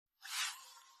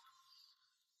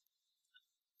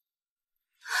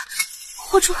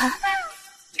霍初寒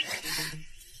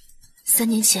，3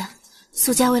年前，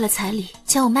苏家为了彩礼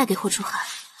将我卖给霍初寒。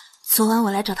昨晚我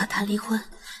来找他谈离婚，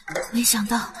没想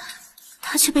到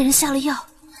他却被人下了药。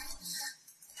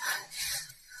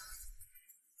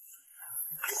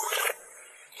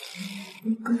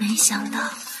没想到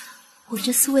我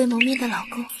这素未谋面的老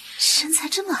公身材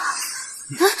这么好。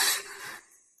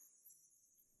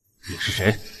你是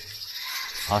谁？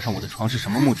爬上我的床是什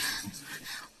么目的？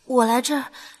我来这儿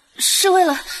是为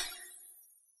了……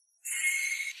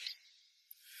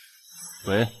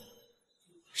喂，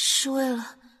是为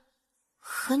了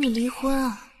和你离婚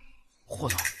啊！霍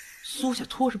总，苏家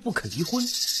拖着不肯离婚，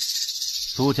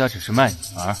苏家只是卖女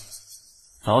儿，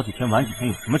早几天晚几天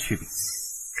有什么区别？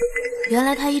原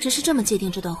来他一直是这么界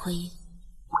定这段婚姻。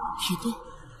也对，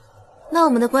那我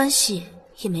们的关系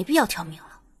也没必要挑明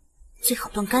了，最好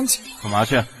断干净。干嘛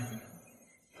去？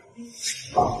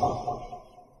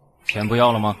钱不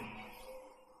要了吗？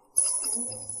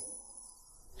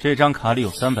这张卡里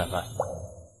有300万，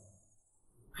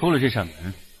出了这扇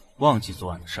门，忘记昨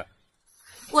晚的事儿。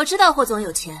我知道霍总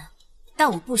有钱，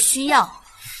但我不需要。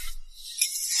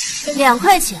2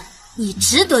块钱，你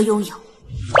值得拥有。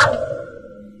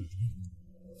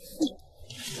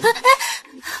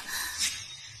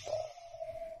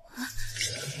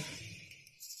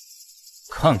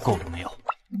看够了没有？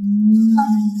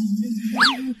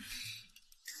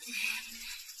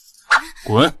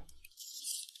滚！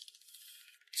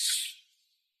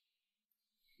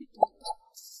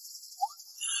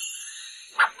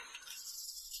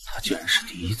他居然是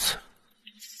第一次。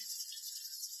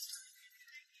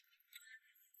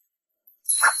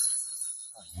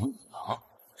按摩女郎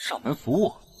上门服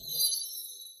务。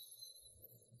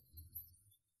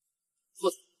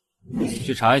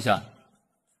去查一下，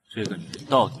这个女人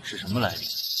到底是什么来历？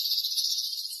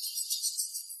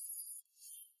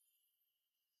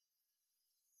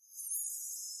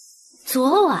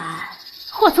昨晚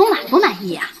霍总满不满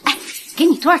意啊？哎，给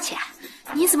你多少钱？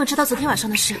你怎么知道昨天晚上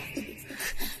的事？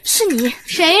是你？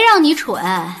谁让你蠢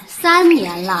？3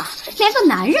年了，连个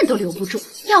男人都留不住。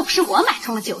要不是我买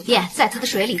通了酒店，在他的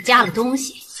水里加了东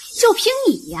西，就凭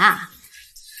你呀！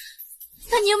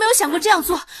那你有没有想过这样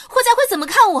做，霍家会怎么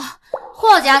看我？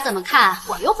霍家怎么看？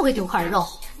我又不会丢块肉。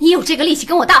你有这个力气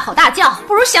跟我大吼大叫，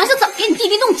不如想想怎么给你弟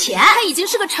弟弄钱。他已经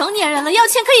是个成年人了，要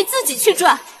钱可以自己去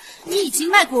赚。你已经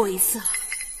卖过我1次了，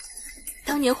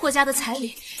当年霍家的彩礼，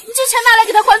你就全拿来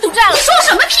给他还赌债了。你说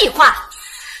什么屁话？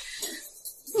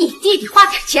你弟弟花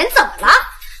点钱怎么了？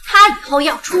他以后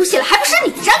要出息了，还不是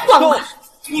你沾光了？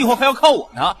你以后还要靠我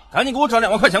呢，赶紧给我找2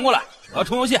万块钱过来，我要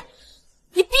充游戏。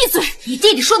你闭嘴！你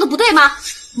弟弟说的不对吗？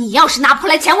你要是拿不出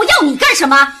来钱，我要你干什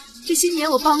么？这些年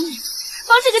我帮你，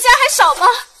帮这个家还少吗？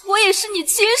我也是你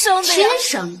亲生的呀。亲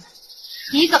生的，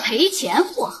一个赔钱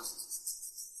货。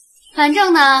反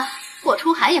正呢，霍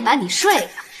初寒也把你睡了。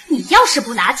你要是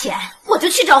不拿钱，我就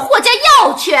去找霍家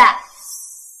要去。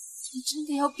你真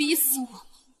的要逼死我？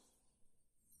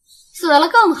死了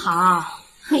更好，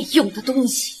没用的东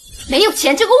西！没有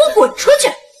钱就给我滚出去！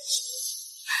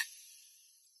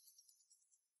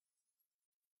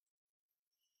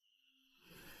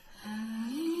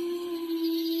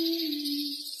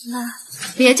妈，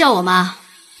别叫我妈，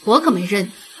我可没认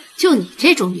你。就你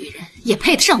这种女人，也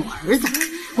配得上我儿子？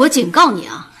我警告你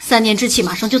啊，3年之期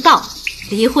马上就到了，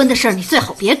离婚的事儿你最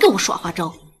好别跟我耍花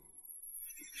招。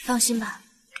放心吧，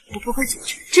我不会解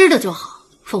决。知道就好，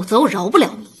否则我饶不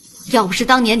了你。要不是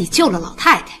当年你救了老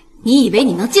太太，你以为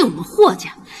你能进我们霍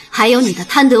家？还有你的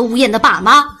贪得无厌的爸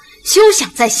妈，休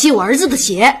想再吸我儿子的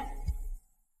血！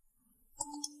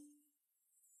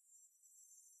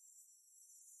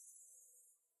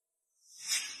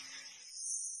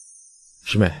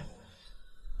师妹，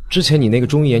之前你那个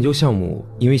中医研究项目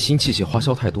因为新器械花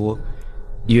销太多，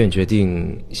医院决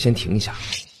定先停一下。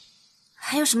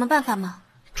还有什么办法吗？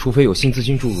除非有新资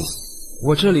金注入，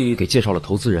我这里给介绍了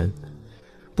投资人，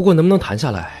不过能不能谈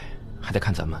下来，还得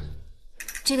看咱们。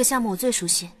这个项目我最熟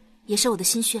悉，也是我的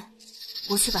心血，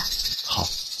我去吧。好，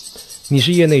你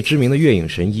是业内知名的月影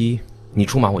神医，你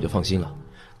出马我就放心了。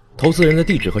投资人的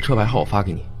地址和车牌号我发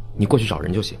给你，你过去找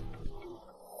人就行。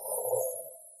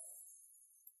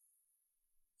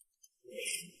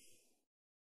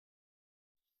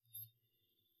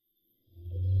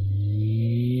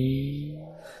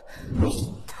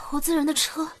投资人的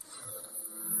车，霍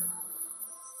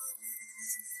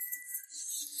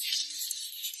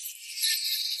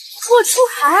初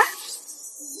寒，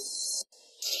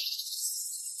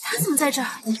他怎么在这儿？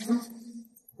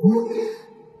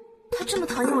他这么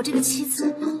讨厌我这个妻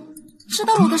子，知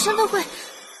道了我的身份会……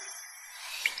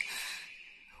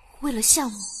为了项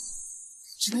目，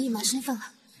只能隐瞒身份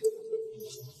了。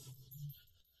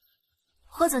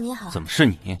霍总你好。怎么是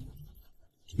你？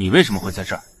你为什么会在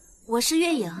这儿？我是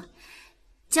月影，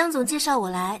江总介绍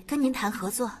我来跟您谈合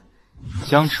作。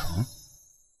江城，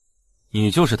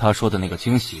你就是他说的那个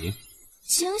惊喜？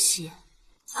惊喜？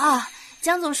啊，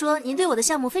江总说您对我的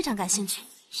项目非常感兴趣。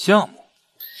项目？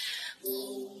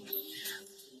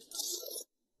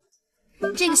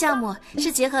这个项目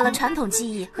是结合了传统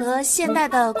技艺和现代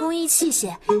的工艺器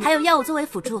械，还有药物作为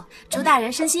辅助，主打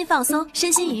人身心放松、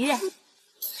身心愉悦。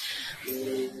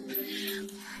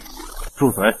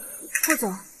住嘴！霍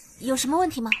总，有什么问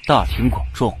题吗？大庭广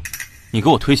众，你给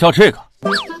我推销这个？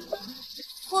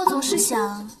霍总是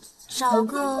想找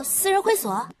个私人会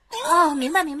所？哦，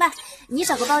明白明白，你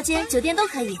找个包间、酒店都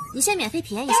可以，你先免费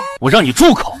体验一下。我让你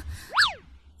住口！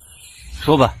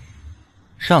说吧，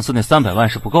上次那300万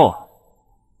是不够啊，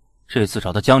这次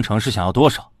找到江城是想要多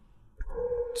少？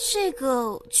这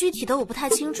个具体的我不太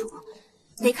清楚，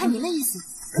得看您的意思。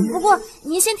不过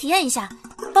您先体验一下，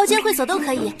包间会所都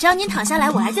可以，只要您躺下来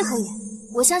我来就可以。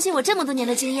我相信我这么多年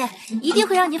的经验，一定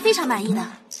会让您非常满意的。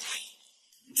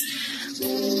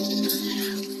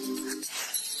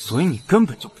所以你根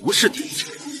本就不是第一次，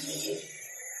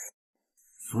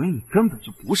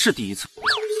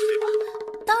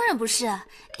当然不是，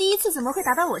第一次怎么会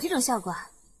达到我这种效果？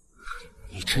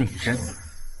你这女人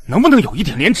能不能有一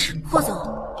点廉耻？霍总，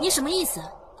你什么意思？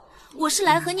我是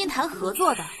来和您谈合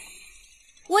作的，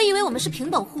我以为我们是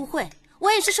平等互惠，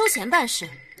我也是收钱办事，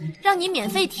让您免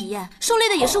费体验，受累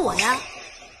的也是我呀。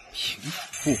平等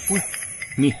互惠，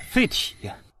免费体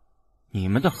验，你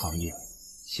们的行业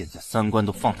现在三观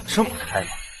都放得这么开吗？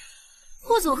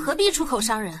霍总何必出口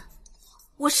伤人？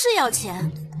我是要钱，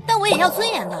但我也要尊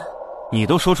严的。你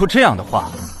都说出这样的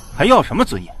话，还要什么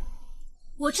尊严？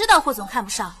我知道霍总看不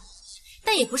上，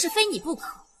但也不是非你不可。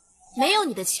没有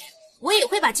你的钱，我也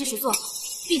会把技术做好，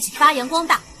并且发扬光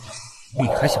大。你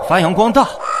还想发扬光大？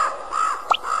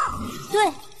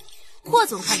对，霍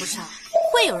总看不上，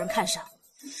会有人看上。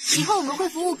以后我们会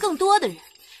服务更多的人，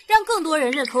让更多人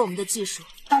认可我们的技术，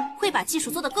会把技术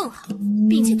做得更好，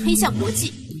并且推向国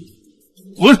际。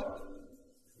滚！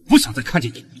不想再看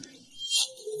见你。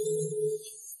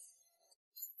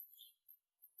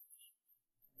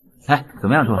哎，怎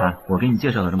么样，朱涵？我给你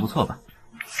介绍的人不错吧？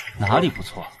哪里不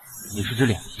错？你是指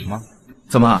脸皮吗？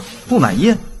怎么不满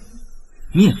意？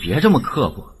你也别这么刻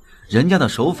薄，人家的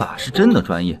手法是真的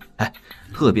专业。哎，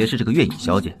特别是这个月影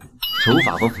小姐，手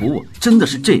法和服务真的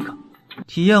是这个，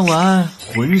体验完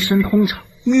浑身通畅，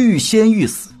欲仙欲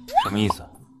死。什么意思？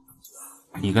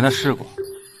你跟他试过？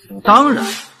当然，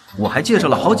我还介绍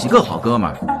了好几个好哥们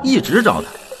儿，一直找他。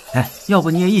哎，要不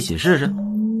你也一起试试？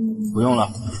不用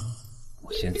了，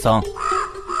我嫌脏。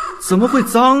怎么会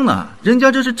脏呢？人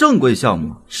家这是正规项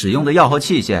目，使用的药和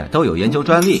器械都有研究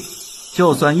专利，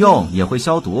就算用也会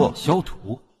消毒。消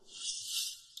毒？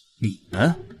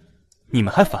你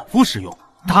们还反复使用？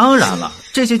当然了，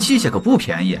这些器械可不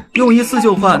便宜，用一次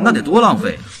就换，那得多浪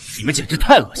费。你们简直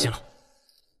太恶心了！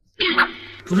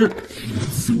不是，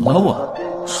怎么了我？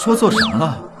说错什么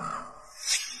了？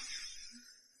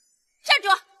站住！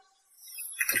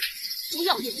不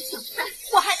要脸的小三！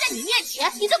我还在你面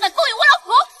前，你就敢勾引我老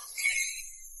婆？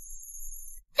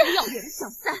不要脸的小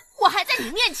三！我还在你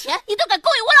面前，你都敢勾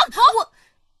引我老婆？我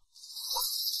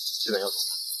现在要走。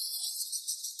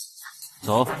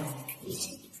走。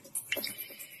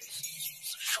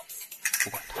不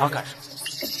管他干什么。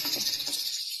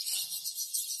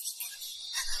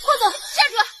霍总，站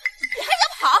住！你还想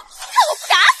跑？看我不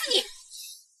打死你！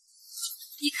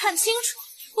你看清楚，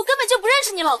我根本就不认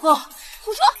识你老公。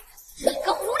胡说！你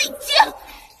个狐狸精！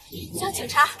叫警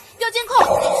察，调监控。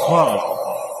算了，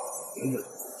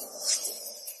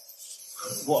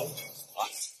我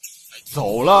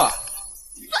走了。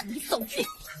算你走运。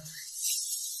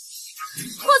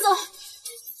霍总，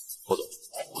霍总，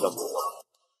要不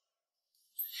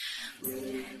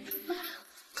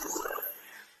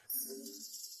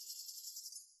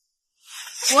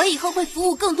我以后会服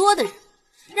务更多的人，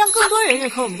让更多人认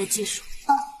可我们的技术，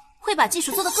会把技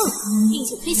术做得更好，并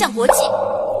且推向国际。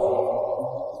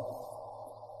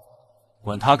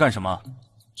管他干什么？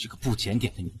这个不检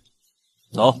点的女人，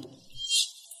走。霍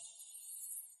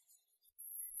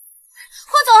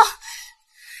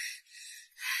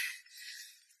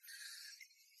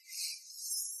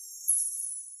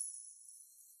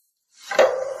总，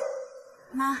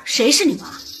妈，谁是你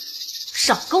妈？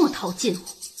少跟我套近乎！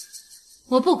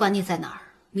我不管你在哪儿，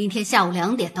明天下午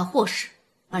2点到霍氏，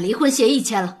把离婚协议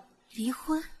签了。离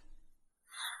婚？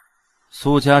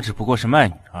苏家只不过是卖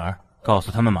女儿，告诉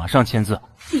他们马上签字。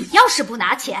你要是不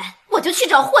拿钱，我就去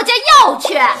找霍家要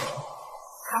去。好，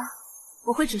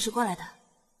我会准时过来的。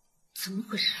怎么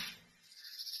回事？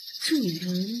这女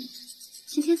人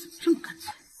今天怎么这么干脆？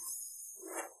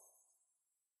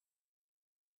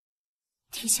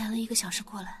提前了1个小时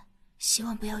过来，希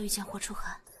望不要遇见霍初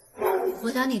寒。我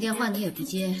打你电话你也不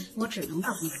接，我只能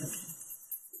找你。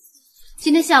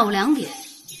今天下午2点，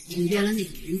我约了那个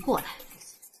女人过来，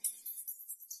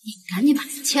你赶紧把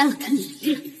字签了，赶紧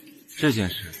离了。这件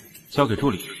事交给助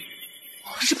理。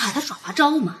我是怕她耍花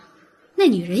招吗？那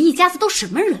女人一家子都什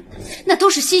么人？那都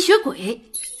是吸血鬼，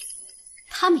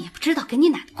他们也不知道给你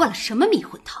奶奶灌了什么迷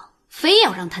魂汤，非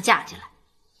要让她嫁进来。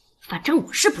反正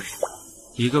我是不认。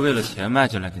一个为了钱卖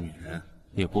进来的女人，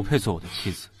也不配做我的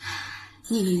妻子。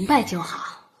你明白就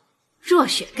好。若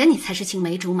雪跟你才是青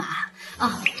梅竹马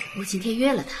啊！我今天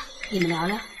约了她，你们聊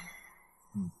聊。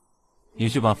你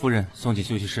去把夫人送进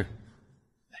休息室。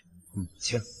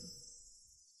请。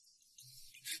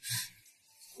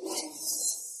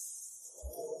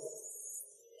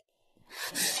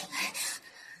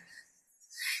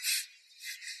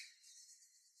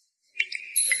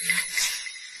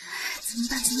怎么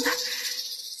办？怎么办？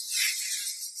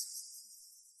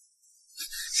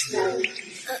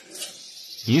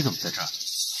你怎么在这儿？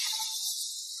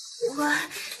我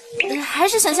还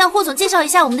是想向霍总介绍一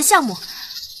下我们的项目。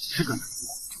这个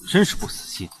真是不死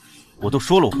心，我都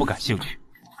说了我不感兴趣。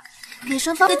给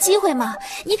双方个机会嘛，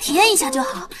你体验一下就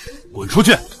好。滚出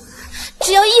去！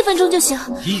只要1分钟就行。1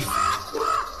分钟？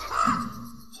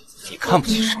你看不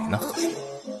起谁呢？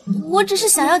我只是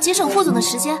想要节省霍总的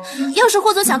时间，要是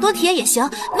霍总想多体验也行。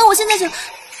那我现在就……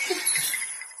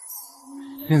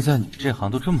现在你这行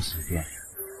都这么随便，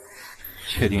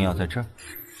确定要在这儿？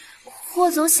霍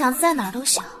总想在哪儿都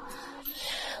行，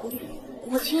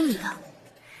我听你的。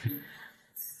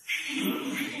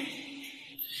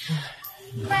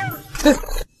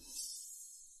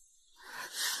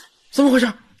怎么回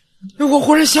事？我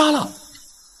忽然瞎了！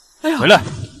哎呀！回来！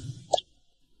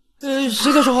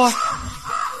谁在说话？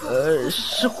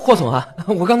是霍总啊！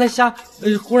我刚才瞎，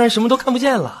忽然什么都看不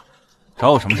见了。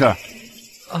找我什么事儿？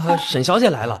沈小姐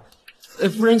来了，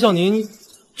夫人叫您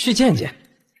去见见。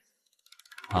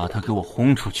把她给我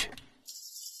轰出去！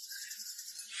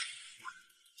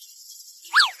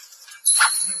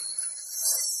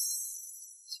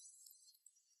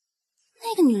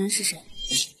那个女人是谁？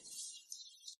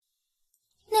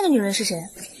那个女人是谁？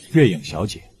月影小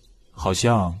姐，好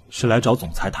像是来找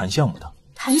总裁谈项目的。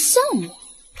谈项目？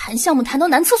谈项目谈到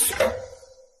男厕所？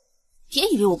别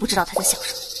以为我不知道她在想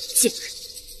什么，贱人！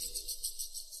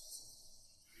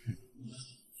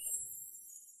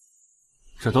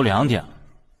这都2点了，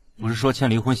不是说签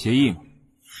离婚协议吗？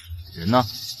人呢？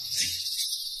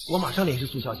我马上联系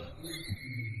苏小姐。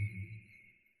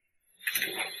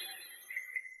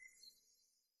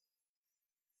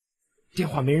电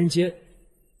话没人接。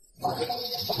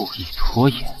故意拖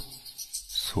延，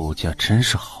苏家真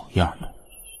是好样的。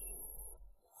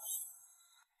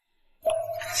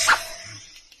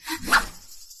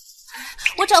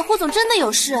我找霍总真的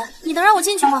有事，你能让我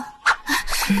进去吗？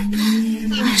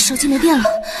手机没电了，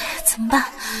怎么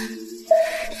办？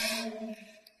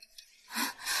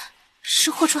是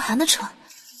霍初寒的车。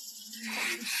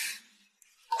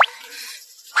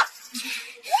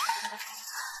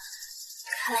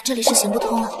看来这里是行不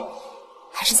通了，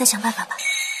还是再想办法吧。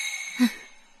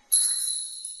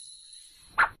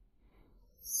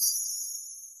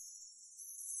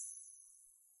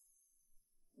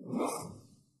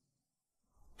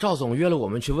赵总约了我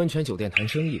们去温泉酒店谈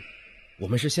生意，我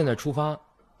们是现在出发，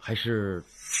还是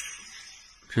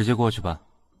直接过去吧？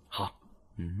好。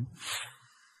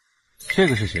这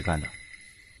个是谁干的？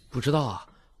不知道啊，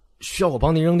需要我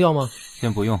帮您扔掉吗？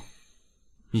先不用，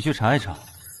你去查一查，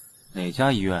哪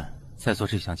家医院在做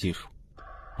这项技术，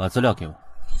把资料给我。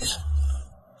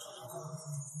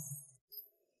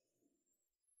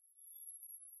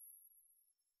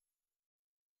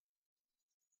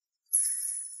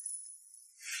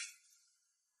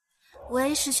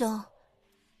喂，师兄，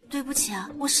对不起啊，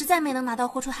我实在没能拿到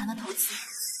霍初寒的投资。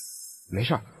没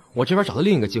事儿，我这边找到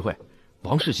另一个机会。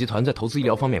王氏集团在投资医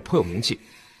疗方面颇有名气，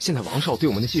现在王少对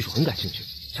我们的技术很感兴趣，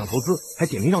想投资，还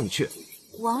点名让你去。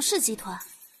王氏集团，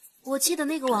我记得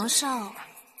那个王少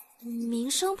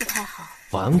名声不太好。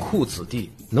纨绔子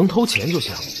弟，能投钱就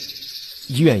行。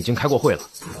医院已经开过会了，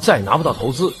再拿不到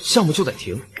投资，项目就得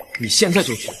停。你现在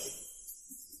就去。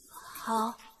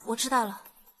好，我知道了。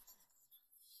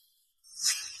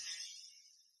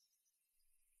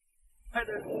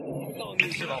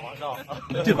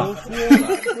对吧？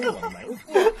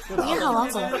你好，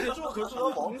王总，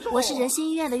我是仁心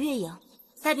医院的月影，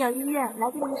代表医院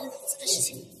来跟您谈投资的事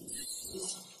情。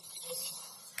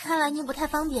看来您不太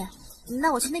方便，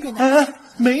那我去那边谈。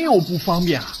没有不方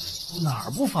便啊，哪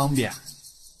儿不方便？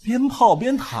边泡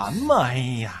边谈嘛。哎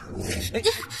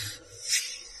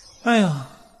呀，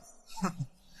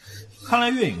看来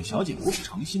月影小姐不是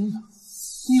诚心的。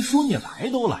你说你来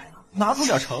都来了，拿出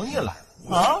点诚意来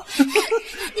啊！你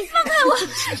放开我！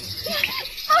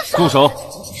住手！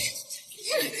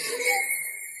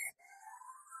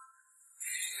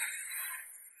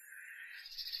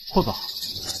霍总，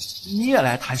你也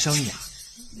来谈生意啊？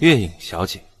月影小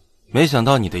姐，没想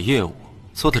到你的业务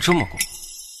做得这么广。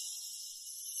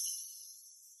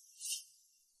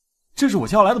这是我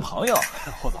叫来的朋友，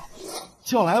霍总，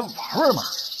叫来玩玩嘛。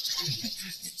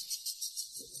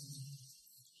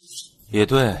也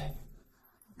对，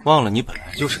忘了你本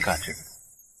来就是干这个的，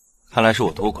看来是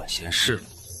我多管闲事了。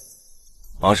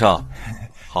王少，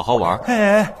好好玩。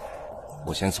哎，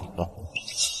我先走了。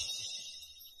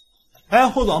哎，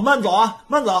霍总，慢走啊，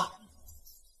慢走！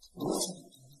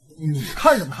你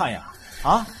看什么看呀？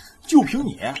啊，就凭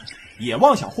你，也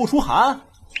妄想霍初寒？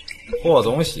霍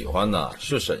总喜欢的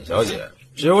是沈小姐，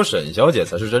只有沈小姐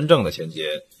才是真正的千金，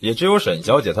也只有沈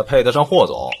小姐才配得上霍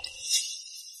总。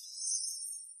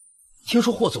听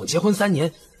说霍总结婚3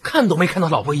年，看都没看到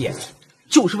老婆一眼，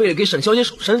就是为了给沈小姐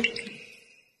守身。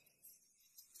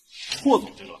霍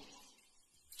总这个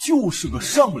就是个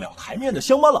上不了台面的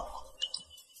乡巴佬，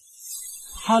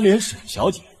他连沈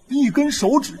小姐一根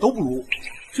手指都不如。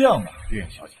这样吧，月影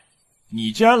小姐，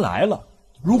你既然来了，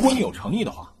如果你有诚意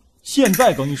的话，现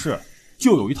在更衣室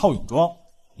就有一套泳装，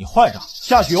你换上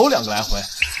下去游2个来回，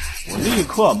我立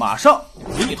刻马上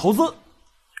给你投资。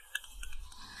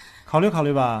考虑考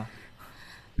虑吧，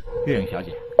月影小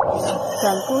姐。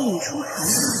敢勾引初寒的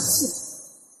戏，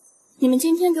你们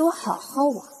今天给我好好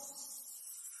玩。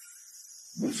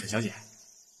沈小姐，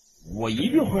我一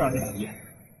定会让你满意。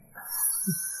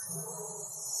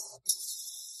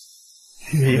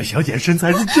月影小姐身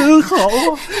材是真好啊！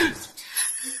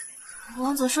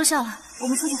王总说笑了，我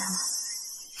们出去谈吧。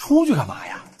出去干嘛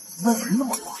呀？外人那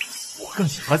么多，我更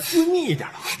喜欢私密一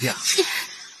点的环境。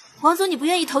王总，你不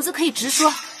愿意投资可以直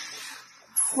说，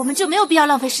我们就没有必要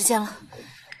浪费时间了。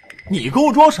你给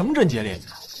我装什么贞洁烈女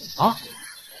啊？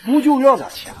不就要点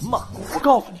钱吗？我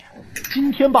告诉你，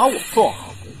今天把我做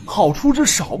好，好处是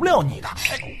少不了你的。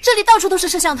这里到处都是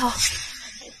摄像头，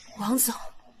王总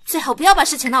最好不要把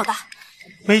事情闹大。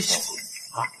威胁我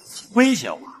啊？威胁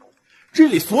我？这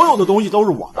里所有的东西都是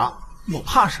我的，我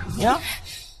怕什么呀？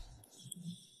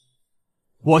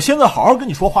我现在好好跟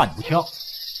你说话，你不听，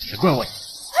别怪我。救命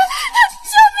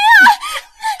啊！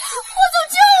霍总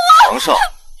救我！王少，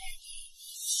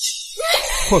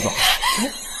霍总，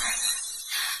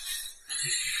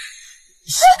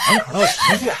小门口要情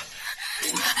绪。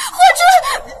霍主，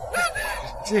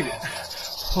这个，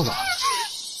霍总，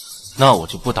那我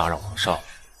就不打扰王少了。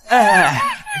哎，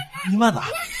你慢点。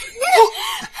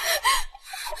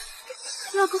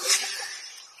老公。什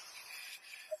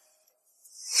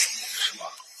么？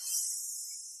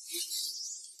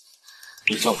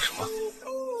你叫我什么？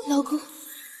老公，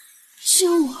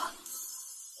救我！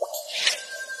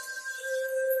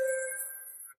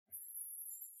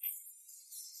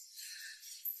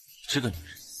这个女人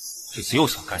这次又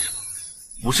想干什么？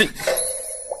不是你。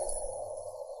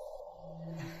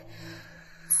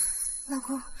老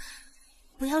公，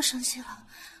不要生气了，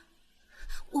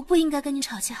我不应该跟你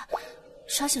吵架，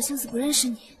耍小性子不认识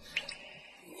你。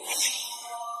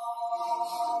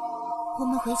我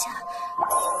们回家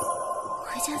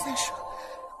再说，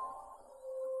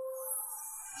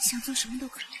想做什么都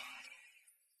可以。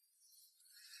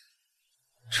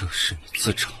这是你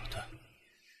自找的。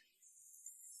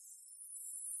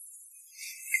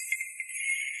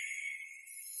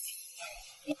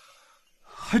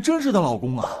还真是她老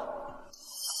公啊！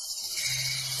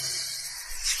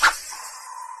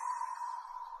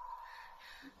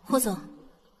霍总，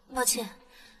抱歉，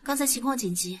刚才情况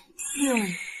紧急，利用了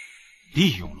你。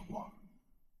利用了我？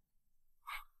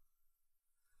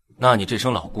那你这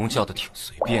声老公叫的挺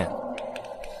随便的。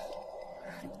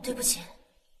对不起。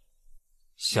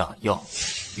下药、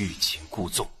欲擒故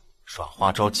纵、耍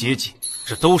花招接近，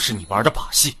这都是你玩的把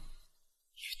戏。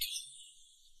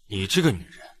你这个女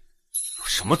人，有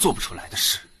什么做不出来的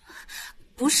事？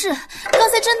不是，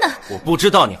刚才真的……我不知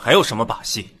道你还有什么把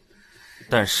戏，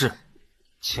但是，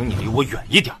请你离我远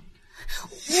一点。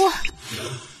我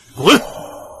滚！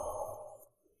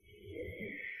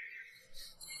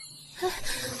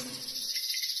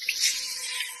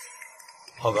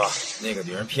浩哥，那个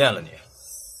女人骗了你，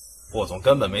霍总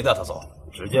根本没带她走，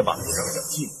直接把她扔下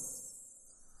去。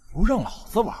不让老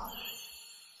子玩，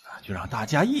那就让大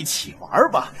家一起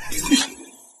玩吧。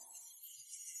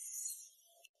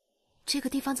这个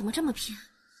地方怎么这么偏？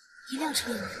一辆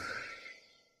车也没有。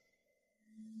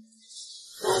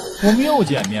我们又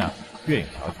见面了，月影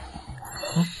小姐。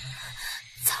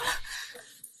糟了！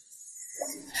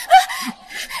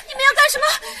你们要干什么？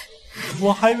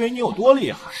我还以为你有多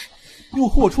厉害，有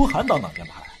霍初寒当挡箭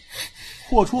牌。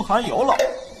霍初寒有老婆，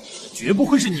绝不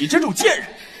会是你这种贱人。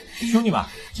兄弟们，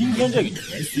今天这个女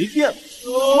人随便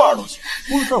多少都行，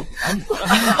不是5男女。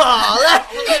好嘞，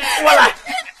过来。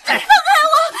放开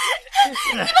我！你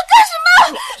们干什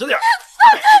么？使点。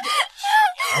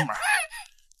娘们儿。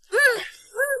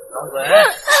张嘴。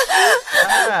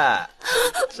哎，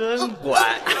真乖。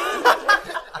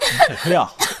这颗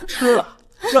药吃了，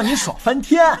让你爽翻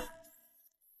天。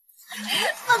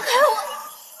放开我！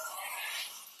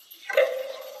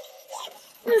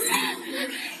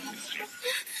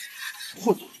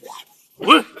混！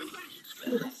滚！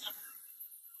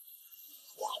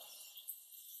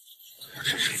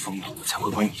真是疯了，才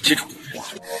会管你这种女人。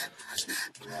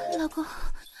老公，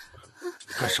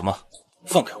干什么？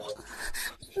放开我！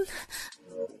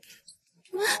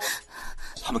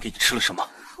他们给你吃了什么？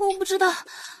我不知道，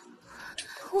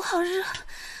我好热。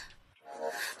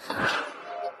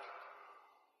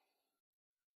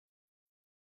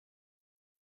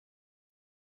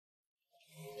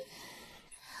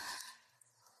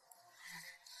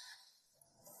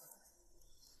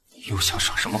又想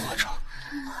耍什么花招？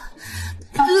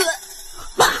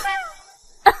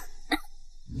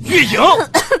月影！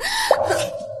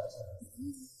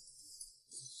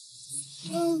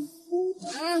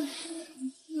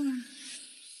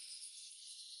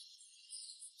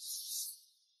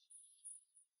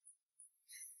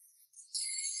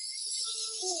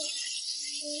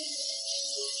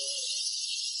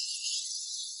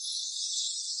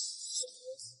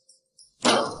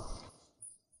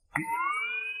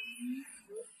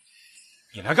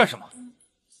你来干什么？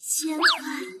肩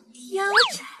宽腰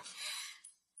窄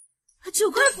，9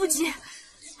块腹肌，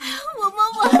我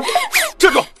摸摸。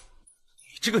站住！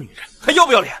你这个女人还要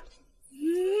不要脸？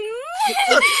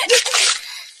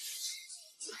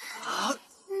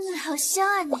好香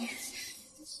啊你！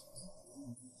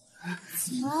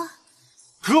怎么了？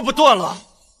胳膊断了。啊？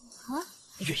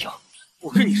月影，我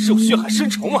跟你是有血海深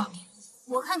仇吗？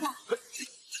我看看。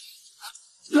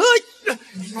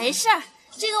没事儿，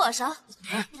这个我熟。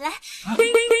来，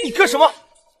你干什么？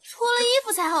脱了衣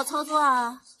服才好操作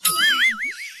啊！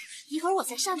一会儿我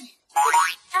在上面。啊！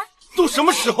都什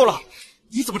么时候了，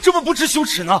你怎么这么不知羞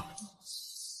耻呢？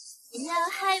不要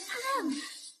害怕嘛，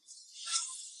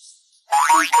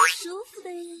很舒服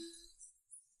的呀。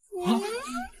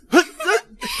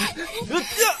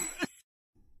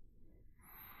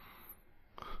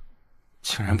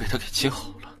竟然被他给接好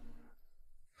了，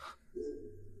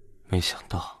没想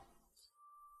到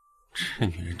这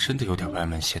女人真的有点歪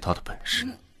门邪道的本事。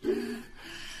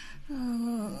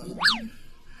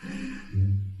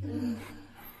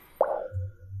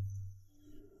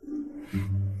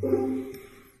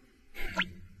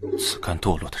自甘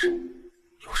堕落的人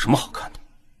有什么好看的？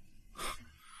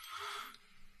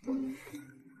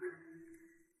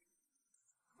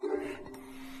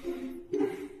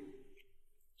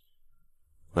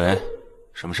喂，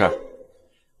什么事儿？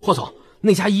霍总，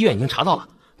那家医院已经查到了，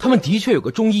他们的确有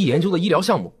个中医研究的医疗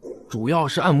项目，主要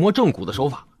是按摩正骨的手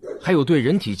法，还有对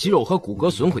人体肌肉和骨骼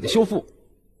损毁的修复。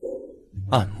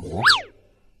按摩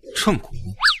正骨？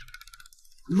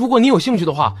如果你有兴趣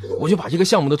的话，我就把这个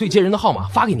项目的对接人的号码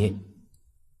发给您。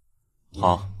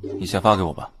好，你先发给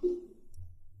我吧。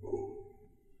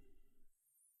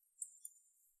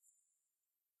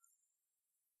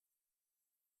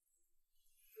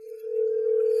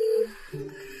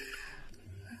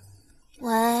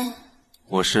喂，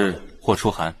我是霍初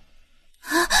寒。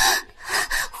啊，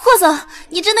霍总，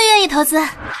你真的愿意投资？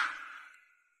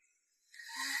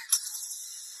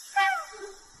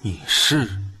你是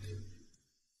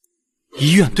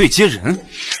医院对接人？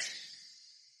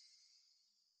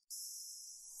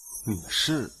你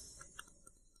是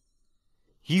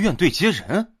医院对接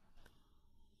人？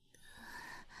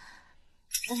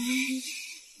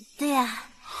对呀。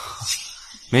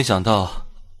没想到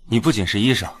你不仅是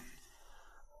医生，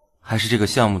还是这个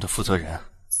项目的负责人。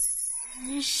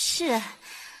是，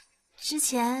之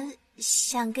前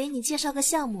想给你介绍个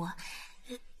项目，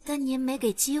但您没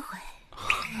给机会。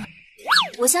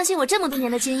我相信我这么多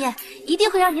年的经验，一定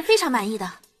会让您非常满意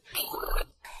的。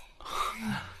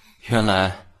原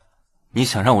来你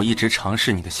想让我一直尝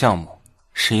试你的项目，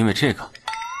是因为这个？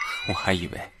我还以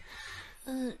为……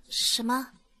什么？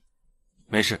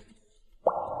没事。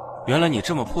原来你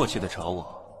这么迫切的找我，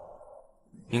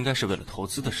应该是为了投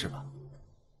资的事吧？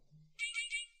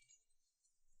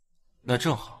那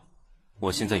正好，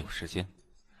我现在有时间，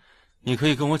你可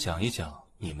以跟我讲一讲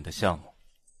你们的项目。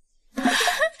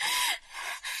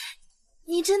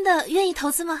你真的愿意投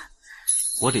资吗？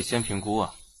我得先评估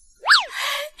啊。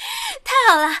太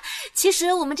好了，其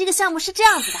实我们这个项目是这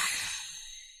样子的。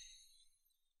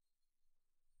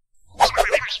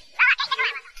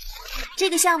这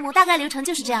个项目大概流程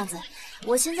就是这样子。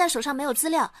我现在手上没有资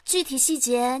料，具体细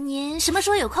节您什么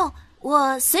时候有空，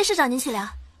我随时找您去聊。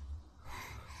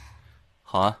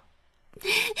好啊。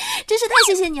真是太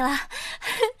谢谢你了。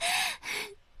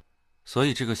所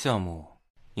以这个项目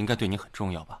应该对你很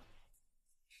重要吧？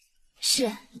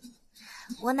是，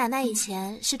我奶奶以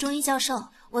前是中医教授，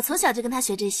我从小就跟她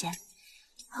学这些。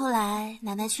后来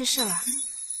奶奶去世了，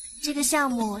这个项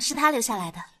目是她留下来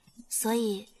的，所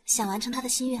以想完成她的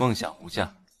心愿。梦想无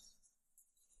价。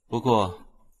不过，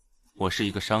我是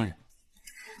一个商人。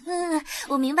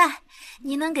我明白，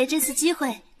您能给这次机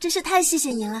会，真是太谢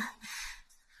谢您了。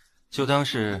就当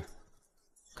是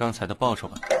刚才的报酬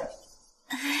吧。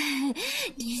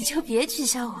你就别取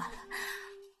笑我了。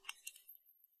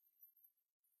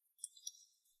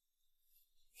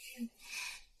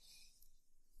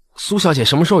苏小姐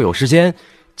什么时候有时间，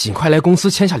尽快来公司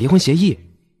签下离婚协议。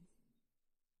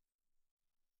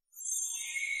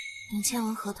等签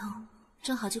完合同，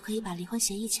正好就可以把离婚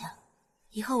协议签了。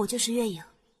以后我就是月影，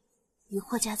与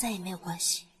霍家再也没有关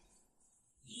系。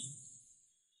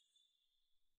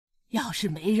要是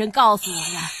没人告诉我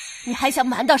呀，你还想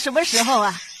瞒到什么时候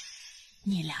啊？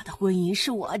你俩的婚姻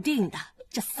是我定的，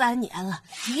这3年了，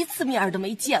一次面都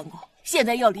没见过，现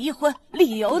在要离婚，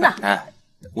理由呢？奶，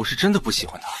我是真的不喜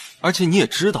欢他，而且你也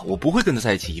知道，我不会跟他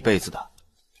在一起一辈子的。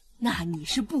那你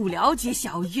是不了解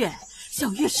小月，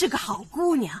小月是个好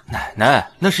姑娘。奶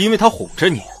奶，那是因为他哄着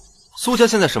你。苏家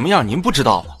现在什么样，您不知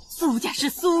道吗？苏家是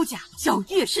苏家，小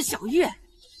月是小月，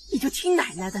你就听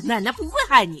奶奶的，奶奶不会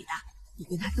害你的。你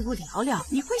跟他多聊聊，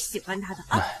你会喜欢他的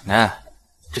啊。奶奶，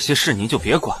这些事您就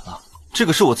别管了，这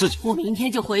个是我自己。我明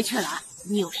天就回去了，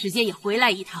你有时间也回来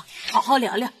一趟，好好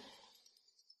聊聊。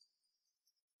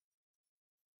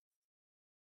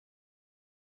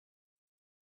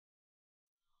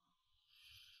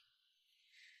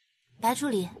白助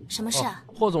理，什么事啊？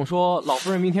霍总说老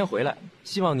夫人明天回来，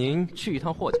希望您去一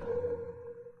趟霍家。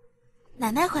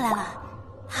奶奶回来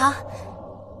了，好。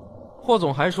霍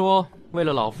总还说，为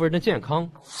了老夫人的健康，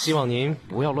希望您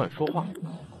不要乱说话。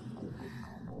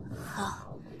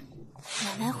好，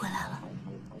奶奶回来了，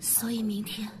所以明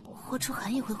天霍初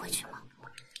寒也会回去吗？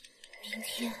明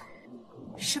天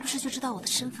是不是就知道我的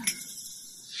身份了？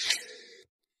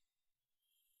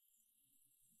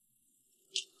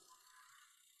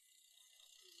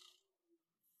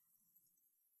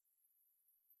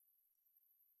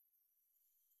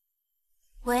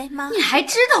喂，妈。你还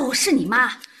知道我是你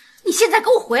妈？你现在给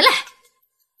我回来！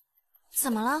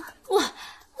怎么了？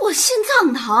我心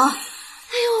脏疼，哎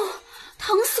呦，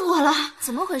疼死我了！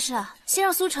怎么回事啊？先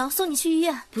让苏成送你去医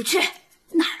院。不去，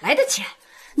哪来的钱？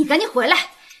你赶紧回来，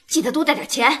记得多带点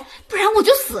钱，不然我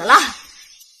就死了。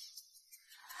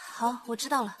好，我知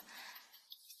道了。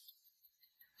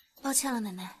抱歉了，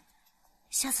奶奶，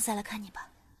下次再来看你吧。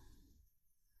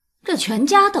这全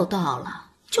家都到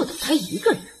了，就等他一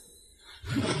个人。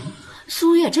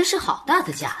苏月真是好大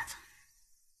的架子，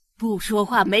不说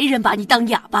话没人把你当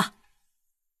哑巴。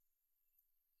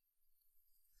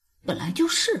本来就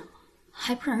是嘛，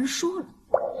还不让人说了。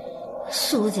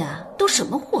苏家都什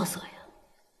么货色呀？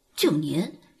就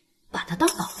您把他当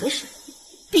宝贝似的。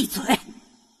闭嘴！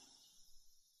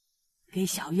给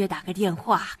小月打个电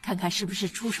话，看看是不是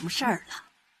出什么事儿了。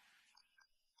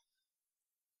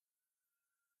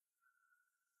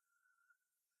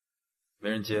没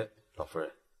人接，老夫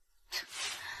人。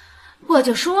我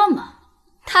就说嘛，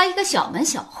她一个小门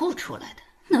小户出来的，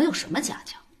能有什么家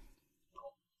教？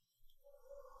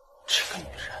这个女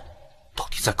人到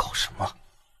底在搞什么？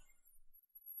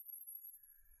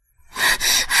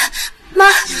妈，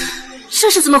这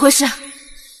是怎么回事？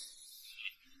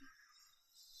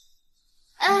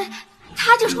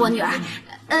她就是我女儿。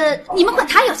你们管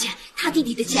她要钱，她弟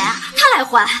弟的钱啊，她来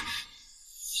还。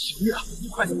小月，你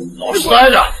快点，老实待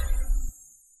着。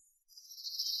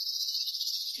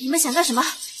你们想干什么？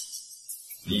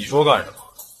你说干什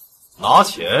么？拿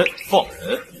钱放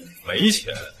人，没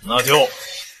钱那就……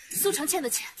苏成欠的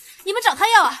钱，你们找他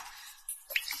要啊！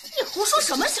你胡说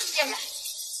什么，小贱人！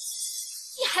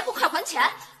你还不快还钱？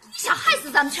你想害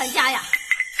死咱们全家呀！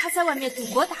他在外面赌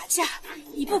博打架，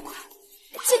你不管，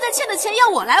现在欠的钱要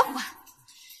我来还。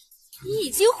你已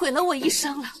经毁了我一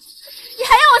生了，你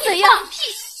还要我怎样？屁！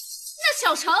那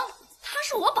小成他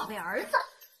是我宝贝儿子，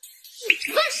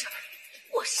你算什么？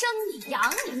我生你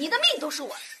养你，你的命都是我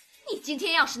的。你今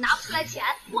天要是拿不出来钱，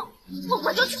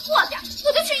我就去霍家，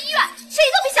我就去医院，谁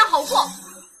都别想好过。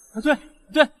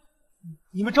对，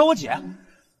你们找我姐，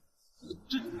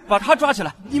这把他抓起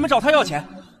来，你们找他要钱。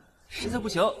实在不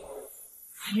行，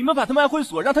你们把他卖会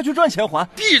所，让他去赚钱还。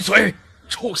闭嘴，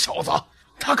臭小子！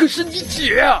她可是你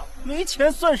姐。没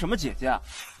钱算什么姐姐啊？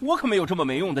我可没有这么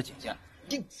没用的姐姐。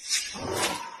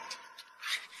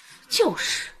就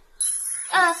是，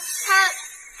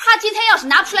他今天要是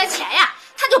拿不出来钱呀，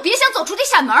他就别想走出这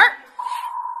扇门。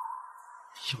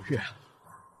小月，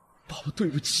爸爸对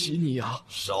不起你啊！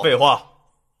少废话，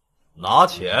拿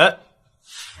钱，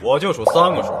我就数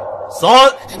3个数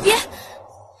，3。别，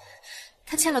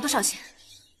他欠了多少钱？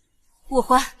我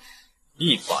还。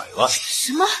100万。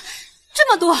什么？这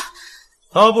么多？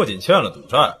他不仅欠了赌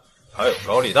债，还有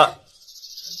高利贷，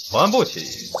还不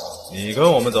起，你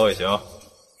跟我们走也行。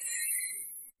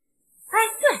哎，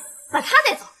对，把他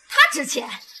带走，他值钱。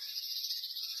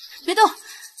别动，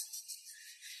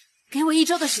给我1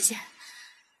周的时间，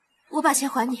我把钱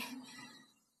还你。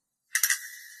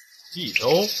1周？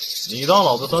你当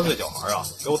老子3岁小孩啊？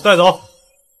给我带走！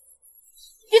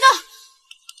别动！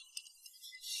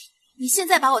你现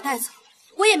在把我带走，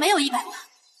我也没有100万。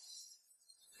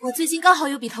我最近刚好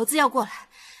有笔投资要过来，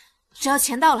只要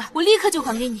钱到了，我立刻就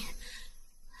还给你，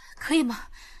可以吗？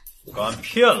敢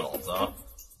骗老子？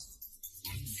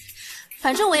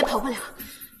反正我也跑不了。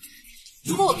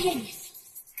如果我骗你，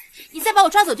你再把我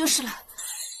抓走就是了。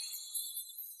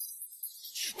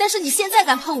但是你现在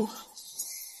敢碰我，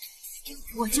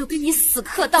我就跟你死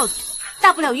磕到底，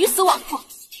大不了鱼死网破。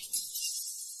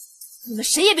你们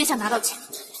谁也别想拿到钱。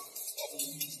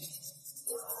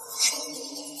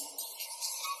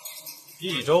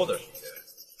1周的时间，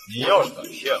你要是敢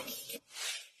骗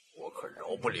我，我可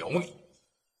饶不了你。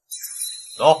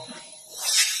走。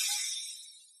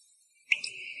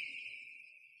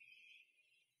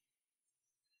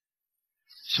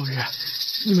小月，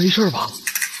你没事吧？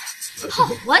好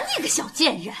啊，你个小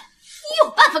贱人！你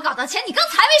有办法搞到钱，你刚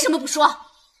才为什么不说？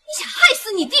你想害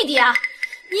死你弟弟啊？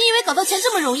你以为搞到钱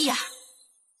这么容易啊？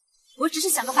我只是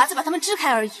想个法子把他们支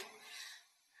开而已。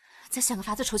再想个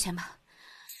法子筹钱吧。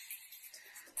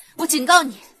我警告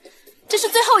你，这是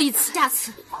最后一次，下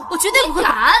次我绝对不会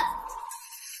敢！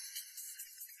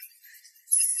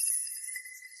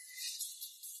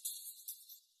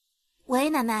喂，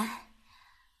奶奶。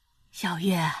小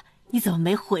月，你怎么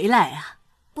没回来啊？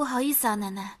不好意思啊，奶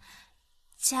奶，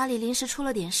家里临时出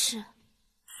了点事。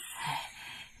哎，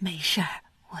没事儿，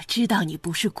我知道你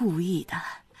不是故意的，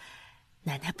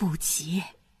奶奶不急。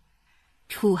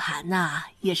初寒呐，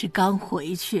也是刚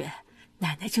回去，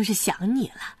奶奶就是想你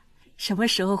了。什么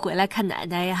时候回来看奶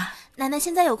奶呀？奶奶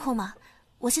现在有空吗？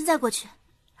我现在过去。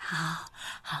好，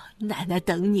好，奶奶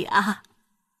等你啊。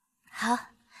好。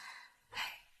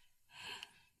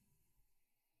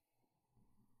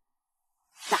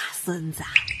大孙子，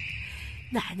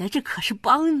奶奶这可是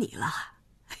帮你了。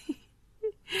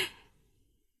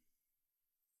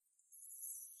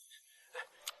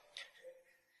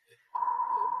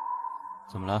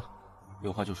怎么了？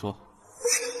有话就说。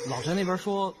老宅那边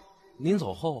说，临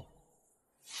走后，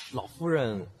老夫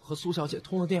人和苏小姐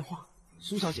通了电话，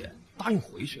苏小姐答应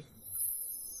回去。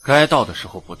该到的时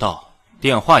候不到，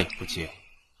电话也不接，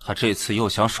她这次又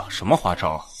想耍什么花招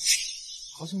啊？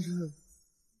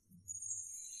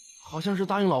好像是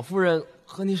答应老夫人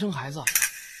和您生孩子。哼，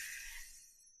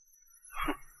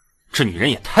这女人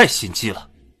也太心机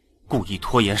了，故意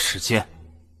拖延时间。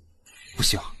不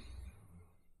行，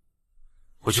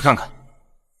回去看看。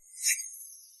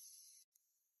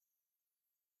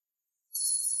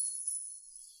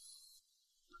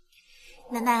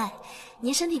奶奶，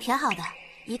您身体挺好的，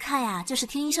一看呀就是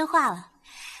听医生话了。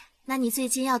那你最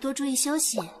近要多注意休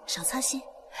息，少操心。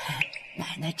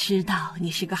奶奶知道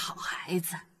你是个好孩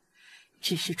子，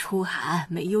只是初寒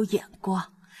没有眼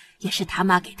光，也是他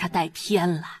妈给他带偏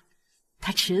了。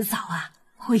他迟早啊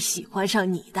会喜欢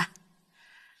上你的。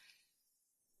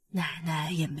奶奶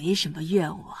也没什么愿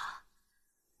望，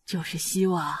就是希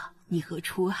望你和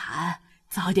初寒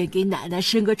早点给奶奶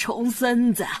生个重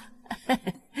孙子。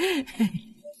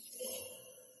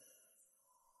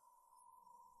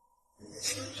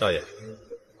少爷，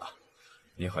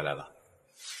您回来了。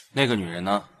那个女人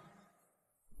呢？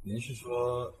您是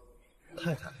说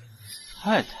太太？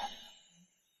太太，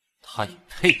她也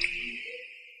配？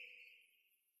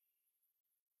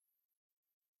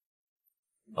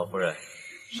老夫人，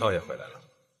少爷回来了。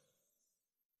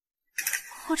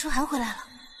霍初寒回来了。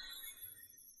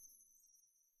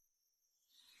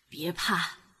别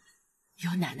怕，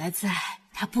有奶奶在，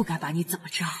她不敢把你怎么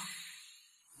着。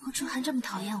霍初寒这么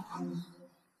讨厌我，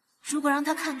如果让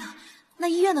他看到那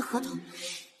医院的合同，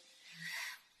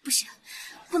不行，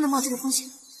不能冒这个风险。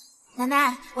奶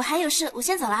奶，我还有事，我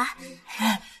先走了啊。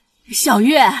小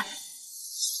月，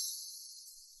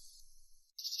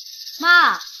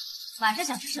晚上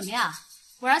想吃什么呀？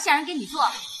我让下人给你做。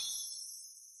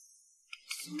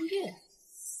苏月，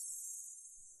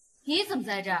你怎么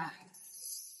在这儿？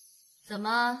怎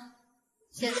么，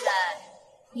现在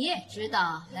你也知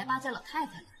道来巴结老太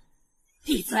太了？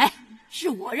闭嘴！是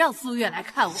我让苏月来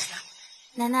看我的。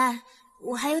奶奶，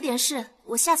我还有点事，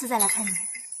我下次再来看你。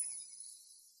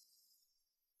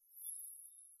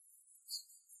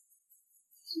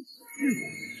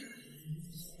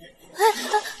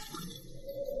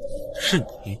是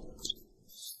你？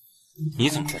你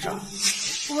怎么在这儿？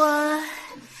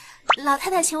老太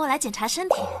太请我来检查身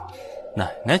体。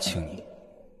奶奶请你？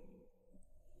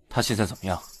她现在怎么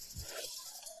样？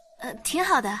挺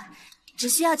好的，只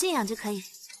需要静养就可以。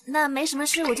那没什么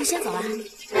事，我就先走了。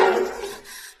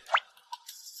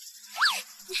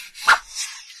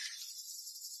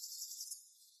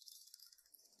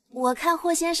我看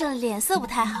霍先生脸色不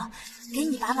太好，给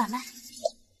你把把脉。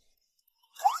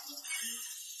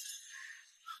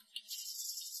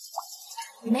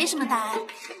没什么大碍，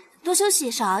多休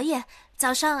息，少熬夜，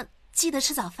早上记得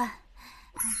吃早饭。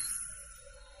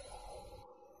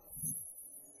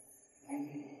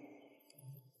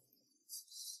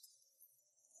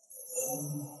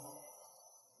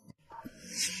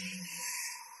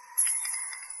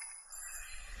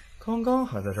刚刚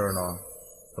还在这儿呢，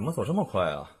怎么走这么快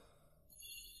啊？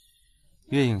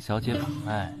月影小姐把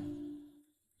脉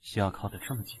需要靠得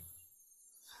这么近？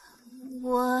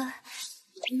我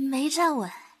没站稳。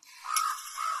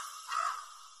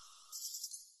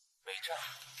没站？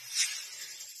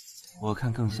我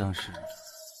看更像是……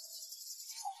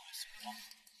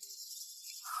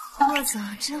霍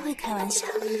总真会开玩笑。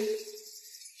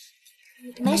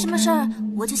没什么事儿，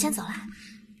我就先走了。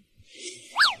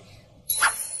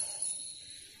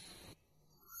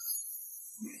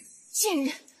贱人，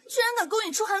居然敢勾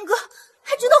引初寒哥，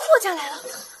还知道霍家来了，不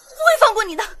会放过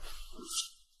你的。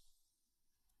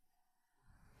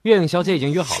月影小姐已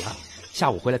经约好了，下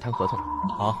午回来谈合同。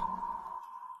好。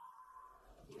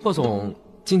霍总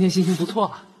今天心情不错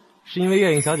啊，是因为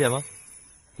月影小姐吗？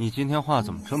你今天话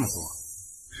怎么这么多？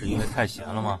是因为太闲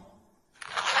了吗？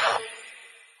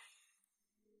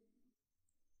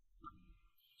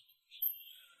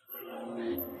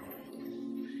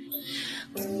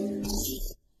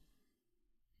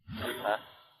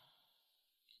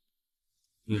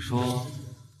你说，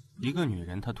一个女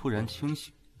人她突然清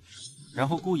醒，然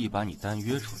后故意把你单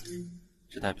约出来，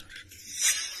这代表着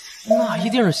什么？那一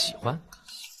定是喜欢。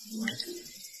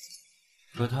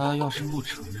可她要是不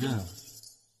承认，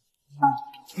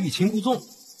欲擒故纵，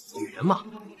女人嘛，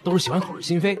都是喜欢口是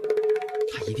心非。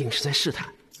她一定是在试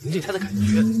探您对她的感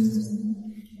觉。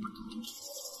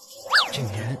这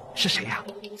女人是谁呀？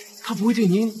她不会对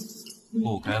您……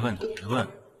不该问的别问。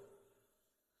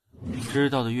知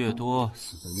道的越多，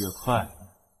死的越快。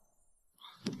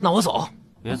那我走。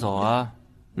别走啊！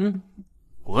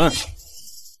滚！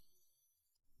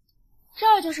这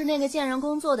儿就是那个贱人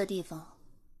工作的地方，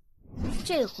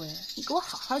这回你给我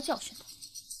好好教训他。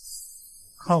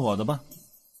看我的吧。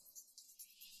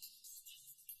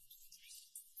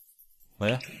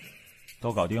喂，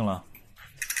都搞定了。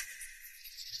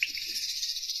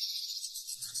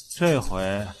这回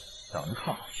等着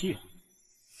看好戏了。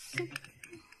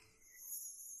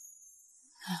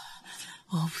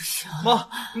我不想。妈，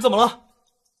你怎么了？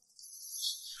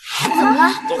怎么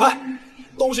了？走开！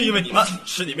都是因为你们，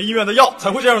吃你们医院的药才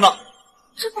会这样的。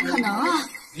这不可能啊！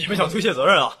你们想推卸责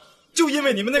任啊？就因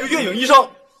为你们那个月影医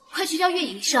生。快去叫月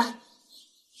影医生。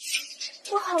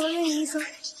不好了，月影医生，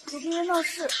有病人闹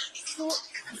事，说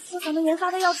咱们研发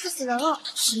的药吃死人了。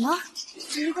什么？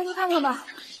你快去看看吧。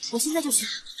我现在就去。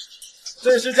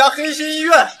这是家黑心医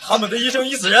院，他们的医生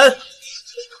医死人。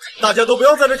大家都不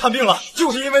要在这看病了，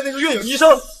就是因为那个月影医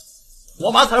生，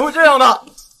我妈才会这样的。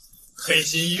黑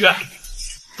心医院，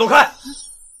走开！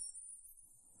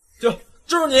就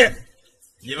是你，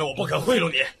因为我不肯贿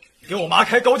赂你，给我妈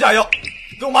开高价药，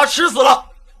给我妈吃死了。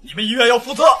你们医院要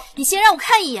负责。你先让我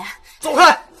看一眼。走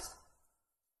开！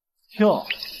哟，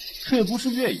这不是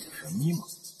月影神医吗？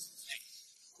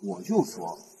我就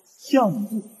说，像你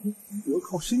这种不得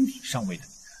靠身体上位的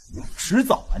女人，迟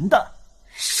早完蛋。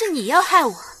是你要害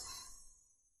我。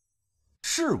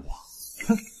是我？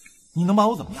哼，你能把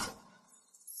我怎么样？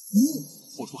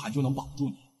霍初寒就能保住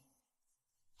你？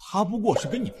他不过是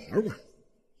跟你玩玩，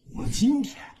我今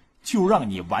天就让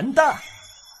你完蛋！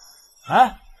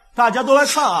哎，大家都来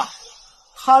看啊！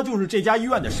他就是这家医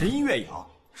院的神医月影，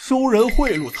收人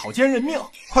贿赂、草菅人命，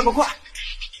快！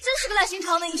真是个烂心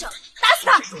肠的医生，打死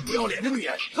他！这不要脸的女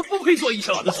人，她不配做医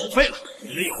生，那好废了，你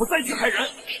以后再去害人。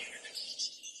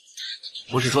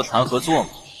不是说谈合作吗？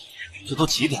这都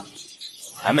几点了，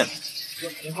还没来？我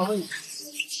打电话问你。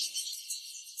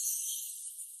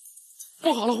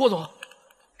不好了，霍总，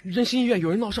仁心医院有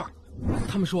人闹事儿，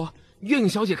他们说月影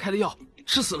小姐开的药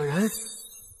吃死了人。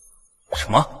什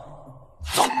么？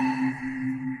走。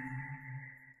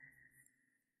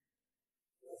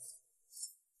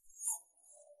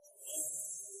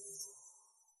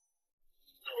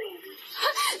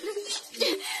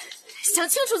想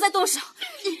清楚再动手。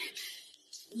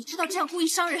你知道这样故意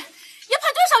伤人要判多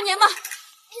少年吗？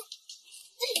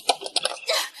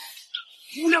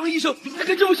无良医生还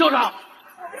敢这么嚣张！我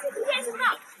们是执行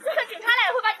号，就算警察来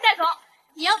也会把你带走。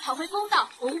你要讨回公道，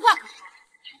我无话可说。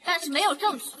但是没有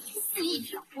证据，肆意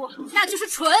挑拨，那就是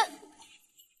蠢。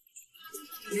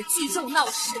你聚众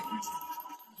闹事，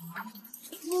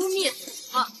污蔑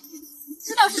啊！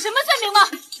知道是什么罪名吗？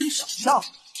你少吓！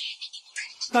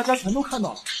大家全都看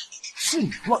到了，是你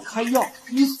乱开药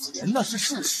医死人，那是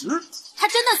事实。他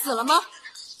真的死了吗？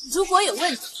如果有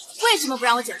问题，为什么不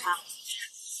让我检查？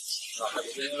那还不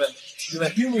是因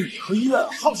为你和医院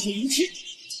沆瀣一气。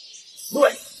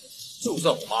对，就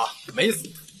算我妈没死，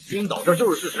晕倒这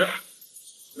就是事实。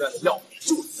医院的药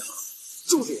就是假，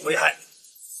就是有危害。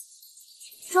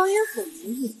庄渊很容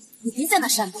易，你别在那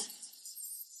煽动。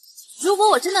如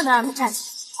果我真的能让他站起来，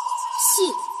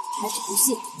信还是不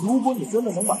信？如果你真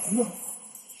的能把他弄死，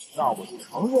那我就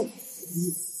承认你是医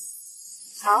院。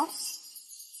好。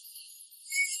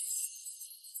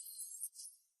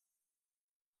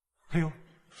哎呦，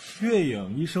月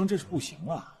影医生这是不行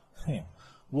啊！嘿呦，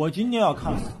我今天要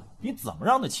看看你怎么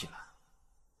让他起来。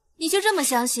你就这么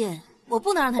相信我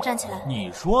不能让他站起来？你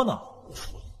说呢？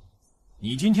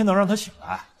你今天能让他醒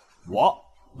来，我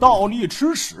倒立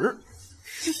吃屎。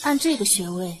按这个穴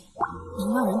位，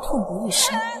能让人痛不欲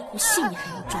生，我信你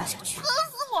还要抓下去。疼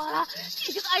死我了！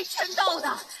你这个挨拳道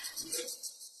的，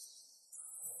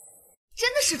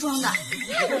真的是装的，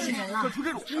太恶心人了！出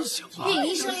这种真行啊！月影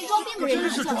医生连装病的人也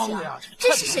能叫醒，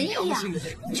真是神医呀！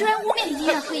居然污蔑了医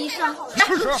院和医生！好，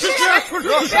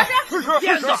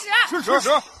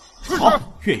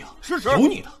月影，有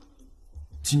你的！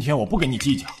今天我不跟你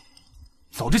计较，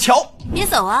走着瞧！别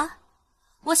走啊！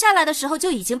我下来的时候就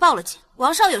已经报了警，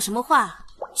王少有什么话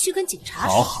去跟警察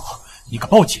说。好，你可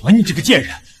报警了，你这个贱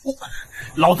人！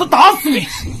老子打死你！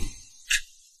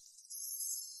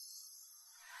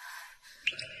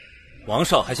王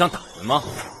少还想打人吗？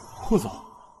霍总，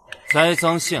栽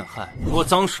赃陷害，泼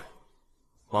脏水，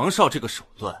王少这个手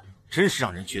段真是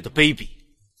让人觉得卑鄙。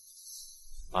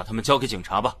把他们交给警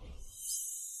察吧。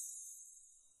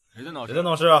谁在闹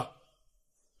事啊？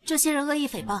这些人恶意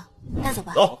诽谤，带走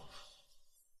吧。走。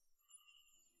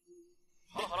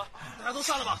好了，大家都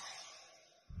散了吧。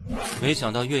没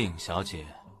想到月影小姐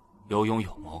有勇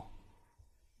有谋，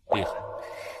厉害。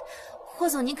霍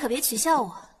总，您可别取笑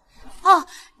我。哦，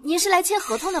您是来签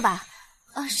合同的吧？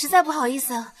实在不好意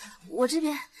思，我这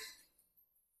边……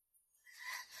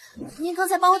您刚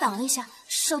才帮我挡了一下，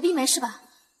手臂没事吧？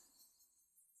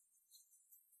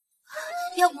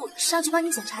要不上去帮你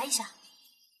检查一下？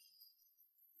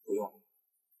不用。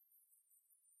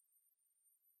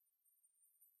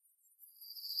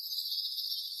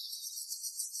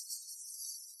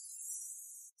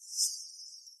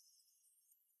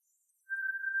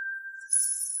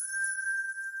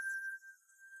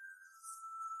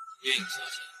月影小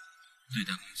姐，对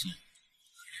待工作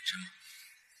很认真吗？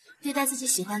对待自己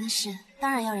喜欢的事，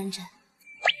当然要认真。喜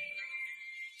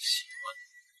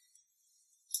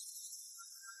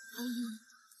欢？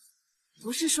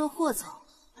不是说霍总，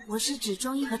我是指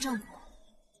中医和正果。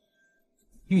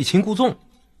欲擒故纵，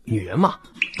女人嘛，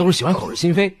都是喜欢口是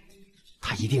心非。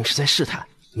她一定是在试探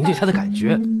您对她的感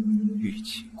觉。欲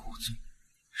擒故纵，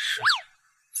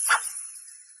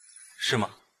是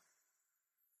吗？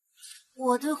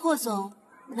我对霍总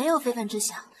没有非分之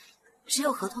想，只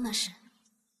有合同的事。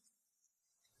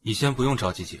你先不用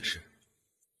着急解释，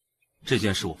这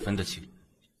件事我分得清。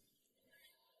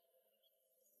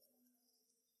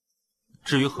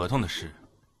至于合同的事，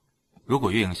如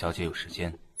果月影小姐有时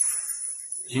间，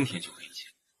今天就可以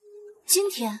签。今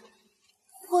天，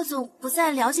霍总不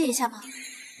再了解一下吗？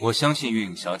我相信月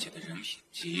影小姐的人品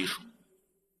及艺术，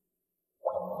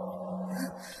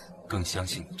更相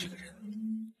信你这个人。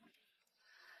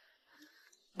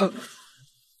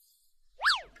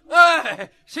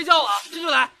哎，谁叫我啊？这就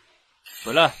来。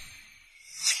回来。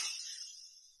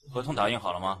合同打印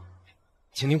好了吗？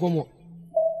请您过目。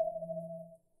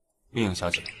月影小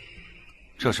姐，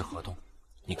这是合同，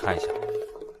你看一下。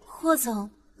霍总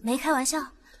没开玩笑？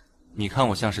你看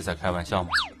我像是在开玩笑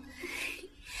吗？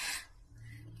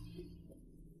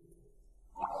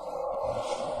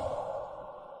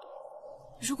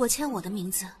如果签我的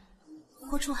名字，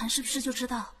霍初寒是不是就知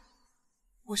道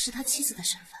我是他妻子的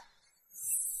身份？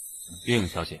月影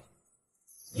小姐，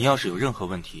你要是有任何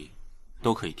问题，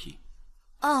都可以提。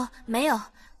哦，没有，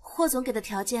霍总给的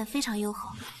条件非常优厚，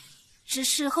只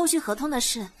是后续合同的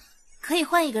事，可以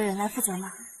换一个人来负责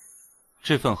吗？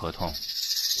这份合同，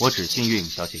我只信月影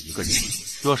小姐一个人。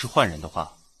若是换人的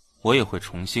话，我也会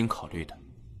重新考虑的。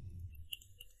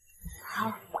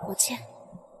好，我签。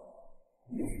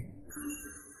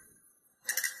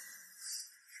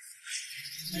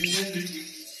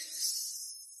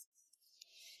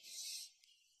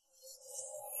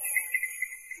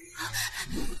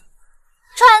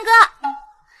川寒哥，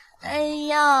哎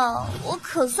呀，我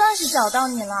可算是找到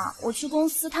你了。我去公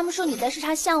司，他们说你在视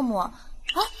察项目。啊，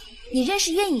你认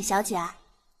识月影小姐啊？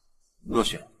若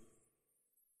雪，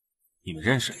你们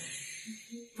认识？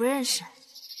不认识。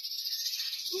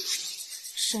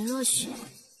沈若雪，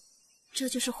这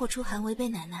就是霍初寒违背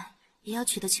奶奶也要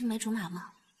娶的青梅竹马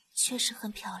吗？确实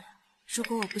很漂亮。如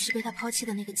果我不是被他抛弃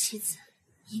的那个妻子，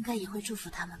应该也会祝福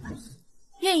他们吧。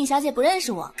月影小姐不认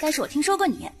识我，但是我听说过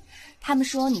你。他们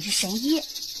说你是神医，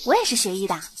我也是学医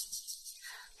的。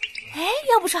哎，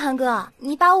要不川寒哥，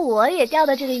你把我也调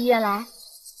到这个医院来？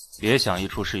别想一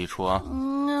出是一出啊！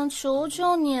求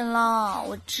求你了，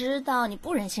我知道你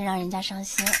不忍心让人家伤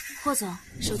心。霍总，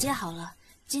手接好了，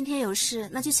今天有事，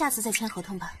那就下次再签合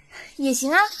同吧。也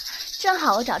行啊，正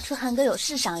好我找川寒哥有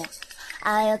事商量。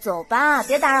哎呀，走吧，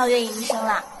别打扰月影医生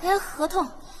了。哎，合同。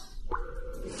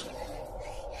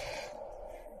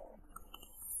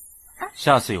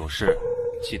下次有事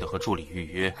记得和助理预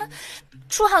约。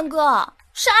初寒哥，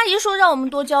是阿姨说让我们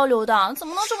多交流的，怎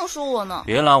么能这么说我呢？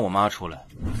别拉我妈出来，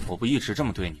我不一直这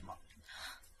么对你吗？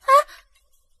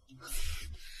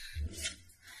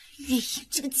月影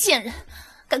这个贱人，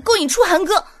敢勾引初寒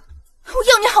哥，我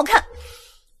要你好看！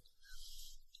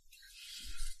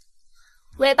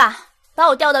喂爸，把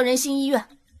我调到仁心医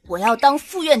院，我要当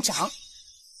副院长。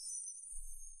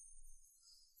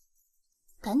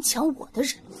敢抢我的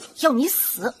人，要你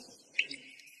死！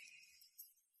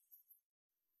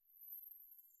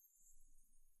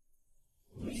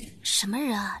什么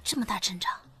人啊，这么大阵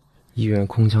仗？医院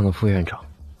空降的副院长，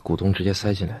股东直接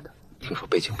塞进来的，听说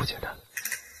背景不简单。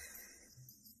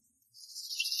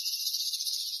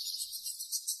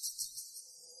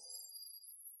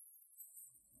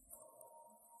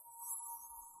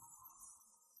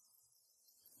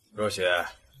若雪，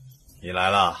你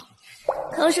来了。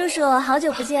寇叔叔，好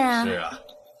久不见啊！是啊，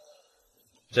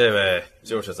这位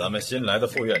就是咱们新来的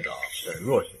副院长沈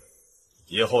若雪，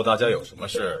以后大家有什么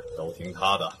事都听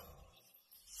他的。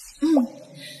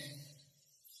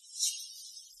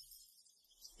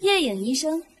月影医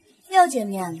生，又见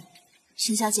面了。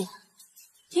沈小姐，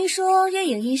听说月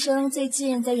影医生最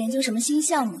近在研究什么新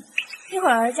项目，一会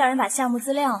儿叫人把项目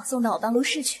资料送到我办公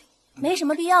室去。没什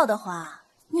么必要的话，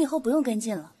你以后不用跟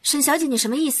进了。沈小姐，你什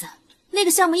么意思？那个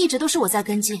项目一直都是我在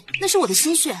跟进，那是我的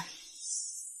心血。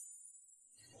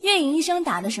月影医生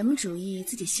打的什么主意，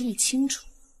自己心里清楚，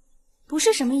不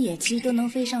是什么野鸡都能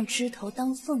飞上枝头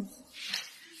当凤凰。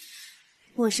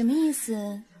我什么意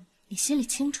思，你心里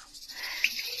清楚。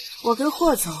我跟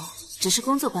霍总只是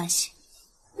工作关系。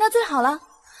那最好了。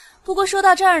不过说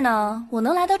到这儿呢，我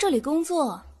能来到这里工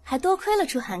作，还多亏了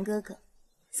初寒哥哥，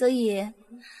所以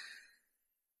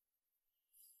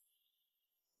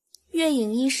月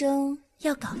影医生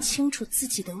要搞清楚自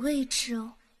己的位置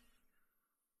哦。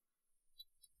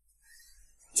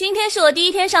今天是我第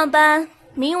一天上班，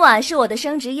明晚是我的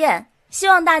升职宴，希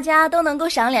望大家都能够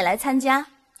赏脸来参加，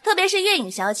特别是月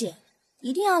影小姐，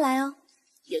一定要来哦，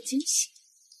有惊喜。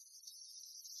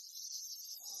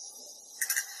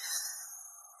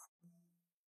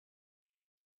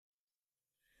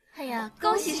哎呀，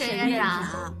恭喜沈院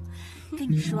长！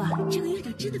跟你说啊，这个院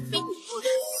长真的非你不可。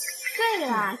对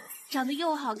了，长得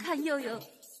又好看又有……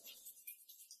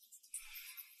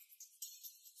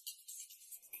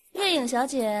月影小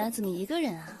姐怎么一个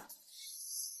人啊？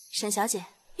沈小姐，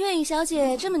月影小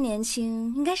姐这么年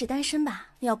轻，应该是单身吧？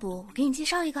要不我给你介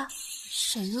绍一个？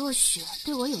沈若雪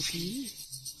对我有敌意，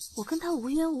我跟她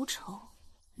无冤无仇，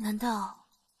难道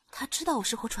她知道我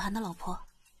是霍楚寒的老婆？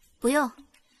不用，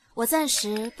我暂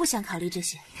时不想考虑这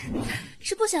些。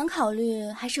是不想考虑，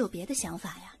还是有别的想法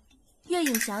呀？月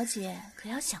影小姐可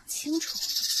要想清楚，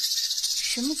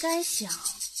什么该想，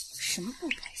什么不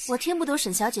该想。我听不懂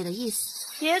沈小姐的意思。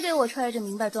别给我揣着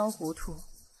明白装糊涂。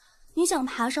你想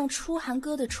爬上初寒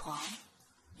哥的床，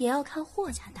也要看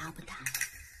霍家答不答。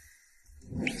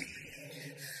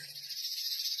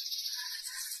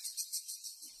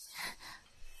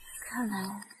看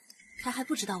来他还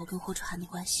不知道我跟霍楚寒的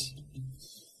关系。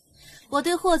我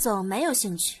对霍总没有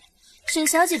兴趣，沈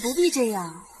小姐不必这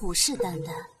样虎视眈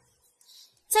眈。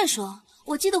再说，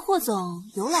我记得霍总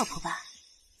有老婆吧？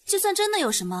就算真的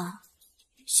有什么，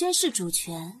宣誓主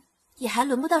权，也还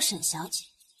轮不到沈小姐。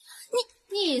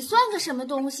你算个什么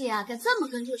东西啊？敢这么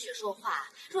跟若雪说话？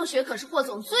若雪可是霍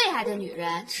总最爱的女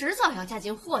人，迟早要嫁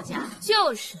进霍家。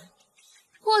就是，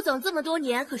霍总这么多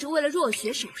年可是为了若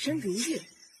雪守身如玉，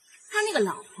他那个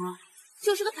老婆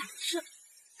就是个摆设，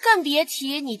更别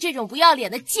提你这种不要脸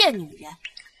的贱女人。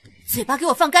嘴巴给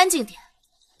我放干净点！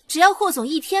只要霍总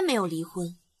一天没有离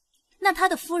婚，那他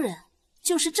的夫人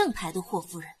就是正牌的霍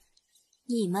夫人。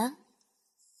你们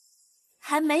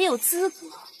还没有资格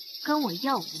跟我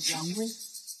耀武扬威。月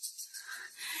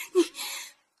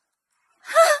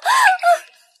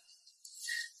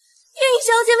影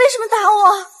小姐为什么打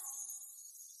我？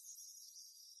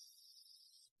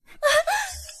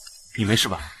你没事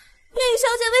吧？月影小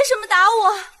姐为什么打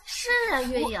我？是啊，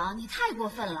月影，你太过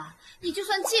分了！你就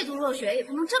算嫉妒若雪，也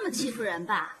不能这么欺负人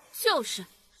吧？就是，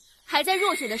还在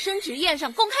若雪的升职宴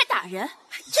上公开打人，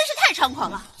真是太猖狂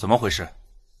了！怎么回事？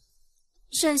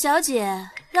沈小姐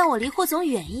让我离霍总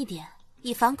远一点，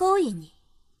以防勾引你。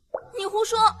你胡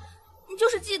说！你就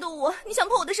是嫉妒我，你想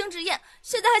破我的升职宴，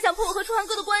现在还想破我和初寒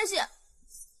哥的关系。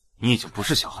你已经不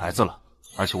是小孩子了，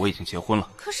而且我已经结婚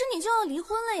了。可是你就要离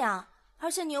婚了呀，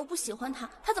而且你又不喜欢他，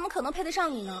他怎么可能配得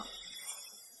上你呢？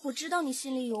我知道你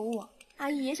心里有我，阿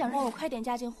姨也想让我快点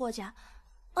嫁进霍家。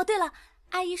哦，对了，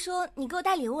阿姨说你给我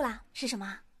带礼物啦，是什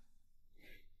么？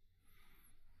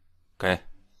给。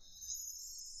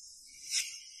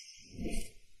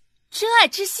真爱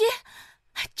之心，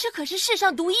这可是世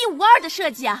上独一无二的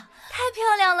设计啊！太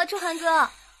漂亮了，初寒哥，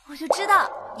我就知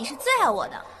道你是最爱我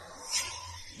的。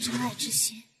真爱之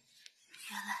心，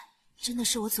原来真的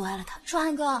是我阻碍了他。初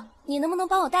寒哥，你能不能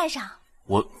帮我带上？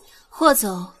霍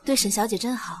总对沈小姐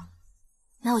真好，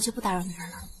那我就不打扰你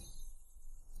们了。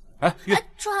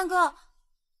初寒哥，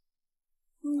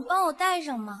你帮我带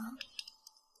上吗？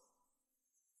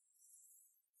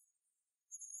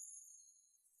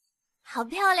好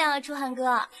漂亮啊，初寒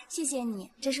哥，谢谢你，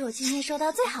这是我今天收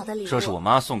到最好的礼物。这是我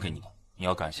妈送给你的，你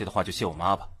要感谢的话就谢我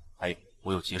妈吧。还有，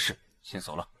我有急事，先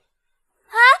走了。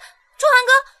啊，初寒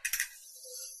哥！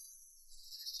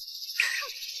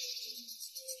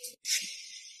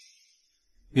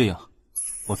月影，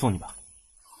我送你吧。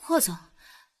霍总，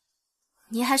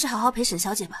您还是好好陪沈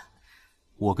小姐吧。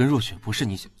我跟若雪不是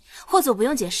你想……霍总不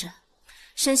用解释，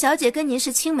沈小姐跟您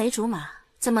是青梅竹马，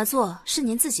怎么做是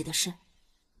您自己的事。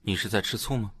你是在吃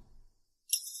醋吗？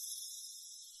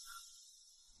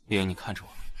月影，你看着我，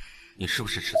你是不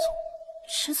是吃醋？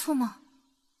吃醋吗？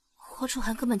霍初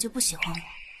寒根本就不喜欢我，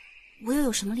我又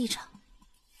有什么立场？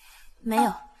没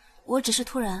有，我只是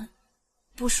突然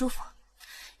不舒服。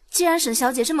既然沈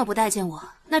小姐这么不待见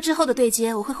我，那之后的对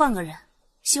接我会换个人，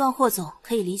希望霍总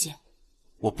可以理解。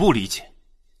我不理解，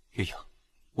月影，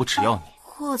我只要你。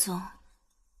霍总，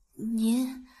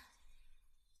您……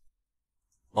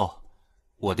哦。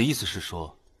我的意思是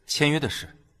说，签约的事，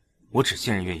我只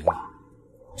信任月影你。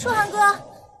初寒哥，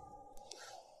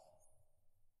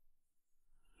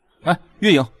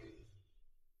月影，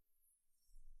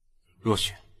若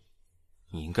雪，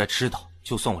你应该知道，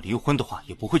就算我离婚的话，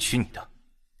也不会娶你的。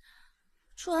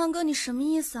初寒哥，你什么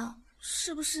意思啊？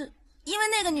是不是因为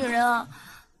那个女人啊？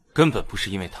根本不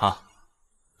是因为她，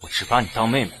我只把你当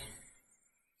妹妹。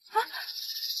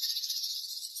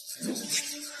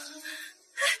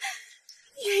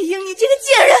月影，你这个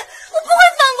贱人，我不会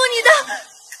放过你的！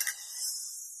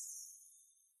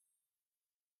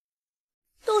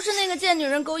都是那个贱女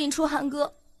人勾引初寒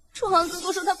哥，初寒哥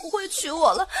都说他不会娶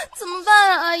我了，怎么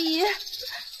办啊，阿姨？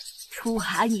初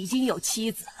寒已经有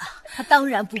妻子了，他当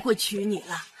然不会娶你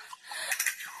了。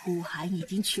初寒已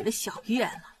经娶了小月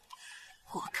了，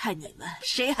我看你们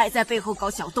谁还在背后搞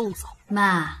小动作？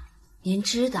妈，您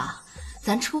知道，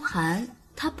咱初寒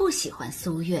他不喜欢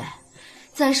苏月，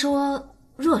再说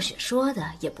若雪说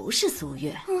的也不是苏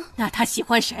月，那他喜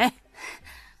欢谁？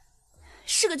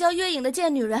是个叫月影的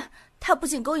贱女人，她不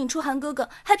仅勾引初寒哥哥，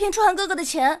还骗初寒哥哥的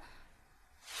钱。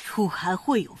初寒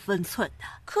会有分寸的，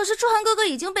可是初寒哥哥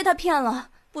已经被他骗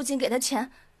了，不仅给他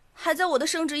钱，还在我的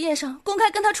升职宴上公开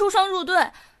跟他出双入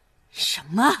对。什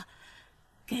么？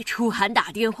给初寒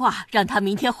打电话，让他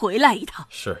明天回来一趟。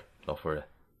是，老夫人。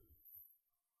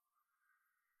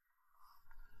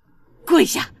跪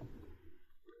下！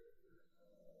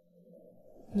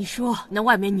你说那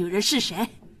外面女人是谁？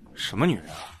什么女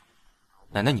人啊？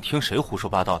奶奶，你听谁胡说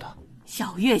八道的？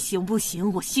小月行不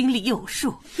行，我心里有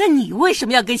数。那你为什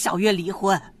么要跟小月离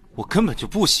婚？我根本就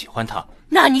不喜欢她。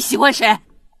那你喜欢谁？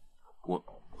我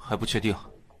还不确定。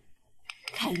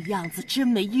看样子真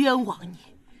没冤枉你，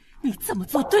你这么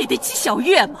做对得起小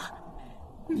月吗？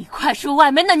你快说外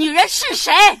面的女人是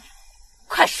谁？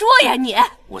快说呀你！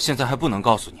我现在还不能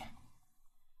告诉你。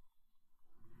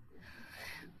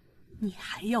你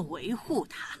还要维护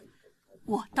他，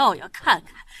我倒要看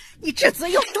看你这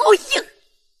嘴有多硬！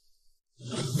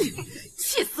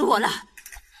气死我了！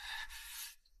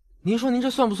您说您这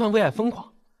算不算为爱疯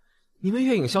狂？你们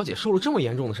月影小姐受了这么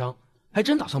严重的伤，还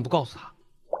真打算不告诉她？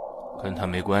跟他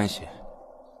没关系。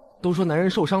都说男人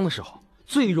受伤的时候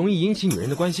最容易引起女人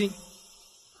的关心，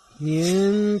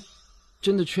您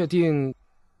真的确定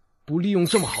不利用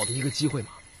这么好的一个机会吗？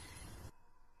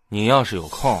你要是有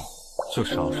空，就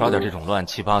少刷点这种乱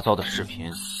七八糟的视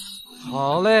频。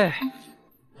好嘞，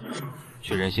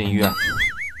去仁心医院。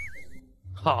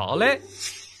好嘞。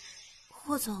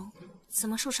霍总怎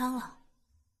么受伤了？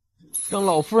让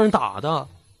老夫人打的。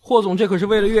霍总这可是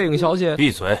为了月影小姐。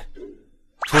闭嘴，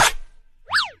出去。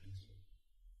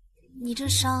你这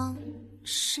伤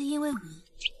是因为我？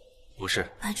不是。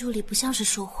白助理不像是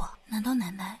说谎，难道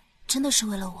奶奶真的是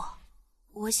为了我？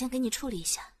我先给你处理一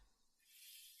下。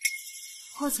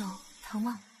霍总，疼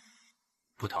吗？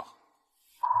不疼。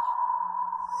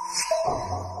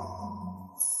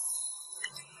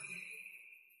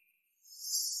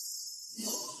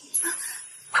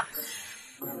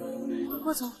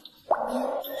霍总，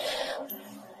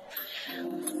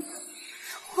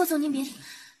霍总您别，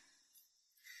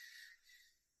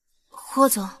霍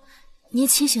总您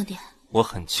清醒点。我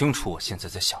很清楚我现在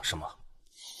在想什么。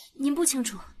您不清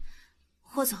楚。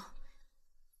霍总，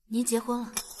您结婚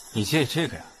了。你介意这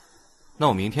个呀？那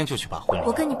我明天就去把婚礼。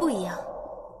我跟你不一样，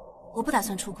我不打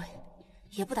算出轨，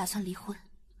也不打算离婚。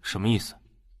什么意思？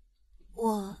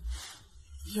我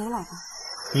有老公。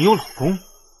你有老公？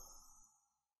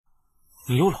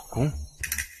你有老公？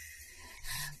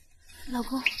老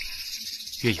公。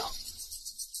月影，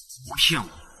你骗我！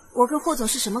我跟霍总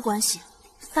是什么关系？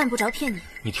犯不着骗你。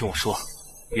你听我说，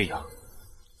月影。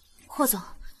霍总，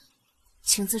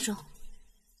请自重。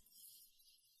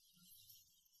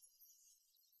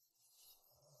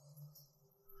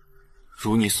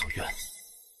如你所愿。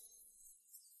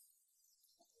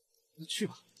那去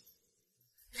吧。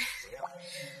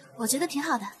我觉得挺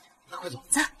好的。那快走。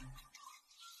走。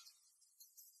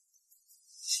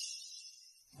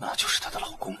那就是她的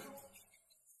老公。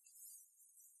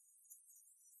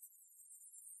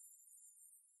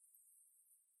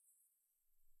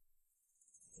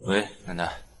喂，奶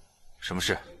奶，什么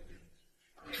事？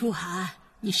初寒，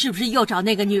你是不是又找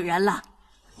那个女人了？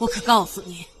我可告诉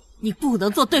你，你不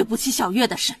能做对不起小月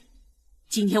的事。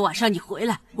今天晚上你回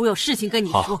来，我有事情跟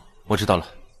你说。好，我知道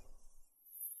了。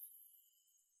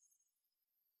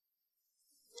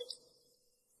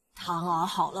汤熬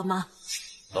好了吗？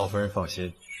老夫人放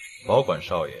心，保管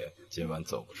少爷今晚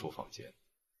走不出房间。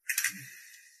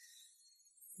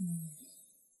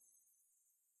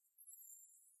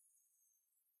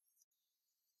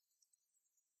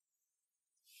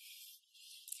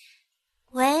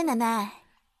喂，奶奶。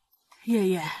月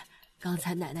月，刚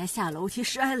才奶奶下楼梯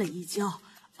摔了一跤，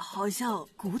好像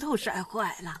骨头摔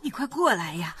坏了，你快过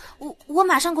来呀！我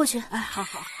马上过去。哎，好。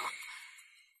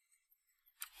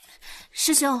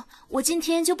师兄，我今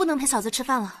天就不能陪嫂子吃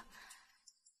饭了。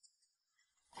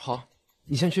好，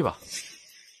你先去吧。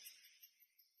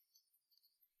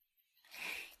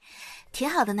挺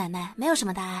好的，奶奶，没有什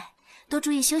么大碍，多注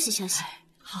意休息休息。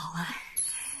好啊。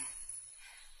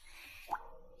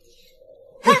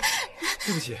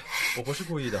对不起，我不是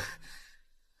故意的。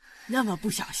那么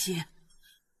不小心，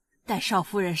带少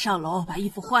夫人上楼把衣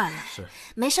服换了。是。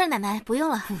没事，奶奶不用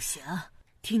了。不行，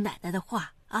听奶奶的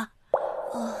话啊。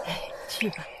去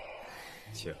吧。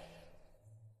请。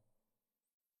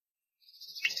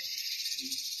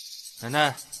奶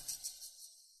奶。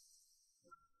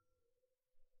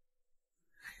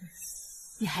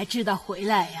你还知道回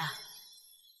来呀？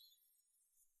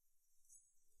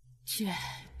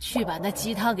去把那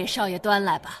鸡汤给少爷端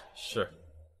来吧。是。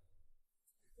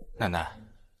奶奶，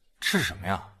吃什么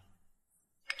呀？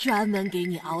专门给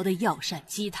你熬的药膳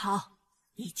鸡汤，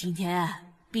你今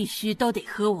天必须都得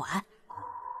喝完。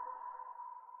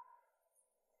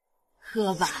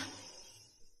喝吧，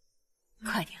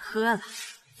快点喝了，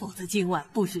否则今晚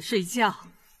不许睡觉。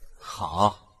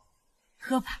好。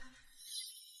喝吧。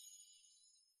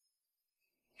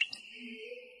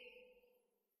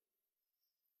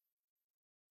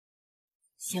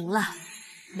行了，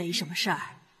没什么事儿，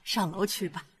上楼去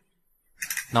吧。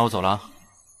那我走了。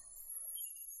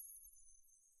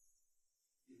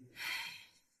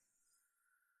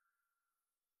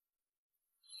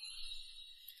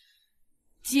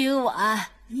今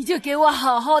晚你就给我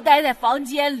好好待在房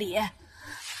间里。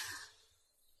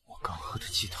我刚喝着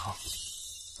鸡汤。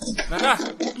奶奶，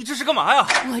你这是干嘛呀？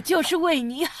我就是为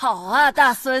你好啊，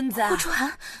大孙子。霍初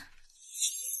寒，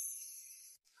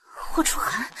霍初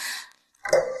寒，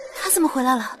他怎么回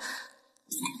来了？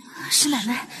是奶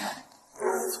奶，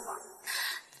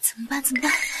怎么办？怎么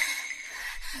办？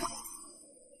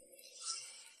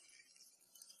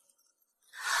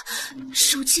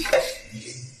手机，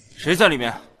谁在里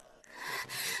面？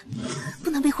不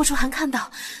能被霍初寒看到，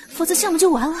否则项目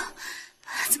就完了。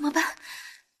怎么办？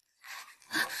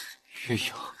月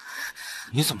影，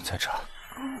你怎么在这儿？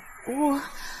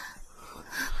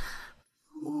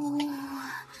我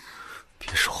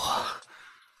别说话，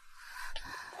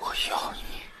我要你。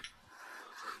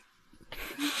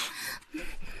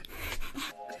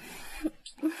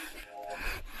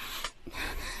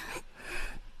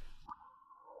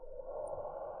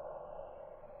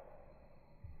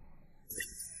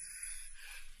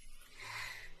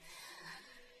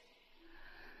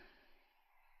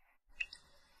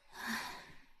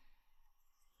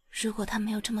如果他没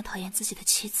有这么讨厌自己的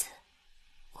妻子，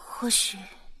或许……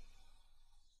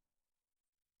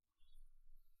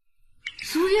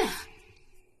苏月，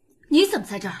你怎么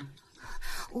在这儿？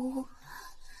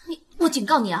我警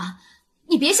告你啊，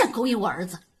你别想勾引我儿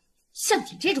子，像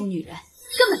你这种女人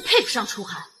根本配不上初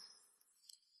寒。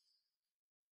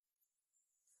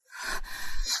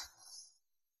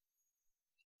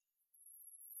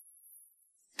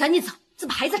赶紧走，怎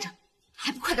么还在这儿？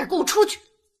还不快点给我出去！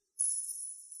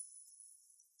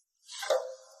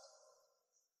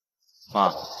妈，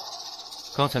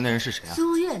刚才那人是谁啊？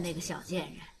苏月那个小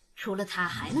贱人，除了他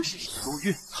还能是谁？苏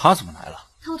月，他怎么来了？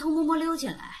偷偷摸摸溜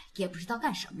进来，也不知道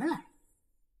干什么来。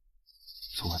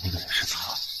昨晚那个人是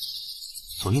他，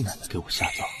所以奶奶给我下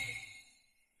药，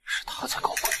是他在搞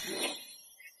鬼。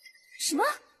什么？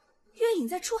月影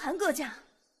在初寒哥家？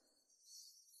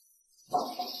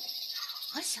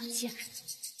我小贱人，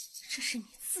这是你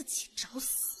自己找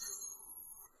死！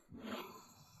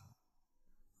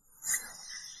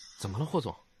怎么了，霍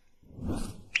总？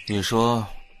你说，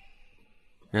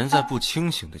人在不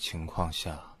清醒的情况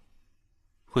下，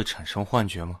会产生幻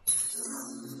觉吗？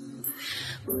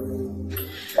昨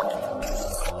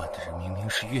晚的人明明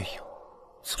是月影，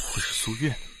怎么会是苏月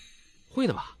呢？会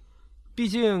的吧，毕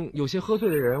竟有些喝醉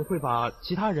的人会把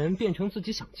其他人变成自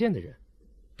己想见的人，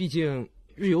毕竟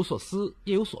日有所思，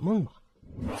夜有所梦嘛。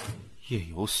夜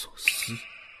有所思，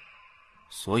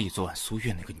所以昨晚苏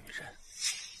月那个女人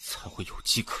才会有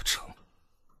机可乘。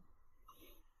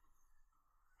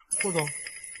霍总，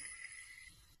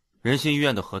仁心医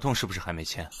院的合同是不是还没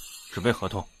签？准备合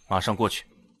同，马上过去。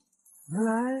原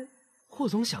来霍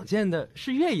总想见的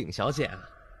是月影小姐啊。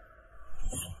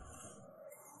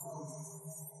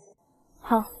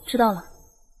好，知道了。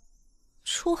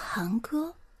初寒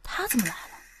哥，他怎么来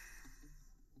了？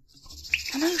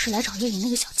难道又是来找月影那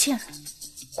个小贱人？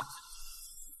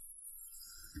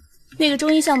那个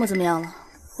中医项目怎么样了？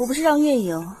我不是让月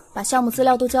影把项目资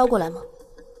料都交过来吗？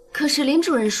可是林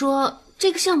主任说，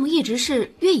这个项目一直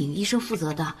是月影医生负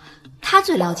责的，他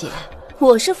最了解。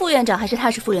我是副院长还是他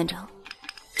是副院长？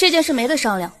这件事没得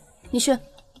商量。你去，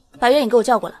把月影给我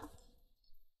叫过来。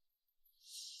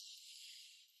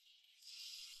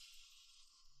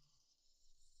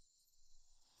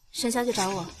沈小姐找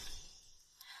我。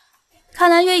看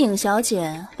来月影小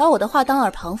姐把我的话当耳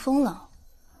旁风了。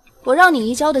我让你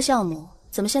移交的项目，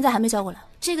怎么现在还没交过来？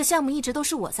这个项目一直都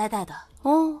是我在带的。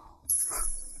哦，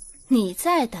你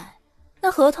在带，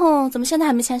那合同怎么现在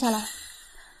还没签下来？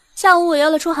下午我约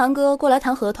了初寒哥过来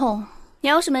谈合同，你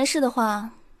要是没事的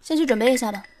话，先去准备一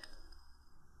下吧。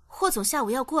霍总下午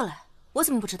要过来，我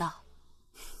怎么不知道？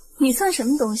你算什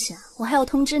么东西啊？我还要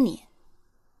通知你。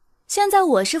现在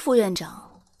我是副院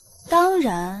长，当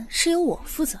然是由我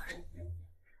负责任。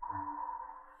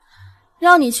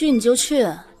让你去你就去，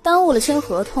耽误了签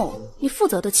合同，你负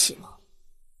责得起吗？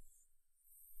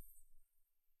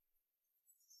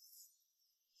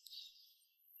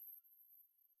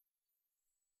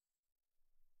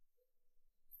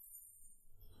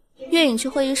月影去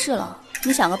会议室了，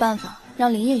你想个办法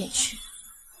让林烨也去，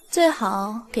最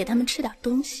好给他们吃点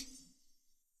东西。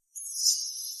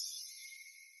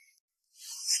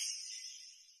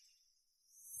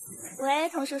喂，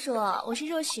童叔叔，我是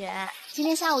若雪，今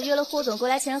天下午约了霍总过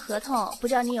来签合同，不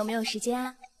知道你有没有时间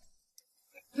啊？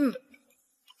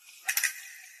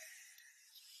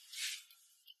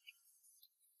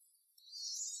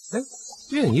哎，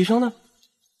月影医生呢？初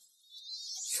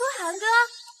寒哥，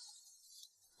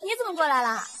你怎么过来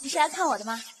了？你是来看我的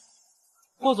吗？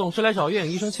霍总是来找月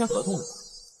影医生签合同的。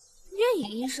月影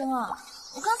医生啊，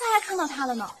我刚才还看到他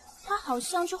了呢，他好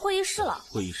像去会议室了。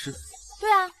会议室？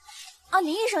对啊，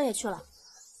林医生也去了。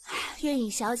哎，月影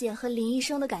小姐和林医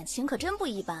生的感情可真不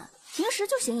一般，平时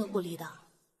就形影不离的。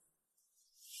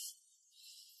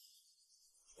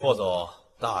霍总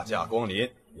大驾光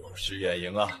临，有失远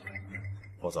迎啊。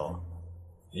霍总，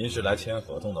您是来签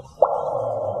合同的吗？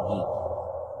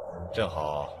正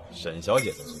好沈小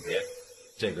姐在这边，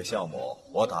这个项目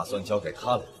我打算交给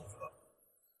她来负责。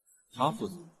她负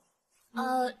责？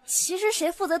其实谁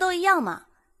负责都一样嘛。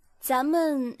咱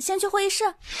们先去会议室。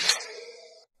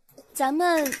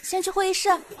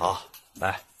好，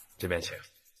来这边请。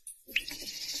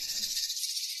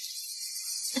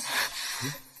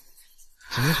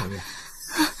怎么了，小月？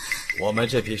我们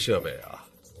这批设备啊，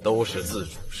都是自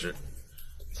主式，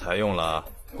采用了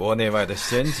国内外的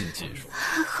先进技术。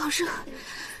好热，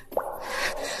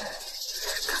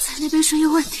刚才那杯水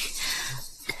有问题。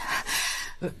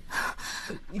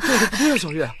你这个不对啊，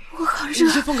小月。我好热，你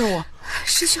先放开我。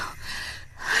师兄，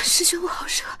我好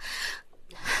热，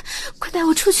快带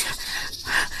我出去。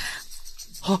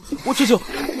好，我这就。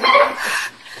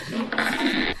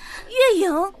月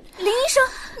影，林医生，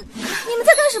你们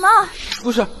在干什么？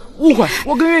不是误会，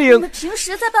我跟月影。你们平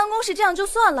时在办公室这样就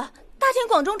算了，大庭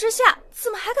广众之下，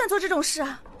怎么还敢做这种事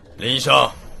啊？林医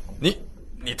生，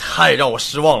你太让我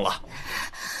失望了。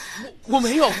我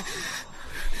没有。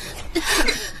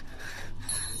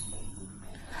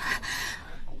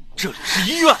这里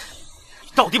是医院，你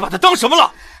到底把它当什么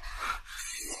了？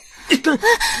你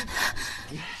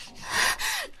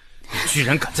居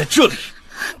然敢在这里！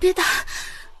别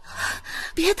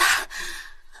打，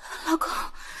老公。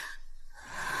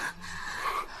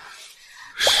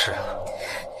是啊，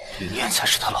云烟才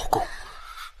是她老公。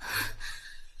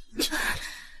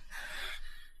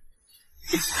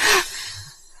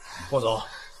霍总，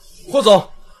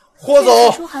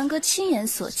是初寒哥亲眼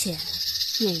所见，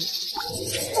月影，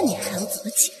那你还要怎么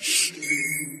解释？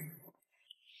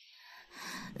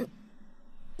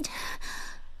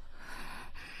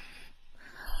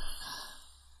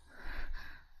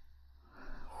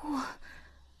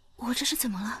我这是怎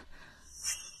么了？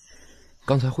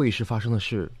刚才会议室发生的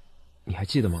事，你还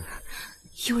记得吗？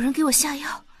有人给我下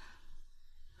药。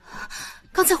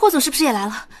刚才霍总是不是也来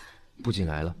了？不仅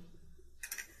来了，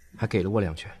还给了我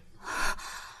2拳。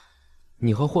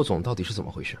你和霍总到底是怎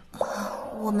么回事？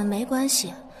我们没关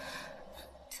系。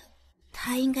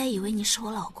他应该以为你是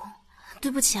我老公。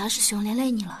对不起啊，师兄，连累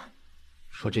你了。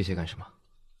说这些干什么？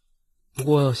不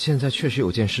过现在确实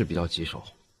有件事比较棘手，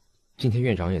今天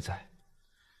院长也在，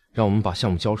让我们把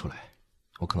项目交出来，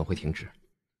我可能会停止。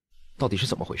到底是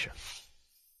怎么回事？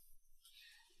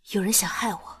有人想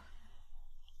害我。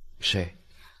谁？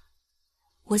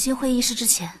我进会议室之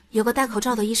前，有个戴口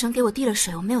罩的医生给我递了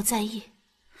水，我没有在意。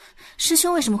师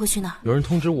兄为什么会去那儿？有人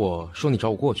通知我说你找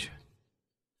我过去。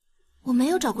我没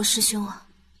有找过师兄啊，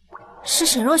是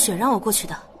沈若雪让我过去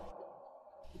的。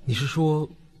你是说，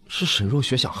是沈若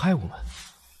雪想害我们？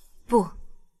不，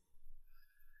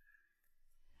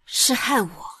是害我。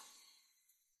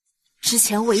之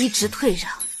前我一直退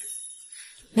让，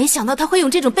没想到他会用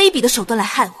这种卑鄙的手段来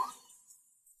害我。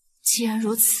既然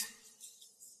如此，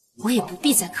我也不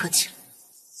必再客气了。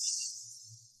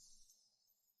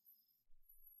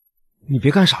你别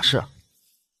干傻事啊！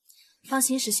放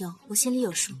心，师兄，我心里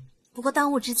有数。不过当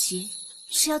务之急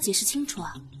是要解释清楚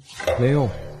啊。没用，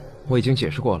我已经解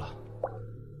释过了。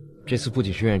这次不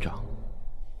仅是院长，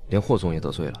连霍总也得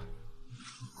罪了。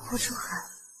霍初寒，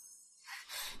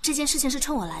这件事情是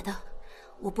冲我来的，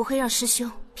我不会让师兄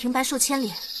平白受牵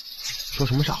连。说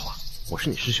什么傻话？我是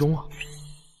你师兄啊！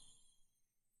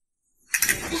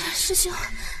师兄，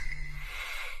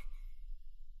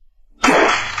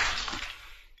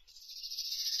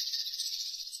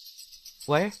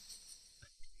喂，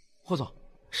霍总，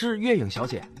是月影小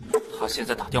姐。她现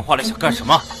在打电话来想干什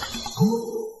么？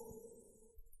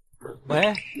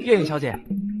喂，月影小姐，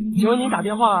请问您打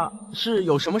电话是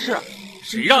有什么事？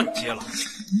谁让你接了？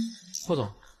霍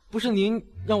总，不是您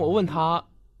让我问他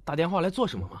打电话来做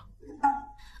什么吗？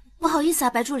不好意思啊，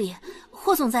白助理，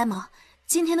霍总在忙，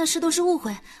今天的事都是误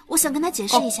会，我想跟他解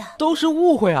释一下。都是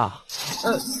误会啊？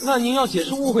那您要解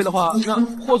释误会的话，那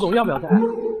霍总要不要在？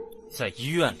在医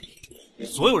院里，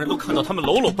所有人都看到他们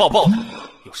搂搂抱抱的，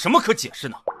有什么可解释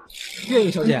呢？月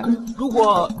影小姐，如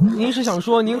果您是想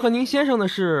说您和您先生的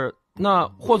事，那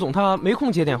霍总他没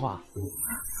空接电话。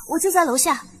我就在楼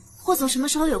下，霍总什么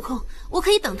时候有空，我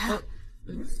可以等他。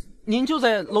您就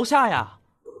在楼下呀？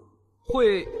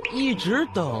会一直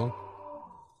等？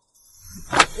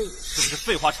是不是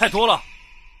废话太多了？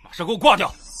马上给我挂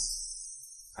掉！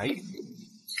哎，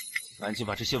赶紧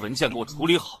把这些文件给我处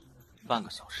理好，半个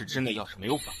小时之内要是没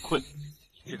有反馈，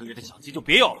这个月的奖金就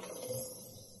别要了。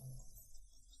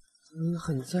你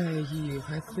很在意，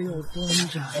还非要端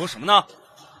着。说什么呢？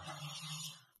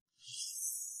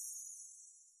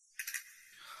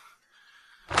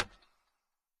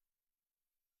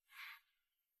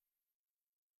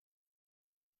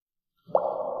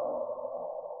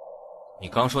你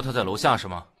刚说他在楼下是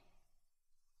吗？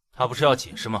他不是要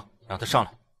解释吗？让他上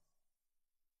来。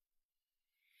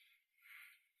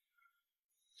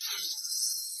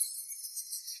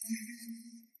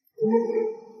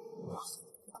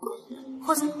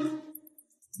霍总，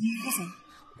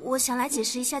我想来解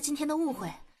释一下今天的误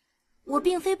会。我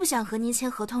并非不想和您签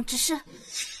合同，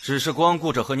只是光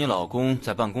顾着和你老公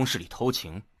在办公室里偷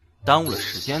情，耽误了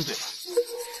时间，对吧？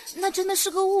那真的是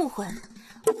个误会，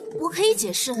我可以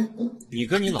解释。你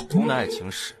跟你老公的爱情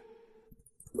史，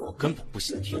我根本不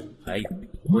想听。还有，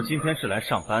我今天是来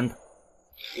上班的，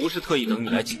不是特意等你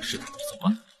来解释的。走吧。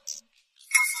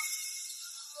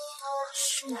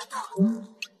是拿到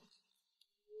了。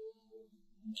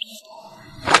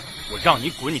我让你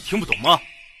滚，你听不懂吗？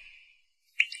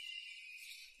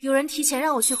有人提前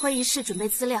让我去会议室准备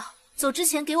资料，走之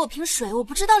前给我瓶水，我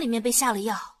不知道里面被下了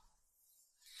药。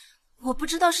我不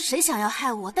知道是谁想要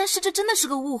害我，但是这真的是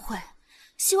个误会。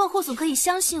希望霍总可以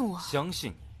相信我。相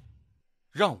信你？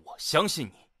让我相信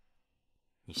你？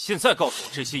你现在告诉我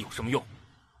这些有什么用？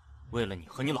为了你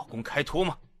和你老公开脱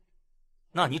吗？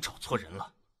那你找错人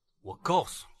了。我告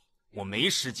诉你，我没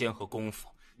时间和功夫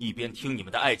一边听你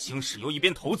们的爱情史，又一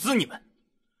边投资你们。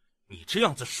你这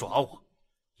样子耍我，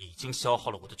已经消耗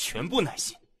了我的全部耐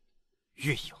心。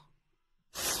月影，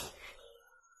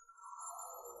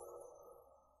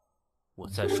我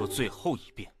再说最后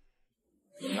一遍，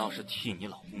你要是替你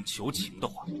老公求情的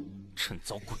话，趁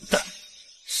早滚蛋。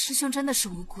师兄真的是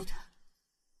无辜的，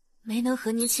没能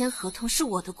和您签合同是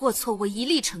我的过错，我一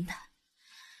力承担。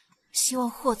希望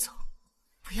霍总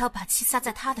不要把气撒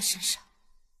在他的身上。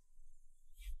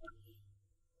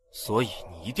所以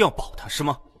你一定要保他是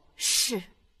吗？是。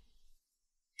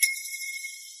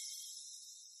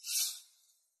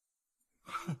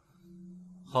哼，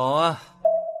好啊，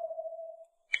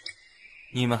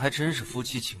你们还真是夫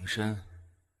妻情深。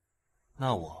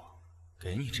那我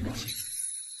给你这个钱。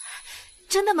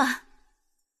真的吗？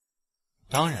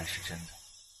当然是真的。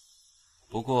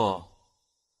不过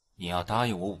你要答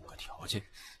应我5个条件。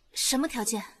什么条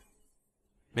件？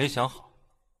没想好。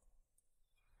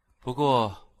不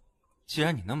过既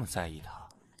然你那么在意他，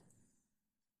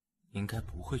应该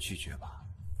不会拒绝吧？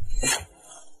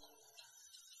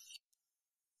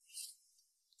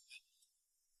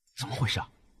怎么回事啊？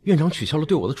院长取消了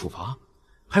对我的处罚，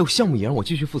还有项目也让我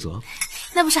继续负责，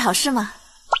那不是好事吗？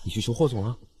你去求霍总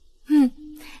了？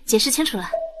解释清楚了。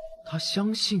他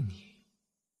相信你，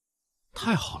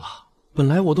太好了！本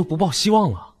来我都不抱希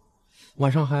望了，晚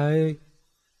上还……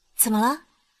怎么了？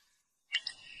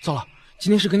糟了，今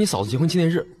天是跟你嫂子结婚纪念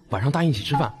日，晚上答应一起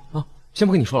吃饭啊！先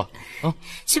不跟你说了啊，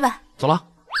去吧。走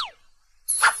了。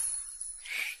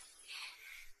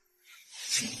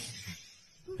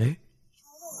哎，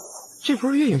这不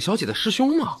是月影小姐的师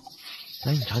兄吗？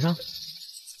来，你尝尝，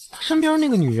他身边那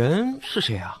个女人是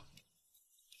谁啊？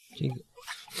这个，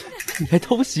你还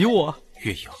偷袭我？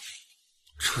月影，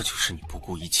这就是你不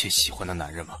顾一切喜欢的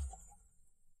男人吗？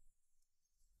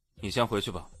你先回去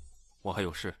吧，我还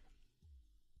有事。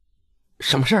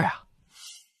什么事儿啊？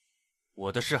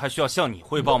我的事还需要向你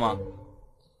汇报吗？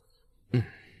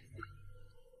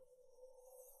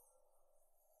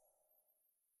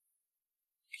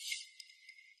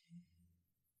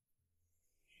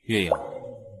月影，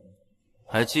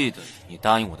还记得你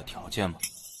答应我的条件吗？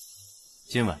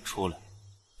今晚出来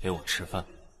陪我吃饭，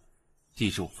地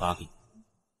址我发给你。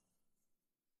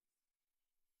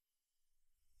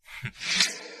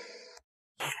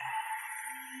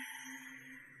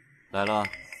来了。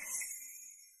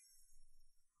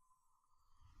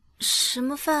什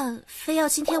么饭非要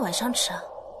今天晚上吃啊？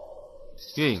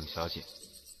月影小姐，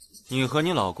你和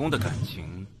你老公的感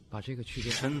情把这个去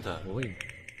掉，真的我喂你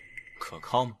可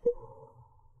靠吗？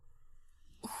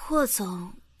霍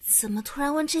总怎么突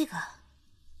然问这个？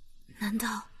难道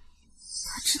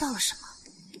他知道了什么？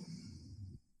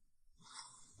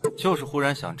就是忽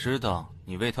然想知道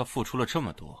你为他付出了这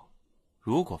么多，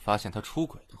如果发现他出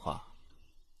轨的话，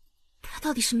他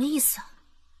到底什么意思啊？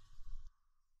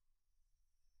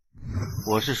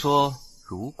我是说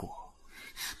如果。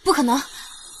不可能，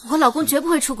我老公绝不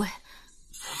会出轨。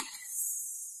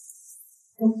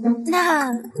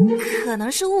那可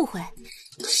能是误会，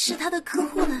是他的客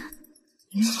户呢？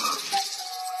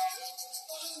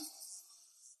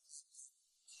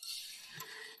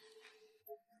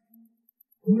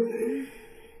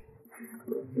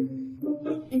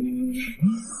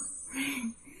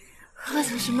霍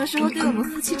总什么时候对我们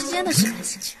夫妻之间的事感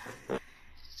兴趣了？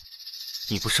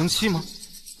你不生气吗？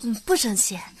不生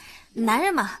气，男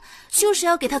人嘛，就是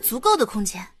要给他足够的空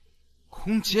间。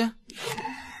空间？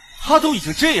他都已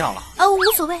经这样了。无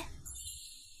所谓。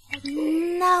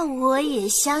那我也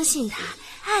相信他，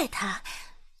爱他，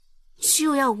却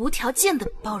又要无条件的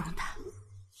包容他。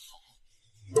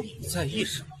你在意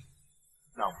什么？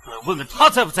那我就来问问他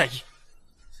在不在意。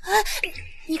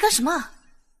你干什么？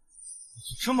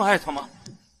你这么爱他吗？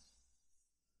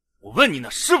我问你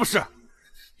呢，是不是？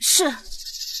是。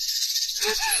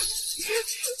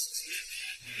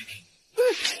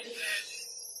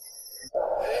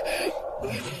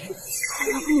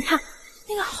老公，你看，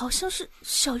那个好像是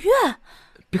小月。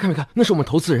别看，那是我们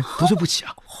投资人，得罪不起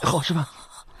啊！好好吃饭。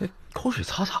哎，口水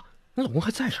擦擦，那老公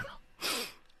还在这呢。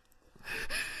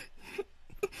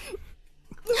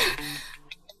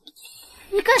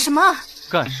你干什么？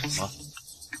干什么？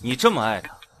你这么爱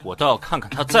他，我倒要看看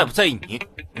他在不在意你。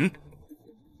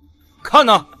看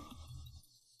呢。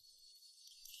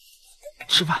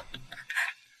吃饭。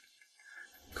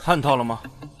看到了吗？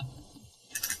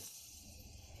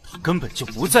他根本就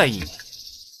不在意你，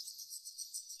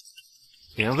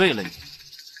连为了你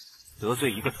得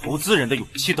罪一个投资人的勇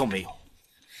气都没有。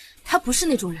他不是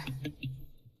那种人。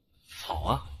好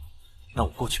啊，那我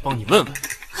过去帮你问问。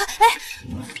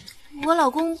我老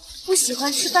公不喜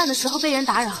欢吃饭的时候被人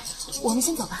打扰，我们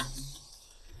先走吧。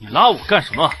你拉我干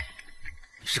什么？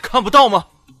你是看不到吗？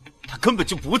他根本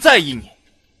就不在意你。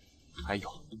还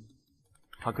有，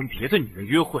他跟别的女人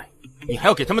约会，你还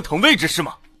要给他们腾位置是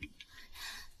吗？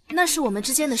那是我们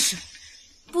之间的事，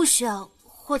不需要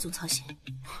霍总操心。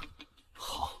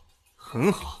好，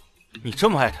很好，你这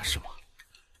么爱他是吗？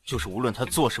就是无论他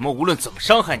做什么，无论怎么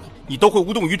伤害你，你都会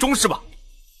无动于衷是吧？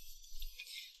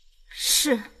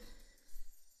是。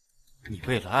你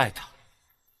为了爱他，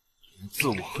连自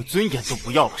我和尊严都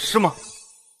不要了是吗？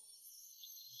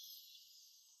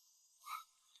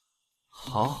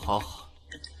好，好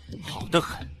得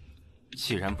很。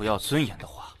既然不要尊严的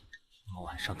话，我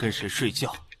晚上跟谁睡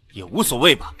觉也无所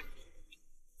谓吧？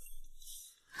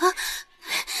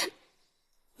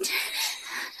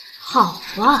好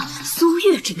啊，苏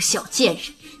月这个小贱人，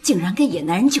竟然跟野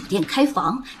男人酒店开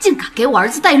房，竟敢给我儿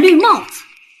子戴绿帽子！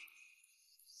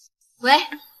喂，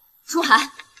舒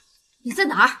涵，你在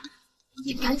哪儿？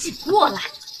你赶紧过来！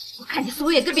我看见苏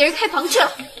月跟别人开房去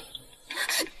了。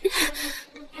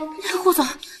霍总，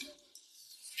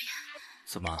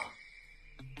怎么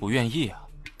不愿意啊？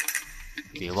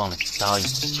别忘了你答应我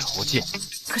的条件。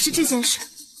可是这件事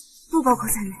不包括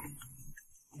在内。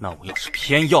那我要是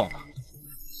偏要呢？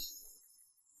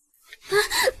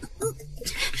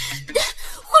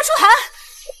霍初寒，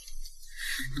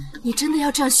你真的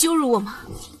要这样羞辱我吗？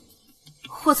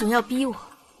霍总要逼我，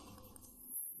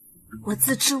我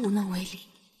自知无能为力。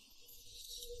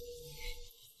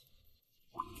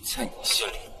在你心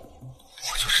里，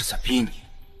我就是在逼你。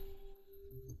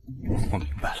我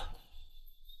明白了。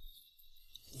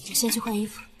我先去换衣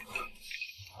服。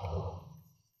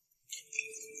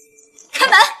开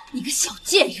门！你个小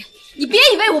贱人，你别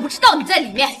以为我不知道你在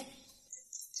里面。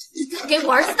你敢给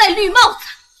我儿子戴绿帽子，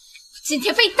我今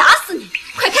天非打死你！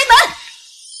快开门！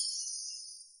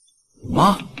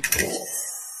妈，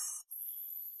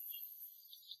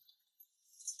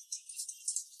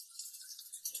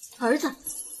儿子，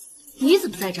你怎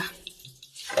么在这儿？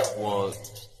我……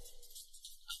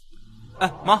哎，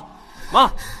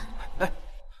妈，哎，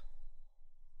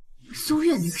苏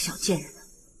月那个小贱人呢？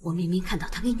我明明看到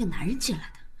她跟一个男人进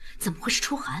来的，怎么会是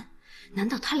初寒？难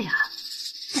道他俩？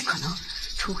不可能，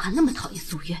初寒那么讨厌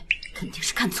苏月，肯定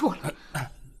是看错了。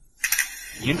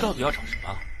您到底要找什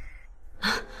么？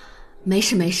没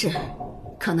事，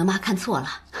可能妈看错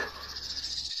了。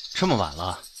这么晚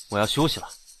了，我要休息了，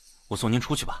我送您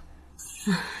出去吧。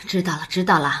知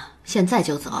道了，现在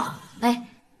就走。哎，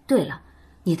对了，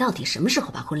你到底什么时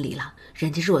候办婚礼了？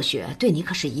人家若雪对你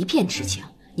可是一片痴情，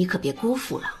你可别辜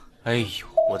负了。哎呦，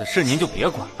我的事您就别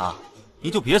管了，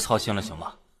您就别操心了，行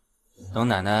吗？等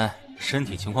奶奶身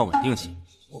体情况稳定些，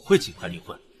我会尽快离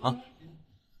婚啊。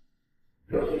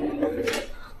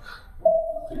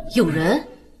有人？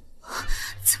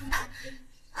怎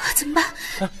么办？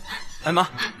哎，妈，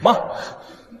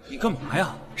你干嘛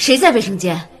呀？谁在卫生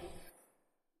间？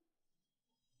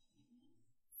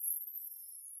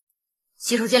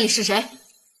洗手间里是谁？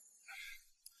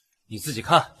你自己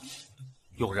看，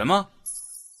有人吗？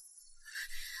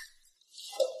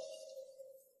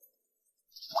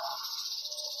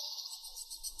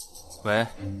喂，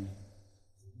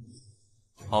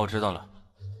好，我知道了，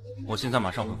我现在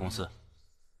马上回公司。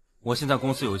我现在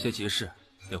公司有一些急事，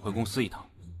得回公司一趟。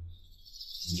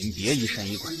您别疑神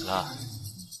疑鬼的了，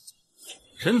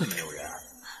真的没有人。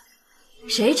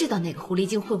谁知道那个狐狸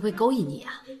精会不会勾引你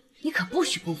啊？你可不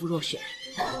许辜负若雪。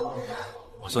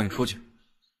我送你出去。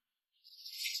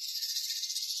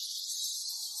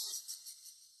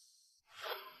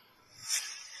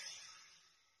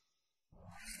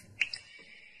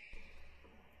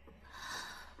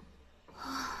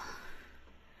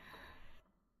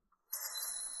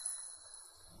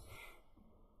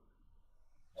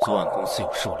昨晚公司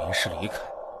有事，我临时离开，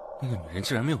那个女人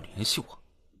竟然没有联系我。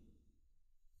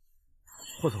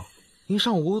霍总，您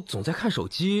上午总在看手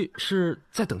机，是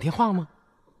在等电话吗？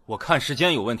我看时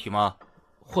间有问题吗？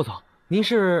霍总，您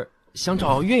是想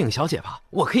找月影小姐吧？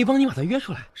我可以帮你把她约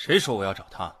出来。谁说我要找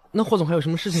她？那霍总还有什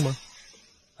么事情吗？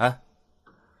哎，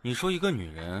你说一个女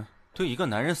人对一个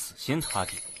男人死心塌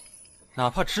地，哪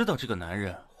怕知道这个男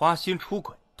人花心出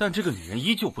轨，但这个女人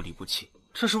依旧不离不弃，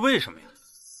这是为什么呀？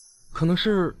可能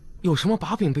是有什么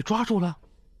把柄被抓住了？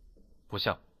不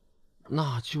像。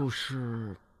那就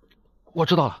是我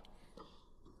知道了，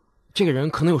这个人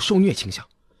可能有受虐倾向。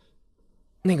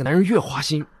那个男人越花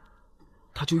心，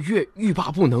他就越欲罢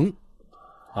不能。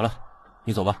好了，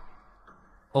你走吧。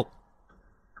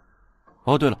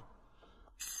哦，对了，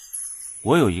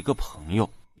我有一个朋友，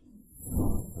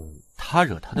他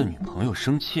惹他的女朋友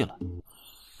生气了，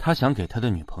他想给他的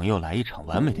女朋友来一场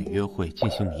完美的约会进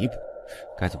行弥补，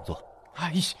该怎么做？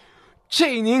哎，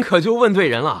这您可就问对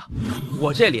人了。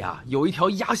我这里啊有一条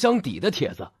压箱底的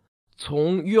帖子，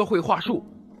从约会话术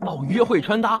到约会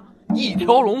穿搭，一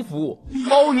条龙服务，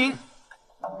包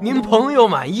您朋友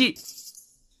满意。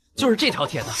就是这条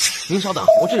帖子，您稍等，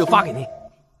我这就发给您，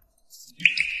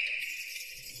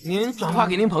您转发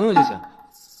给您朋友就行。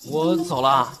我走了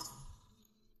啊。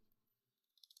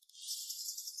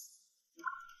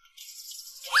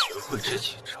学会这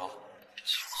几招，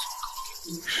轻松搞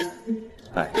定女士，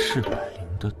百试百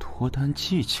灵的脱单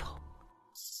技巧，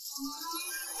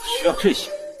需要这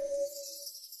些。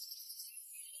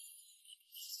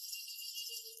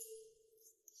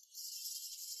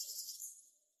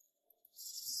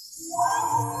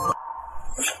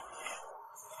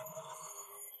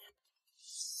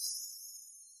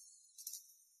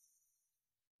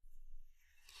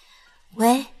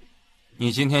喂，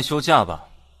你今天休假吧，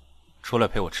出来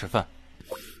陪我吃饭。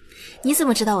你怎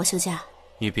么知道我休假？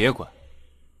你别管，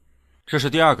这是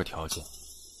第二个条件，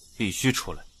必须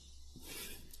出来。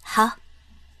好。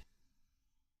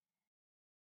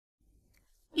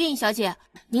月影小姐，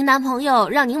您男朋友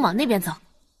让您往那边走。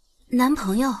男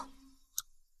朋友？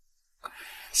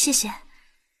谢谢，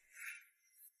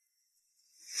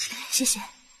谢谢，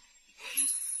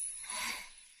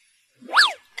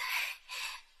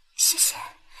谢谢。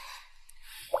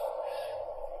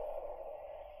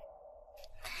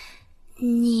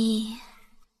你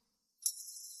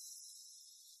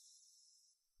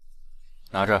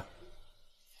拿着。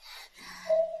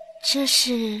这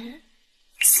是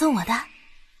送我的？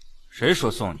谁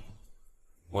说送你？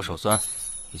我手酸，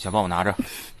你先帮我拿着。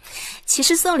其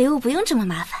实送礼物不用这么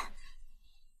麻烦，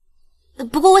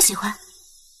不过我喜欢。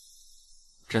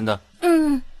真的？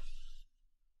嗯。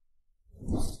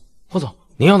霍总，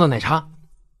您要的奶茶。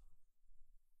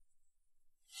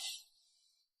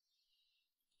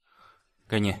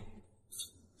给你。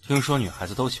听说女孩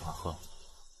子都喜欢喝。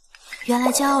原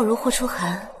来骄傲如霍初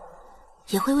寒，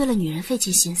也会为了女人费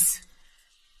尽心思。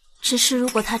只是如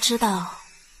果他知道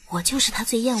我就是他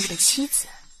最厌恶的妻子，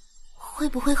会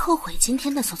不会后悔今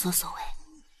天的所作所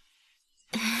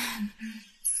为？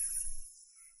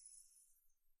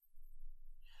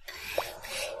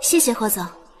谢谢霍总。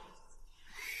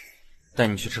带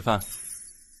你去吃饭。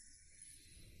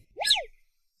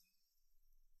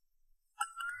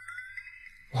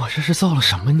我这是造了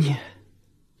什么孽？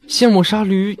羡慕杀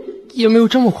驴也没有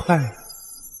这么快啊。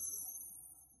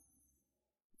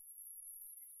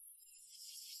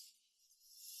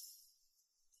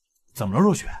怎么了，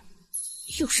若雪？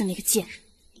又是那个贱人，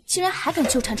竟然还敢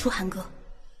纠缠初寒哥。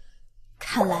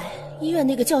看来医院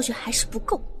那个教训还是不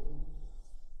够。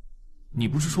你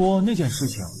不是说那件事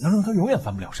情能让他永远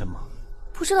翻不了身吗？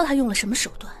不知道他用了什么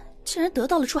手段，竟然得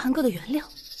到了初寒哥的原谅，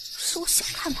是我小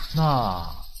看他。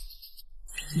那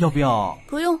要不要？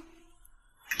不用，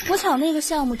我抢那个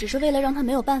项目只是为了让他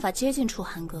没有办法接近初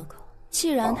寒哥哥。既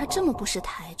然他这么不识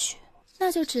抬举，那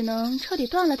就只能彻底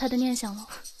断了他的念想了。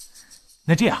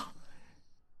那这样，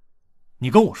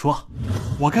你跟我说，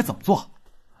我该怎么做？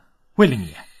为了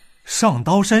你，上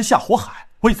刀山下火海，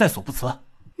我也在所不辞。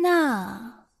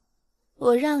那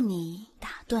我让你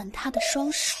打断他的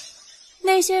双手。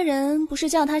那些人不是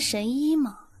叫他神医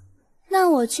吗？那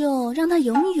我就让他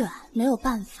永远没有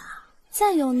办法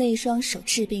再用那双手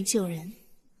治病救人。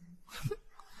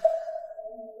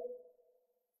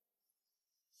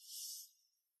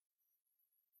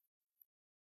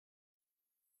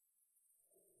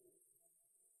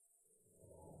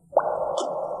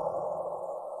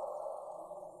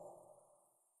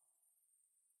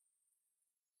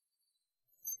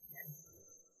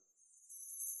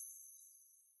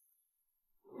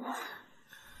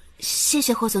谢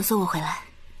谢霍总送我回来。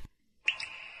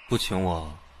不请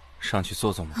我上去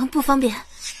坐坐吗？不方便。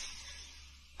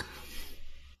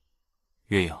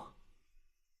月影，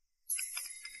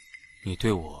你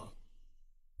对我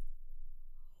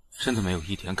真的没有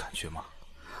一点感觉吗？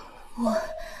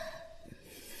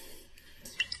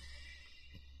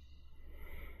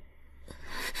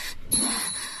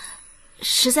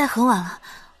实在很晚了，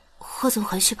霍总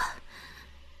回去吧。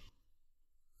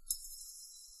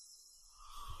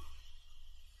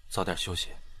早点休息。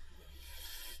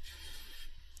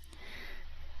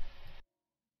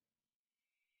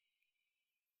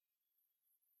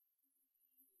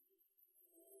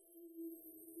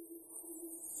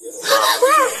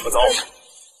我走。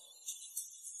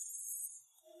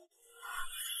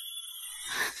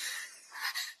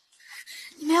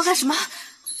你们要干什么？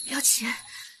要钱，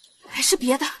还是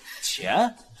别的？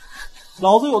钱，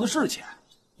老子有的是钱，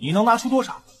你能拿出多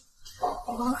少？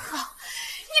王浩，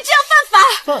你这样犯法！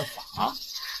犯法？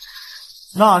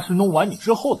那是弄完你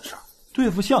之后的事儿。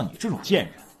对付像你这种贱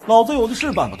人，老子有的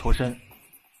是办法脱身。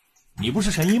你不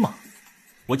是神医吗？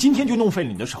我今天就弄废了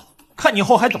你的手，看你以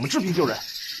后还怎么治病救人。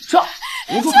上，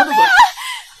捂住他的嘴！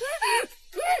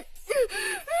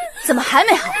怎么还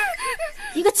没好？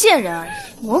一个贱人而已，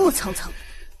磨磨蹭蹭。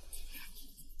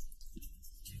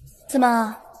怎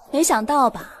么没想到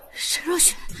吧？沈若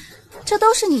雪，这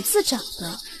都是你自找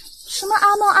的，什么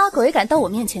阿猫阿狗也敢到我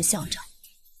面前嚣张，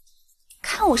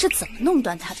看我是怎么弄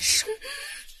断他的手！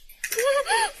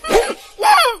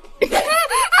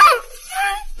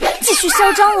继续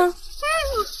嚣张啊！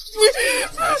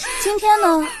今天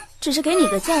呢，只是给你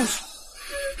个教训，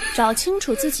找清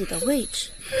楚自己的位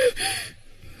置。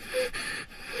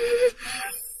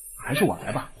还是我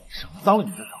来吧，省得脏了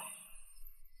你的手。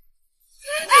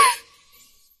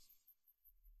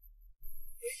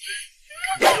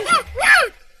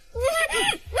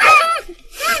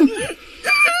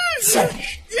贱人，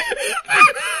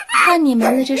看你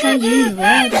们的这双引以为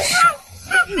傲的手，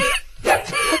他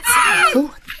怎么和我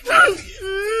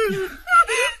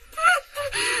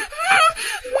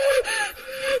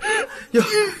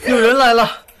有人来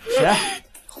了。谁？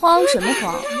慌什么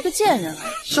慌？一个贱人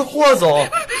而已。是霍总。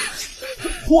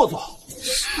霍总，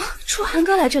什么？楚寒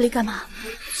哥来这里干嘛？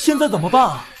现在怎么办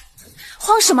啊？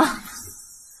慌什么？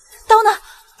刀呢？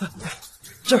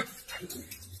这儿。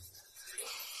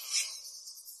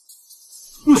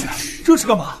若雪，这是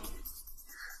干嘛？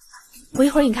我一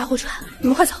会儿引开霍川，你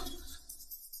们快走。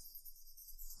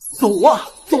走啊，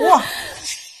走啊！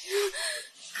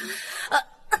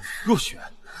若雪，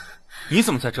你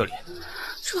怎么在这里？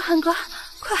楚寒哥，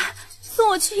快送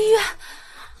我去医院！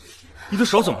你的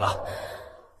手怎么了？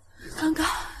刚刚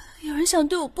有人想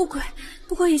对我不轨，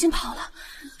不过已经跑了。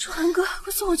楚寒哥，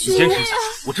快送我去医院！你坚持一下，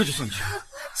我这就送你去。救命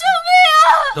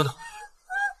啊！等等，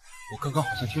我刚刚好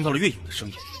像听到了月影的声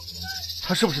音，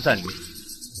她是不是在里面？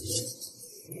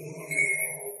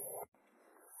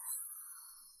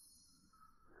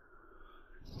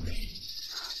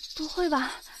不会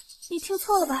吧？你听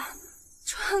错了吧？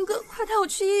楚寒哥，快带我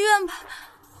去医院吧！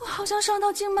我好像伤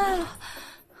到静脉了。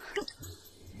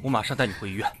我马上带你回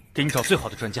医院，给你找最好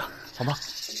的专家，好吗？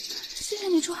谢谢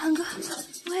你，楚寒哥。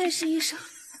我也是医生，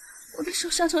我的手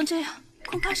伤成这样，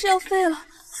恐怕是要废了。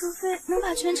除非能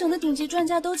把全城的顶级专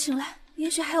家都请来，也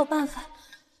许还有办法。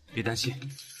别担心，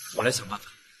我来想办法。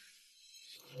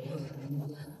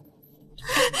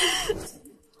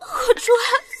霍川，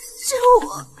救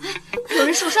我！有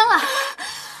人受伤了，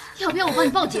要不要我帮你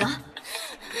报警？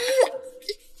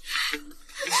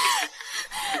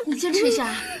你坚持一下。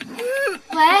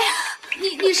喂，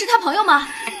你是他朋友吗？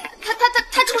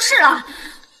他出事了。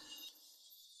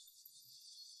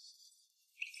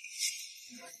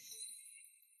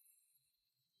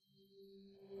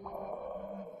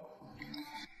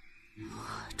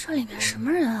这里面什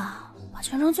么人啊？把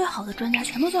全城最好的专家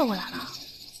全都叫过来了。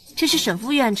这是沈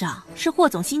副院长，是霍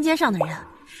总心尖上的人。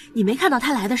你没看到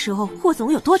他来的时候，霍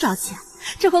总有多着急？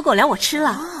这口狗粮我吃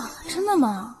了。啊，真的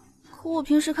吗？可我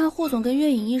平时看霍总跟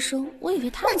月影医生，我以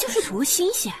为他那就是图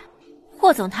新鲜。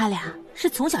霍总他俩是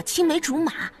从小青梅竹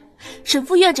马，沈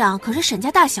副院长可是沈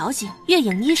家大小姐，月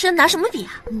影医生拿什么比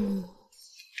啊？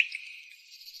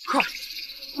快，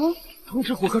通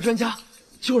知骨科专家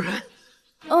救人。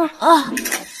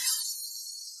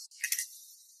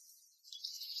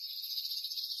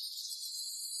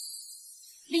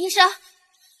林医生，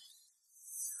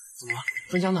怎么了？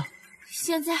专家呢？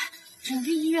现在整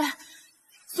个医院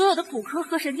所有的骨科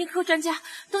和神经科专家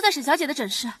都在沈小姐的诊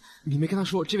室。你没跟他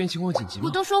说这边情况紧急吗？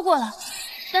我都说过了，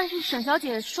但是沈小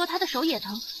姐说她的手也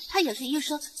疼，她也是医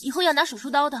生，以后要拿手术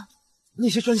刀的。那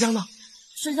些专家呢？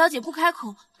沈小姐不开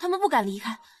口，他们不敢离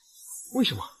开。为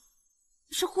什么？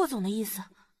是霍总的意思。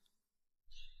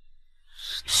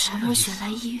沈若雪来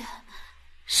医院，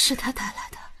是他带来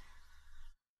的。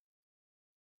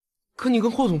可你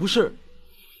跟霍总不是……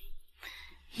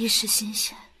一时新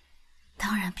鲜，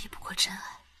当然比不过真爱。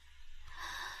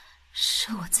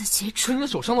是我自己可你的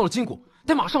手伤到了筋骨，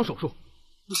得马上手术。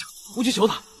不行，我去求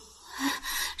他。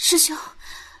师兄，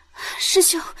师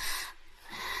兄，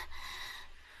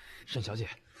沈小姐，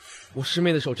我师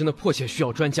妹的手真的迫切需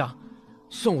要专家，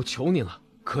算我求你了，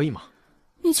可以吗？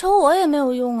你求我也没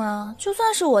有用啊，就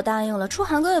算是我答应了，初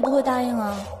寒哥也不会答应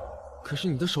啊。可是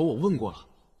你的手我问过了，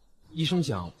医生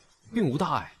讲并无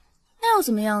大碍。那又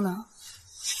怎么样呢？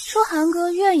初寒哥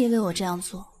愿意为我这样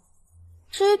做，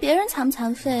至于别人残不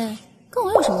残废，跟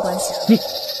我有什么关系啊？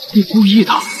你故意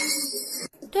的？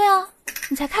对啊，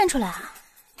你才看出来啊？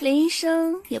林医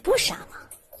生也不傻嘛。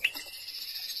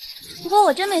不过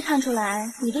我真没看出来，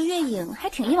你对月影还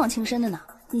挺一往情深的呢。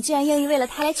你居然愿意为了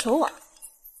他来求我。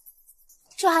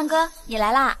初寒哥，你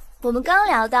来啦！我们刚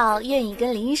聊到月影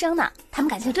跟林医生呢，他们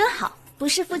感情真好，不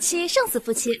是夫妻胜似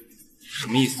夫妻。什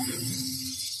么意思？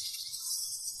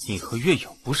你和月影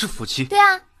不是夫妻？对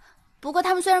啊，不过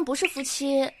他们虽然不是夫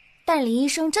妻，但林医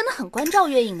生真的很关照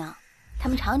月影呢。他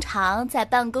们常常在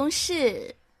办公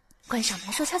室关上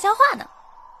门说悄悄话呢。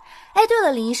哎，对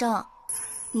了，林医生，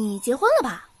你结婚了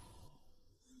吧？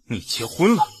你结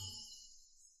婚了，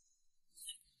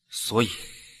所以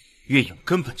月影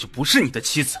根本就不是你的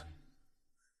妻子。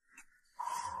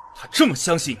他这么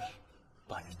相信你，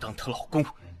把你当她老公，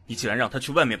你竟然让她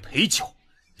去外面陪酒，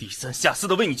低三下四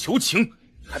的为你求情，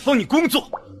还帮你工作，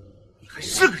你还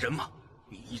是个人吗？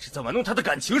你一直在玩弄她的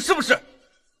感情，是不是？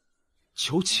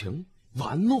求情？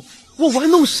玩弄？我玩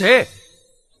弄谁？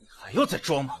你还要再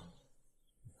装吗？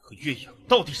你和月影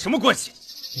到底什么关系？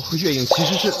我和月影其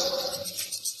实是……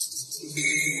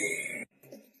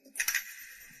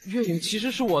月影其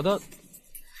实是我的……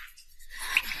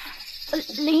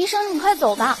林医生，你快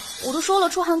走吧！我都说了，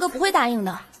初寒哥不会答应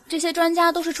的。这些专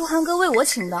家都是初寒哥为我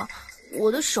请的，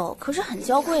我的手可是很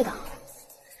娇贵的。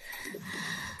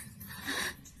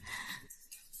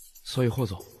所以霍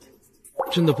总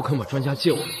真的不肯把专家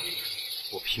借我吗？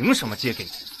我凭什么借给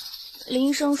你？林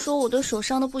医生说我的手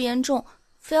伤的不严重，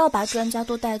非要把专家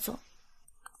都带走。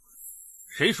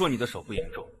谁说你的手不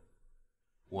严重？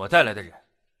我带来的人，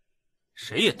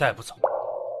谁也带不走。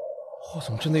霍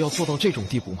总真的要做到这种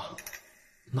地步吗？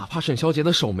哪怕沈小姐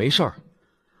的手没事儿，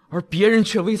而别人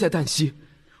却危在旦夕，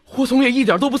霍总也一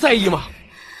点都不在意吗？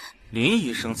林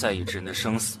医生在意之人的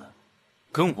生死，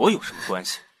跟我有什么关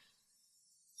系？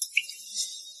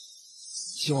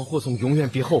希望霍总永远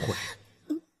别后悔。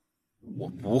我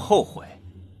不后悔。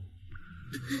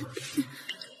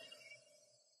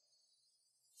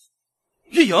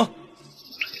月影，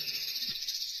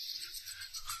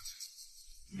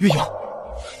月影，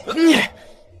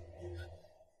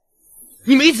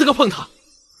你没资格碰他！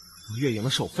月影的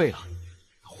手废了，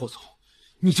霍总，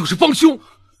你就是帮凶！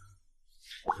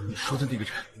你说的那个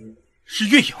人是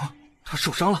月影，她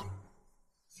受伤了。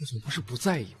霍总不是不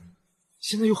在意，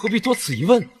现在又何必多此一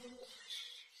问？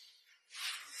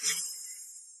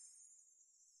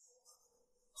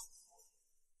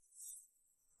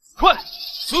快，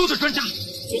所有的专家都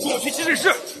跟我去急诊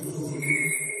室！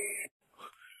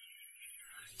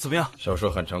怎么样？手术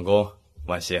很成功，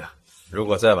万幸。如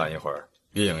果再晚一会儿，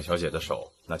月影小姐的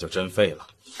手那就真废了。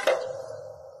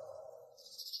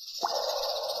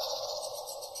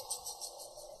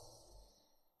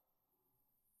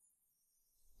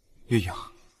月影，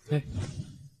哎，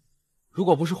如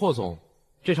果不是霍总，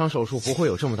这场手术不会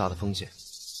有这么大的风险。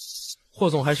霍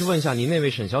总还是问下您那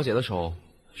位沈小姐的手，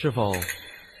是否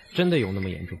真的有那么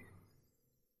严重？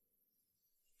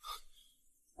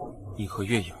你和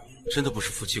月影真的不是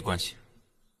夫妻关系，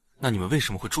那你们为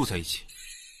什么会住在一起？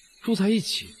住在一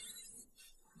起？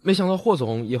没想到霍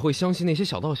总也会相信那些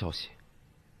小道消息。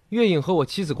月影和我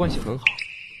妻子关系很好，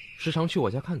时常去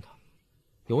我家看她，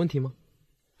有问题吗？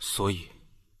所以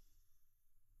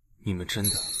你们真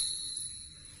的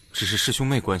只是师兄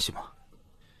妹关系吗？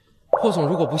霍总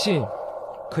如果不信，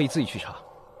可以自己去查。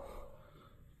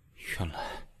原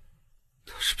来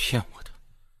他是骗我的，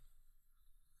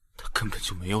他根本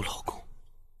就没有老公。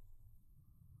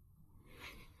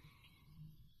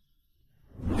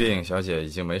月影小姐已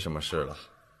经没什么事了，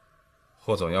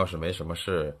霍总要是没什么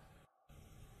事，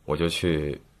我就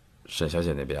去沈小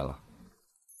姐那边了。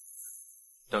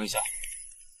等一下，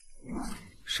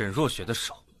沈若雪的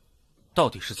手到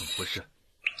底是怎么回事？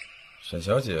沈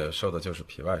小姐受的就是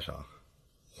皮外伤，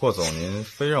霍总您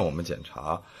非让我们检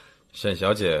查，沈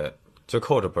小姐就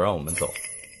扣着不让我们走。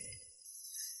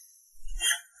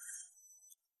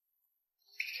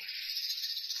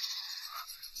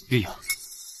月影，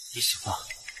你醒了？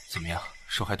怎么样？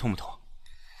手还痛不痛？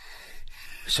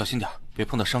小心点，别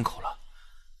碰到伤口了。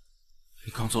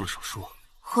你刚做了手术。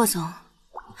霍总，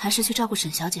还是去照顾沈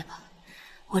小姐吧，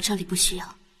我这里不需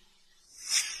要。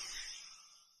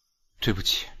对不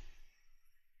起，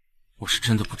我是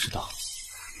真的不知道。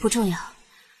不重要，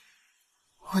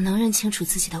我能认清楚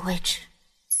自己的位置。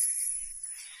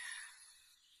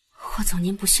霍总，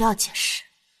您不需要解释，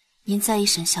您在意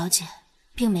沈小姐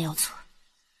并没有错。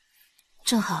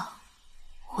正好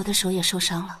我的手也受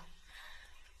伤了，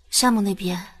项目那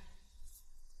边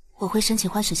我会申请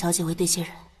换沈小姐为对接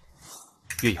人。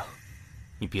月影，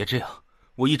你别这样，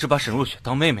我一直把沈若雪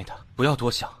当妹妹的，不要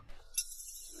多想。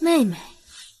妹妹？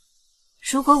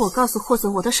如果我告诉霍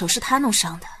总我的手是她弄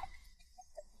伤的，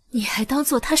你还当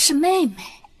做她是妹妹？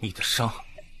你的伤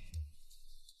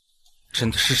真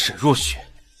的是沈若雪？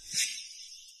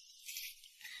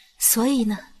所以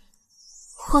呢，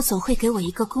霍总会给我一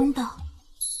个公道。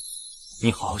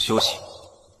你好好休息，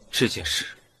这件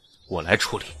事我来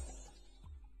处理。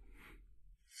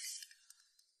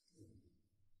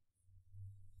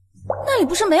那里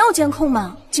不是没有监控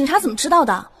吗？警察怎么知道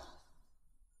的？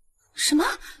什么？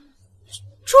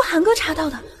朱寒哥查到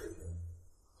的？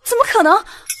怎么可能？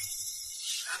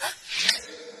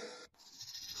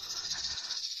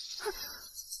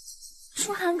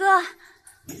朱寒哥，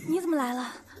你怎么来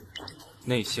了？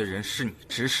那些人是你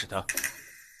指使的？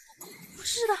不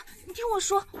是的，你听我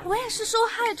说，我也是受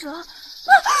害者。啊，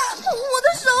我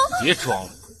的手！别装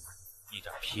了，一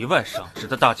点皮外伤值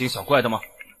得大惊小怪的吗？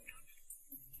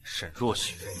沈若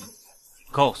雪，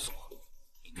告诉我，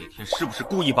你那天是不是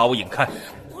故意把我引开？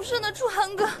不是的，朱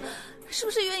寒哥，是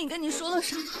不是月影跟你说了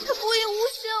什么？他故意诬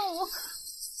陷我。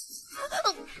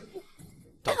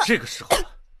到这个时候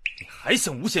了，你还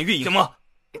想诬陷月影吗？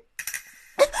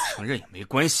承认也没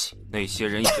关系，那些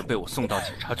人已经被我送到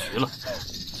警察局了，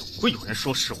总会有人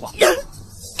说实话。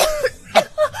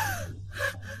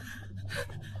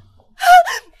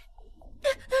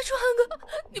朱寒哥，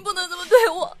你不能这么对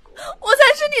我，我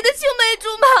才是你的青梅竹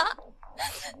马。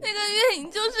那个月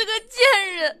影就是个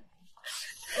贱人。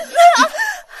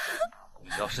你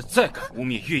要是再敢污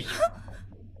蔑月影，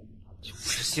就不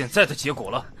是现在的结果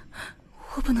了。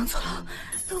我不能坐牢，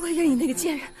都怪月影那个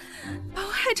贱人，把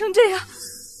我害成这样。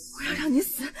我要让你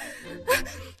死！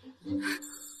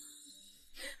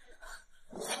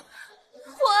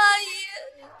霍阿姨，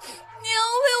你要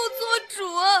为我做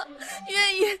主啊！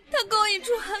月影他勾引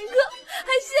朱寒哥，还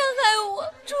陷害我。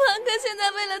朱寒哥现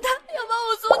在为了他要把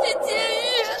我送进监狱。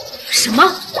什么？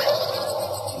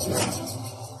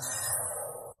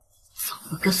走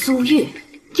了个苏月，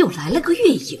又来了个月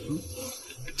影，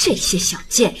这些小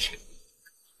贱人，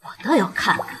我倒要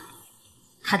看看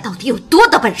他到底有多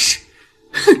大本事！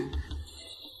哼！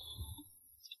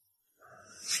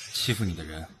欺负你的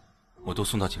人，我都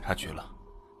送到警察局了。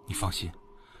你放心，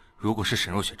如果是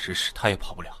沈若雪指使，她也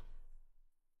跑不了。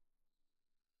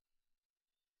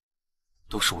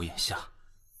都是我眼瞎。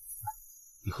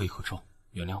你喝一口粥，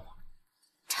原谅我。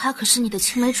她可是你的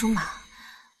青梅竹马，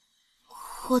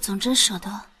霍总真舍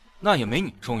得？那也没你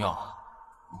重要啊。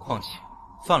况且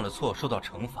犯了错受到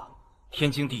惩罚，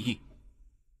天经地义。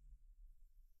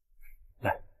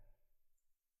来，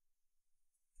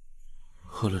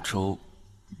喝了粥，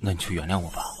那你就原谅我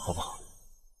吧，好不好？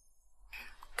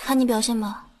看你表现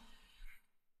吧。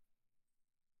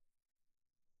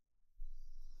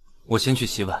我先去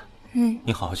洗碗。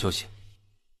你好好休息。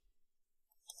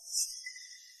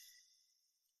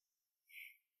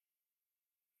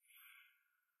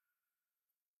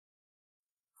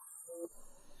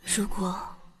如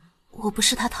果我不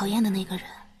是他讨厌的那个人，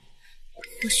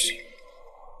或许……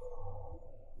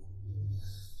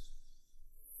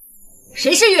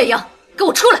谁是月影？给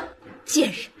我出来！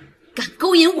贱人，敢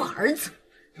勾引我儿子！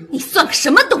你算个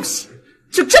什么东西？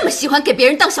就这么喜欢给别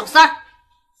人当小三儿？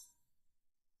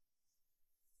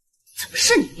怎么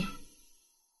是你？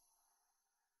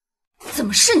怎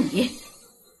么是你？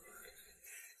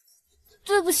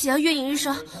对不起啊，月影医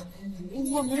生，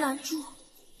我没拦住。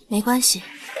没关系，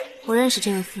我认识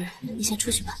这位夫人，你先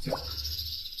出去吧。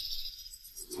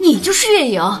你就是月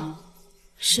影？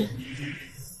是。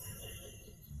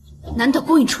难道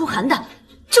勾引初寒的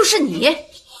就是你？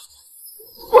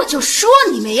我就说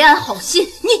你没安好心，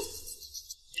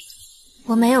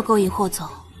我没有勾引霍总，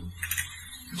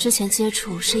之前接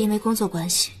触是因为工作关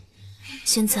系，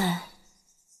现在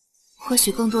或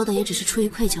许更多的也只是出于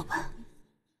愧疚吧。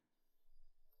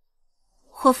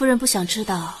霍夫人不想知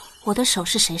道我的手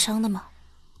是谁伤的吗？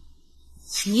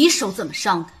你手怎么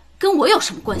伤的，跟我有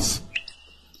什么关系？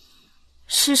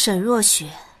是沈若雪，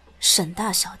沈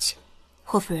大小姐。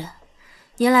霍夫人，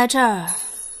您来这儿，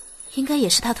应该也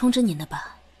是她通知您的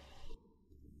吧？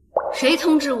谁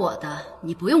通知我的，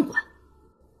你不用管。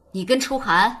你跟初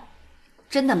寒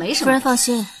真的没什么。夫人放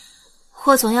心，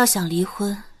霍总要想离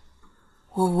婚，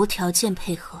我无条件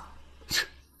配合。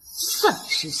算你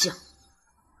识相！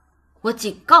我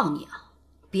警告你啊，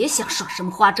别想耍什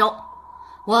么花招。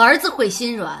我儿子会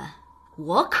心软，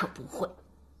我可不会。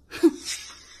哼！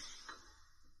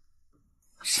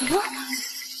什么？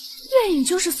月影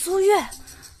就是苏月？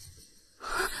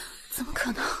怎么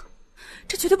可能？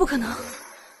这绝对不可能！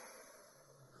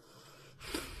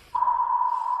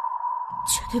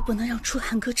绝对不能让初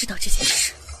寒哥知道这件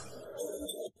事。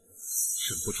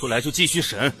审不出来就继续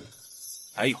审。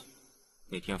还有，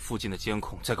那天附近的监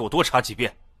控再给我多查几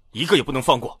遍，一个也不能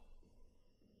放过。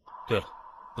对了，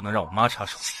不能让我妈插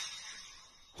手。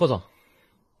霍总，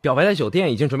表白的酒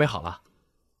店已经准备好了，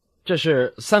这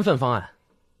是3份方案，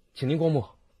请您过目。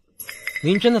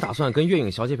您真的打算跟月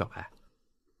影小姐表白？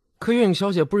可月影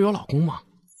小姐不是有老公吗？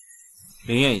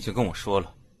林燕已经跟我说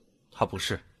了，她不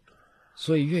是。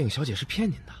所以月影小姐是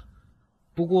骗您的。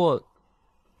不过，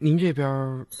您这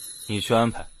边……你去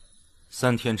安排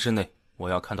，3天之内我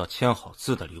要看到签好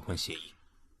字的离婚协议。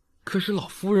可是老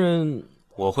夫人……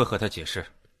我会和她解释。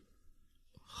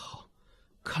好，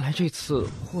看来这次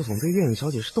霍总对月影小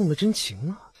姐是动了真情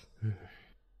啊。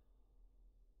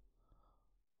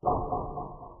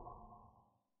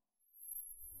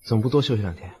怎么不多休息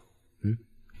2天？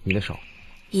你的手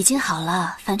已经好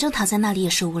了，反正躺在那里也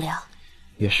是无聊。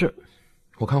也是，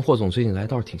我看霍总最近来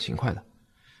倒是挺勤快的，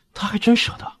他还真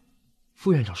舍得。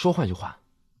副院长说换就换，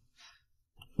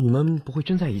你们不会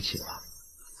真在一起了吧？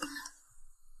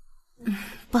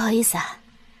不好意思啊。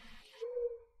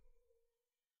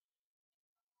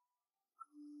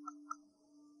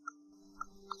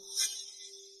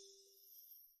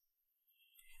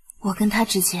我跟他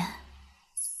之间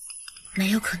没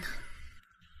有可能。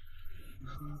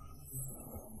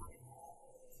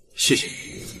谢谢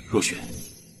你，若雪。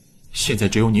现在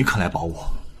只有你肯来保我。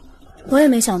我也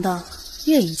没想到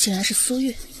月影竟然是苏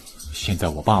月。现在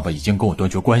我爸爸已经跟我断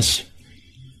绝关系，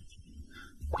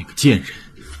那个贱人，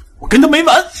我跟他没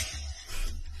完。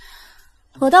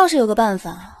我倒是有个办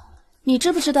法，你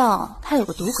知不知道他有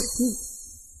个赌鬼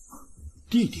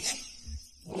弟弟？弟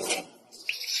弟？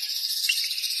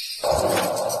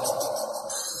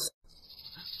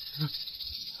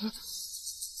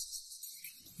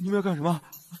你们要干什么？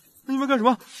你们干什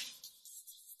么？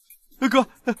哥，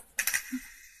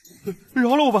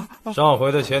饶了我吧！上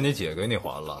回的钱你姐给你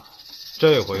还了，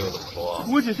这回又怎么说？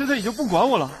我姐现在已经不管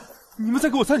我了，你们再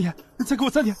给我3天，再给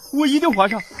我3天，我一定还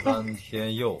上。3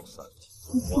天又3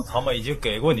天，我他妈已经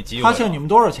给过你机会了。他欠你们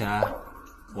多少钱？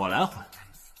我来还。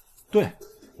对，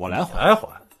我来还。来还。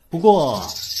不过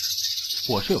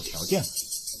我是有条件的。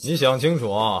你想清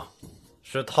楚啊，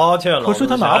是他欠了。可是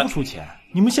他拿不出钱，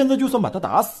你们现在就算把他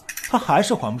打死，他还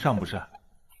是还不上，不是？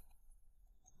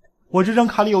我这张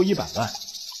卡里有100万，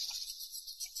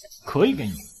可以给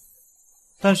你，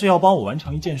但是要帮我完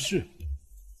成一件事。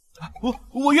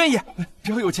我愿意，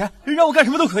只要有钱，让我干什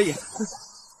么都可以。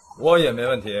我也没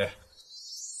问题。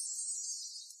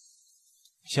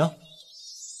行，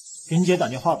给你姐打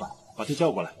电话吧，把她叫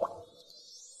过来。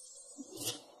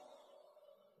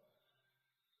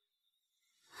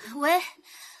喂，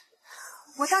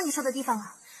我到你说的地方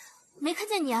了，没看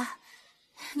见你啊，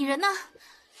你人呢？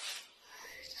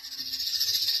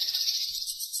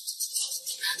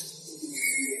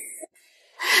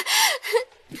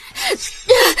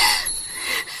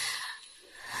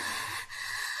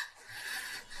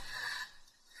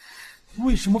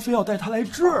为什么非要带他来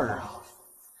这儿啊？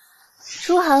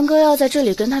初寒哥要在这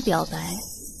里跟他表白。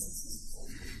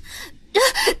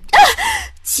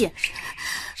贱人，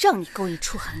让你勾引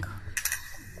初寒哥，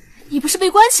你不是被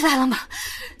关起来了吗？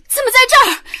怎么在这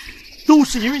儿？都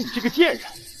是因为你这个贱人，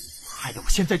害得我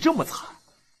现在这么惨。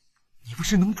你不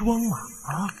是能装吗？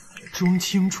啊，装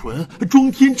清纯，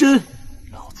装天真。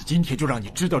老子今天就让你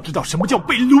知道什么叫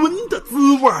被抡的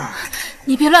滋味。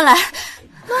你别乱来。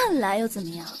乱来又怎么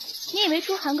样？你以为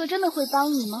初寒哥真的会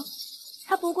帮你吗？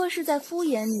他不过是在敷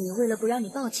衍你，为了不让你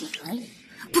报警而已。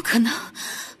不可能，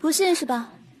不信是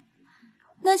吧？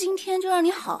那今天就让你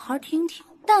好好听听，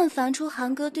但凡初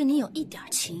寒哥对你有一点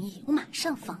情意，我马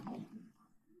上放你。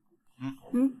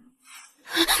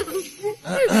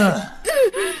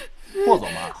霍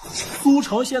总嘛，苏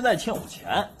城现在欠我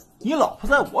钱，你老婆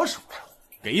在我手上，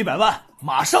给100万，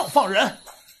马上放人。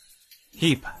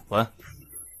100万，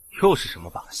又是什么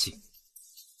把戏？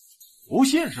不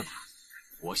信是吧？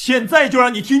我现在就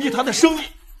让你听听他的声音。救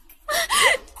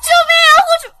命啊，霍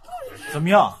主！怎么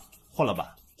样，霍老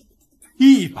板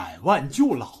？100万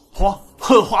救老婆，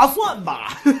很划算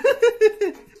吧？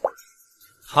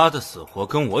他的死活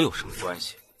跟我有什么关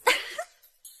系？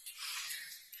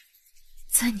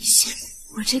在你心里，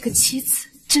我这个妻子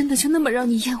真的就那么让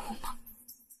你厌恶吗？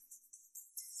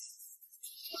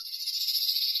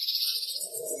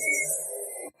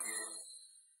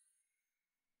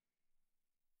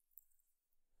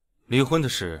离婚的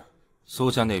事，苏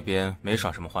家那边没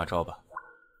耍什么花招吧？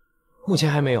目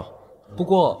前还没有，不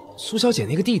过苏小姐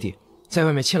那个弟弟在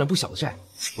外面欠了不小的债。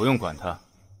不用管他。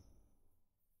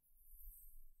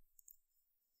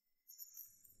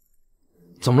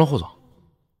怎么了，霍总？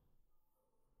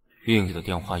月影的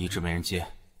电话一直没人接。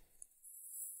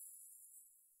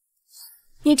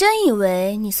你真以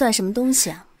为你算什么东西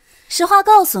啊？实话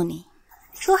告诉你，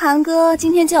初寒哥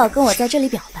今天就要跟我在这里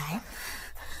表白。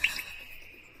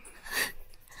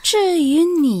至于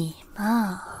你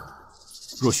嘛，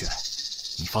若雪，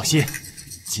你放心，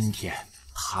今天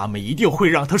他们一定会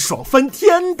让他爽翻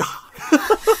天的。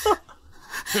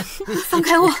放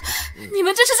开我！你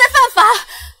们这是在犯法！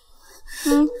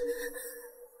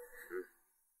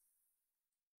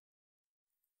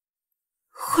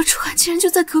霍初寒竟然就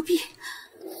在隔壁。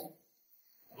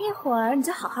一会儿你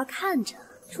就好好看着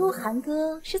初寒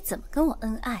哥是怎么跟我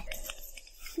恩爱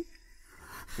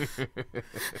的。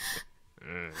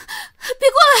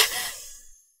别过来！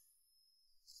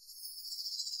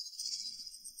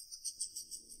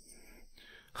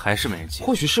还是没人接。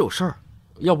或许是有事儿，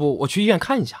要不我去医院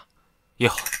看一下。也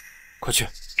好，快去。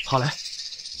好嘞。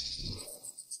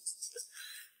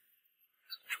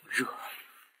这么热。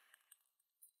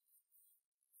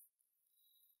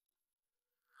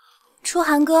初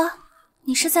寒哥，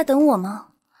你是在等我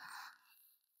吗？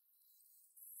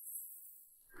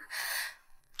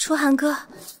初寒哥，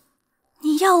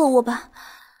你要了我吧。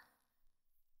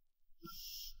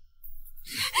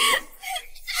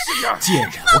贱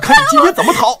人，我看你今天怎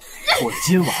么逃！过了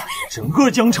今晚，整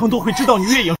个江城都会知道你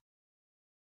月影。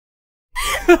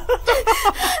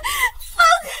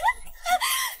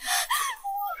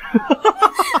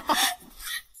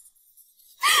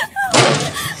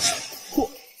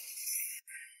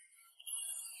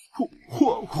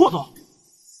霍总，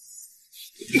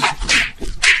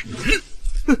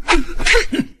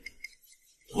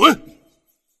滚！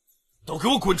都给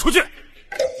我滚出去！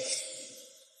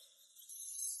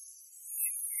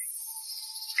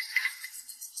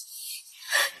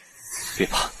别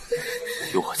怕，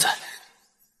有我在，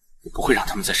我不会让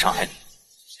他们再伤害你。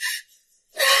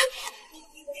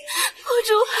霍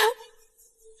初寒，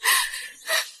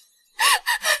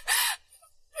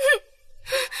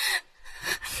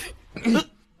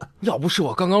要不是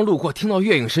我刚刚路过听到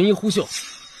月影神医呼救，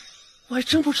我还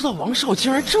真不知道王少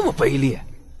竟然这么卑劣，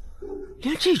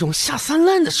连这种下三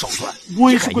滥的手段。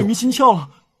我也是鬼迷心窍了，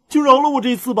就饶了我这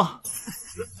一次吧。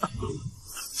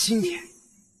今天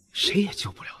谁也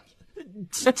救不了你。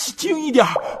轻一点。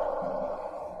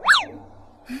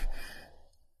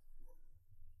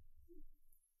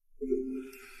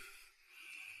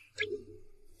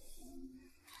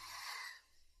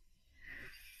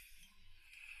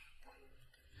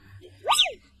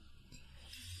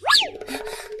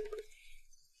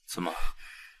怎么，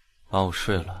把我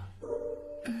睡了，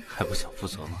还不想负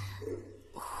责吗？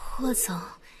霍总，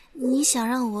你想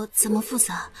让我怎么负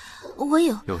责？我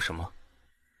有什么？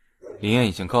林燕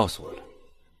已经告诉我了，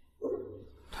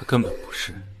她根本不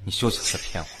是，你休想再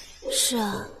骗我。是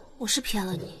啊，我是骗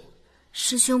了你，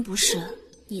师兄不是，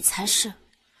你才是，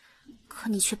可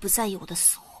你却不在意我的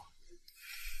死活。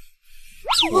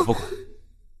我不管，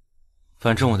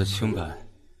反正我的清白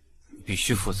必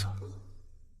须负责。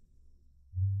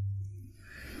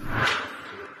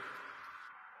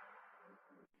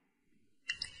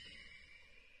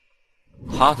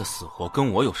他的死活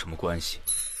跟我有什么关系？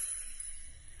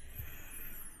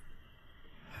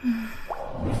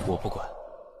我不管，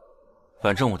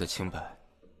反正我的清白，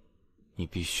你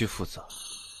必须负责。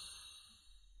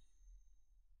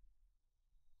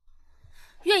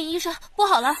月影医生，不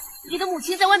好了，你的母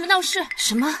亲在外面闹事。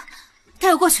什么？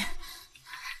带我过去。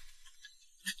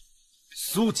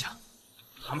苏家，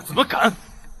他们怎么敢？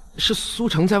是苏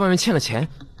城在外面欠了钱，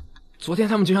昨天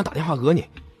他们就想打电话讹你，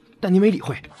但你没理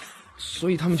会，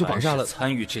所以他们就绑架了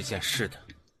参与这件事的，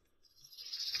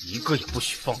一个也不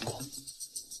许放过。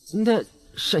那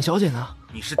沈小姐呢？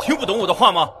你是听不懂我的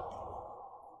话吗？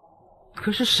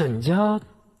可是沈家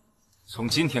从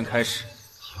今天开始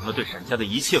停了对沈家的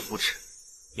一切扶持，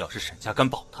要是沈家敢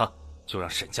保他，就让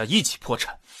沈家一起破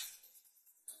产。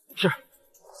是。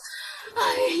哎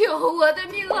呦，我的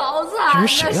命好惨！这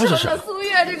是谁呀？这是苏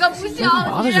月这个不孝女，干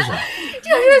嘛呢？这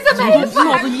日子没法过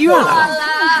了。闹到医院来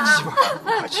了，媳妇儿，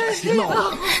快起来，别闹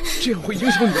了，这样会影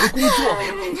响你的工作的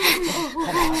呀。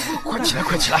好吧，快起来，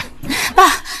快起来！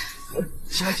爸，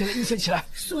起来，你先起来。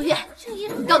苏月，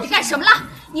你到底干什么了？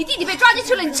你弟弟被抓进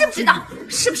去了，你知不知道？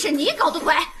是不是你搞的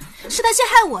鬼？是他陷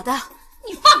害我的。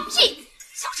你放屁！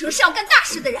小城是要干大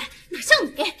事的人，哪像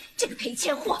你这个赔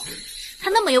钱货？他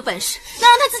那么有本事，那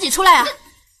让他自己出来啊！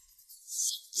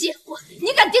贱货，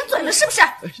你敢顶嘴了是不是？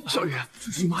小雨，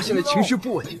你妈现在情绪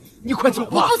不稳定，你快走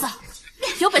吧。我不走，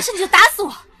有本事你就打死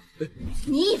我！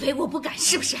你以为我不敢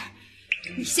是不是？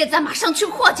你现在马上去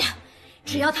霍家，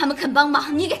只要他们肯帮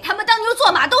忙，你给他们当牛做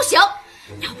马都行。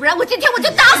要不然我今天我就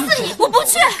打死你！我不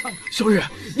去。小雨，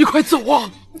你快走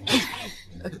啊！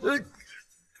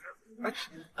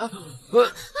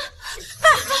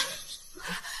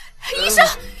医生，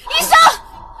医生，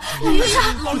医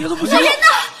生，老爷子不行！人呢？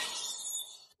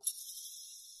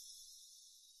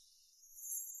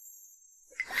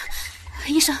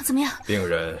医生怎么样？病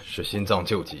人是心脏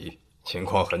救急，情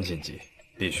况很紧急，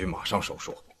必须马上手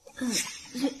术。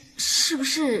是不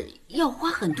是要花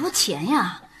很多钱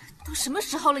呀？都什么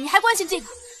时候了，你还关心这个？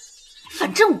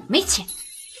反正我没钱，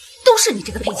都是你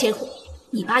这个赔钱货。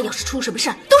你爸要是出什么事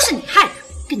儿，都是你害的。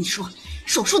跟你说，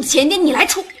手术的钱得你来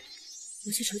出。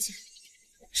我去筹钱，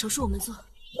手术我们做。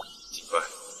请快，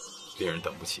病人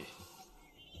等不起。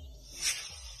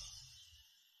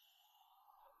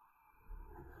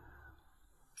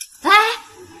哎，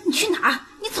你去哪儿？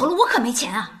你走了我可没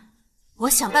钱啊！我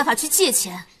想办法去借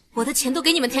钱，我的钱都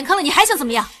给你们填坑了，你还想怎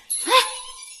么样？哎，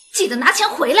记得拿钱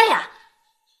回来呀！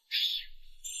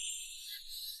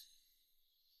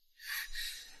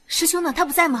师兄呢？他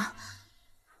不在吗？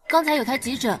刚才有他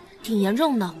急诊，挺严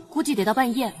重的，估计得到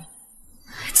半夜。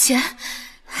钱？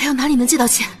还有哪里能借到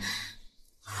钱？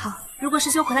好，如果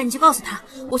师兄回来，你就告诉他，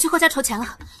我去霍家筹钱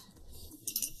了。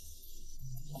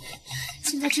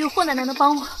现在只有霍奶奶能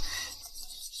帮我。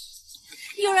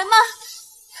有人吗？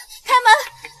开门！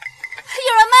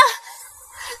有人吗？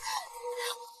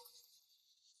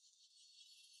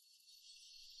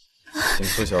请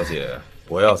苏小姐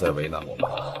不要再为难我们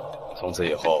了。从此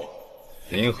以后，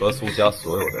您和苏家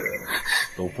所有的人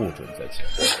都不准再进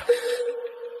霍家。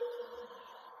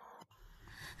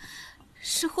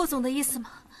是霍总的意思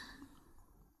吗？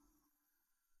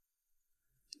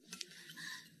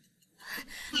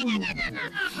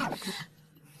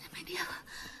没电了，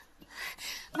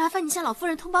麻烦你向老夫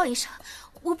人通报一声，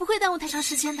我不会耽误太长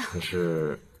时间的。可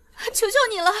是，求求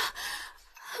你了。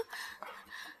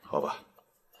好吧，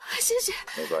谢谢。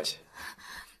没关系。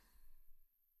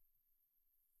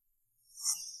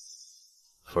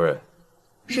夫人，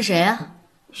是谁啊？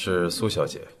是苏小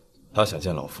姐，她想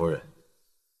见老夫人。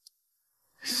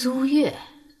苏月，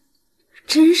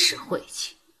真是晦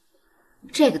气。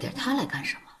这个点她来干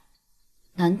什么？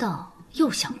难道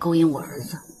又想勾引我儿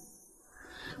子？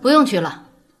不用去了，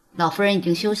老夫人已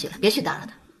经休息了，别去打扰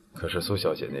她。可是苏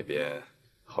小姐那边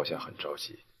好像很着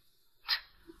急。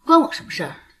关我什么事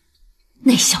儿？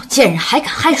那小贱人还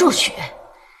敢害若雪，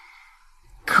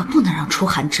可不能让初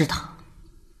寒知道，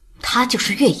她就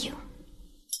是月影。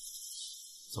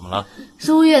怎么了？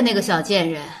苏月那个小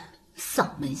贱人，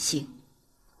丧门星，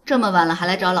这么晚了还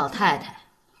来找老太太，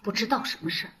不知道什么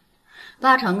事儿。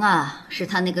八成啊，是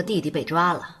他那个弟弟被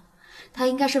抓了，他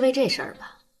应该是为这事儿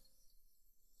吧。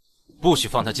不许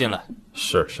放他进来。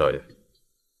是，少爷。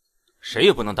谁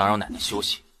也不能打扰奶奶休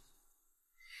息。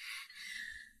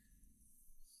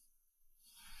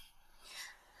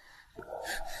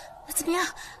怎么样，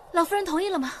老夫人同意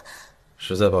了吗？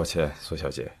实在抱歉，苏小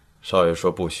姐，少爷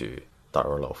说不许打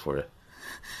扰老夫人。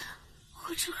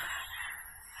我这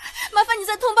麻烦你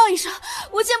再通报一声，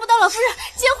我见不到老夫人，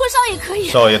见霍少也可以。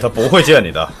少爷他不会见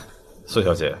你的，苏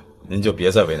小姐，您就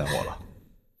别再为难我了。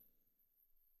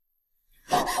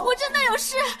我真的有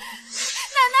事，奶奶，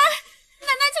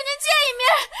求您见一面，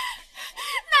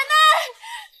奶奶。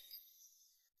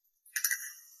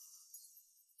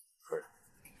夫人，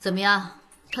怎么样？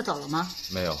他走了吗？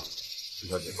没有，苏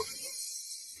小姐不肯走。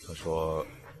她说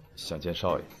想见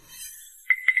少爷。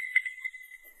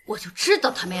我就知道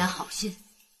他没安好心。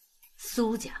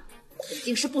苏家肯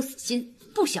定是不死心，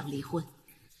不想离婚，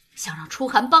想让初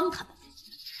寒帮他们。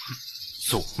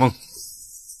做梦！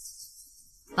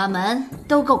把门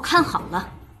都给我看好了，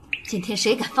今天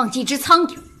谁敢放进一只苍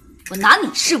蝇，我拿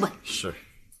你试问。是。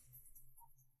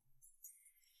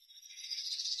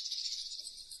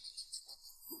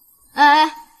哎，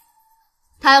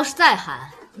他要是再喊，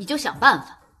你就想办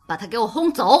法把他给我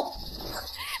轰走。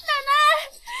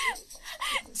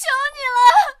求你了，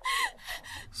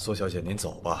苏小姐，您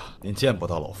走吧，您见不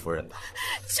到老夫人的。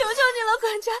求求你了，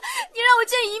管家，你让我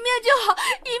见一面就好，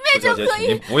一面就可以。苏小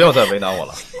姐，您不要再为难我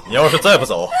了。你要是再不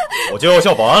走，我就要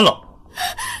叫保安了。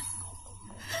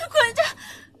管家，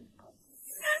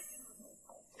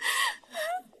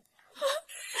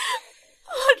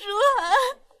我朱寒。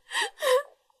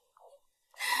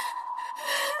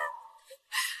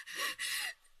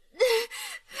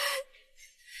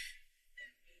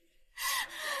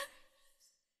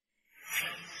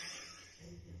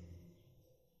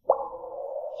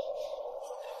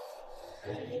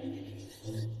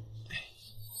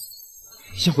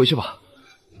先回去吧，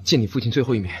见你父亲最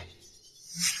后一面。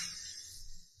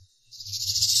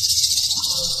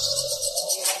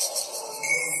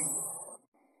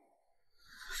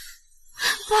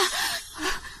爸，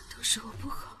都是我不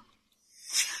好，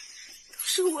都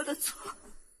是我的错，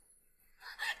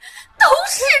都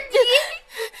是你！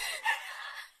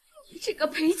你这个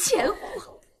赔钱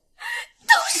货，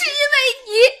都是因为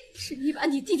你，是你把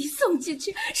你弟弟送进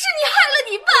去，是你害了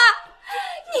你爸。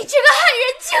你这个害人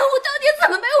奸物，当年怎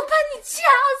么没有把你掐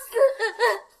死？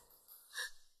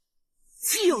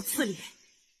岂有此理！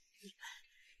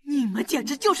你们简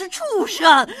直就是畜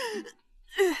生！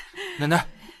奶奶，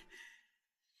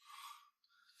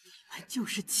你们就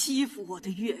是欺负我的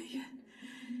月月，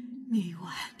那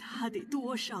晚他得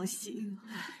多伤心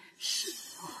啊！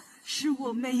是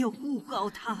我没有护好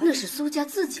他。那是苏家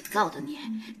自己造的孽，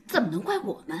怎么能怪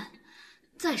我们？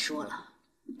再说了，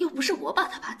又不是我把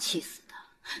他爸气死的。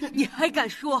你还敢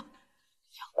说？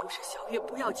要不是小月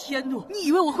不要迁怒，你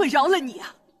以为我会饶了你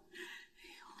啊？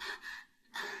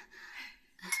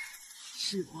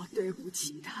是我对不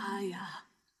起他呀，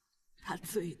他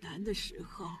最难的时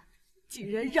候，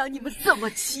竟然让你们这么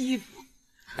欺负。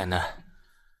奶奶，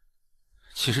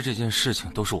其实这件事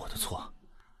情都是我的错，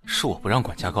是我不让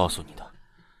管家告诉你的。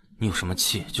你有什么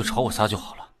气就朝我撒就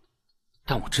好了。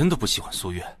但我真的不喜欢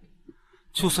苏月，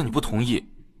就算你不同意，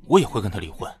我也会跟他离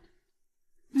婚。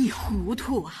你糊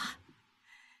涂啊！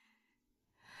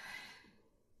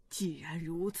既然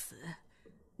如此，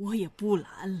我也不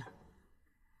拦了。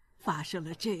发生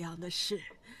了这样的事，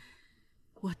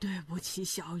我对不起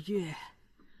小月，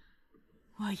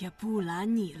我也不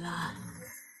拦你了。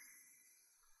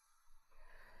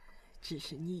只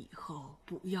是你以后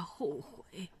不要后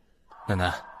悔。奶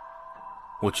奶，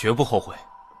我绝不后悔。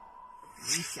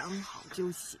你想好就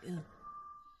行。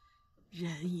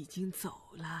人已经走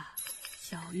了。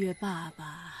小月爸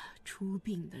爸出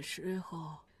殡的时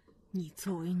候，你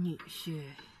作为女婿，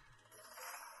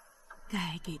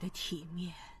该给的体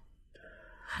面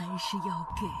还是要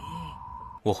给。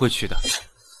我会去的。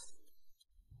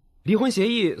离婚协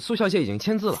议，苏小姐已经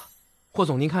签字了。霍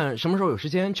总，您看什么时候有时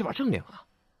间去把证领了？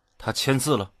她签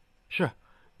字了？是，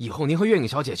以后您和月影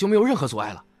小姐就没有任何阻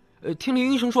碍了。听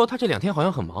林医生说，她这2天好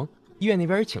像很忙，医院那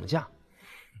边也请了假。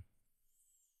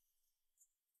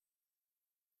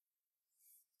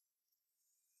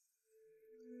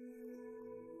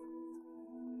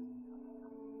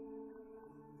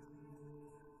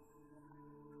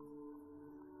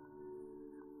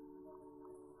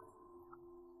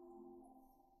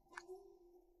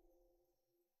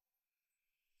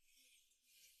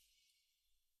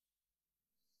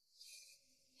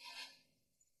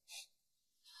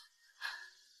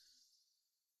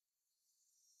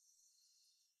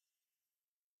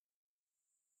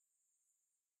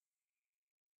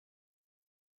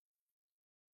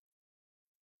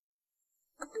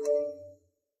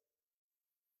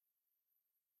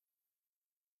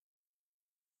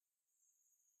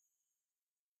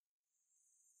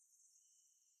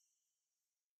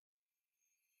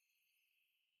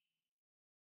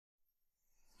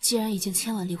既然已经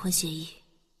签完离婚协议，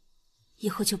以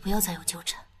后就不要再有纠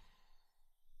缠。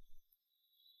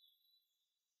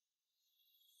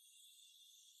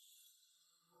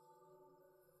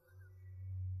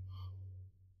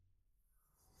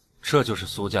这就是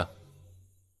苏家。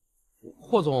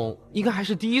霍总应该还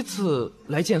是第一次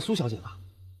来见苏小姐吧？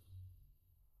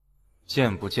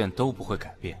见不见都不会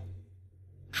改变，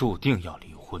注定要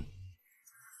离婚。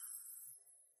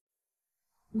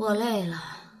我累了，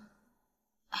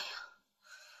哎呀，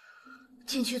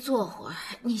进去坐会儿，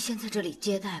你先在这里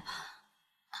接待吧。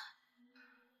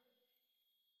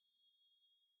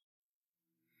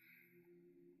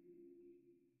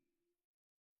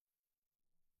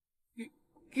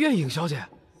月影小姐，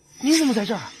您怎么在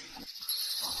这儿？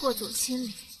霍总亲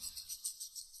临，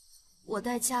我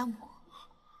代家母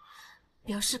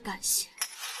表示感谢。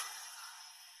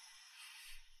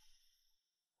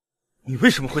你为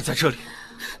什么会在这里？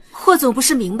霍总不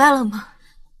是明白了吗？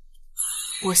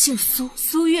我姓苏，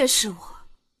苏月是我，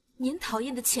您讨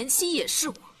厌的前妻也是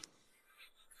我。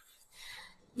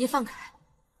您放开！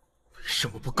为什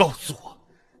么不告诉我，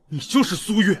你就是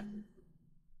苏月？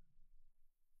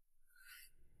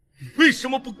你为什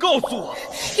么不告诉我？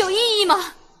有意义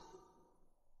吗？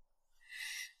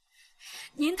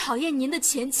您讨厌您的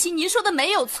前妻，您说的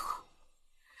没有错。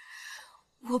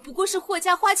我不过是霍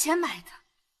家花钱买的。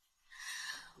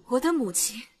我的母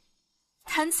亲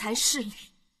贪财势利，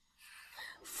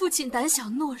父亲胆小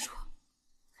懦弱，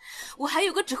我还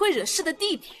有个只会惹事的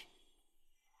弟弟。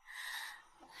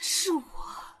是我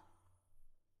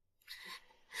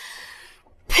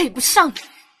配不上你。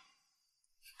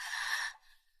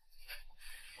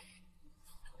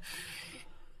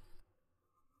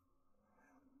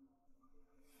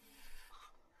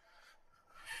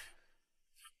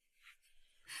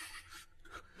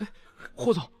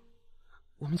霍总，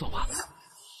我们走吧。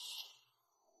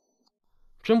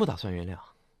真不打算原谅？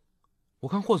我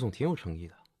看霍总挺有诚意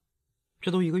的，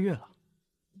这都1个月了，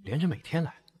连着每天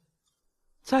来。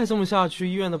再这么下去，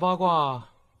医院的八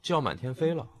卦就要满天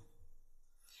飞了。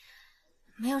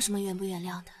没有什么原不原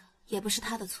谅的，也不是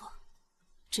他的错，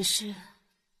只是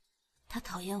他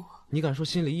讨厌我。你敢说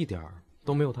心里一点儿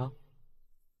都没有他？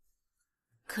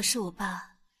可是我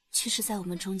爸去世在我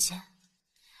们中间，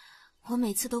我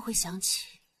每次都会想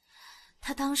起，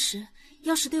他当时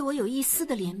要是对我有一丝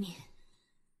的怜悯。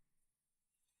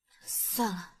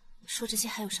算了，说这些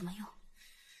还有什么用？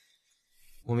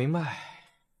我明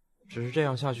白，只是这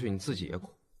样下去你自己也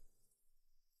苦。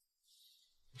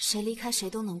谁离开谁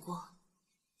都能过，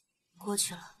过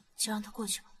去了就让它过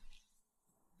去吧。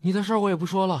你的事儿我也不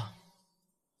说了，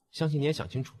相信你也想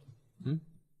清楚。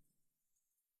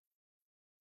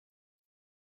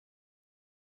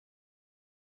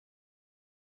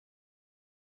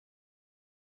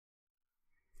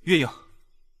月影，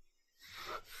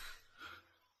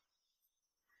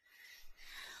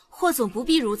霍总不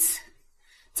必如此，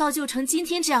造就成今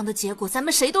天这样的结果，咱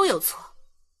们谁都有错，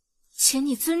请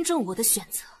你尊重我的选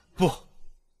择。不，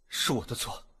是我的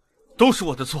错，都是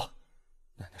我的错。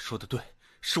奶奶说的对，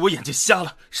是我眼睛瞎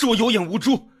了，是我有眼无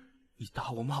珠。你打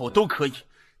我骂我都可以，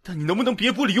但你能不能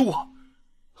别不理我，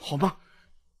好吗？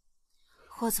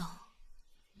霍总，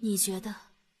你觉得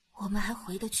我们还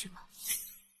回得去吗？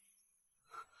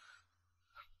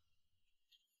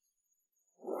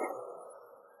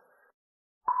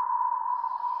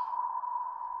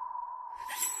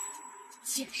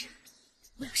贱人，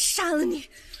我要杀了你！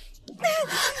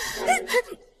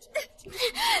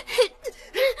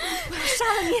我要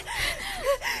杀了你！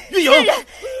月影，贱人，让你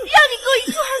给我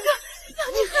一出二个，让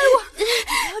你害我，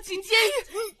我要进监狱！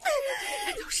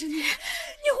都是你，你毁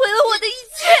了我的一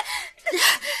切。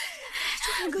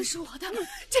朱汉哥是我的，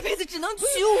这辈子只能娶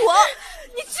我。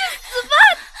你去死吧！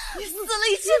你死了，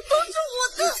一切都是我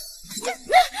的。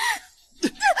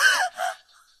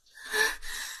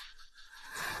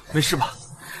没事吧？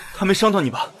他没伤到你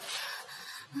吧？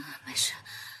没事，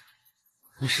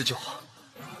没事就好。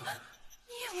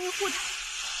你也维护他？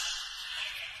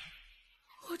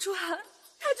霍初寒，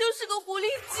他就是个狐狸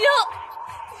精，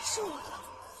你是我的，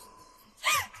你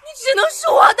只能是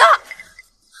我的。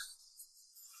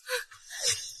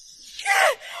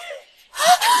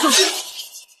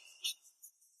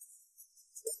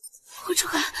霍初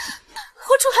寒，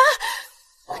霍初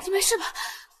寒，你没事吧？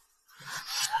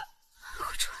霍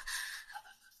初寒，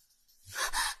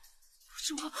不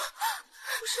是我，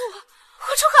不是我，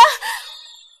霍初寒。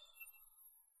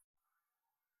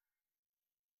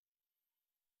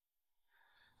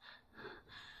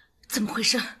怎么回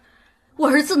事？我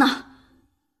儿子呢？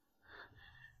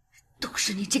都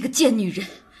是你这个贱女人！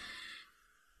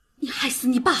你害死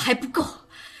你爸还不够，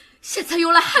现在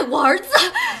又来害我儿子！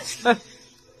哎，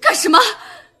干什么？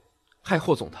害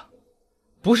霍总的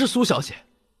不是苏小姐，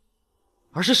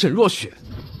而是沈若雪，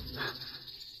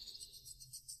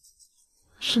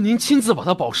是您亲自把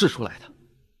她保释出来的，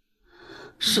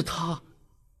是她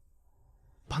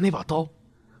把那把刀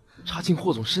插进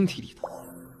霍总身体里的。不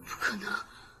可能，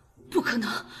不可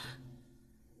能！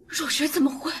若雪怎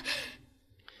么会？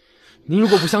您如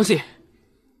果不相信，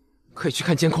可以去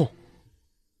看监控。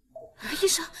医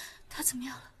生，他怎么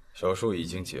样了？手术已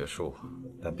经结束，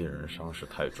但病人伤势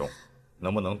太重，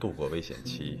能不能度过危险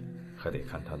期，还得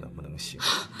看他能不能醒。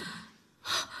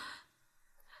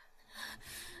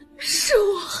是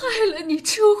我害了你，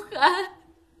初寒。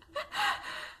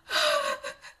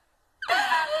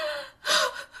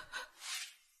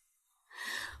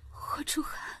霍初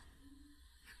寒，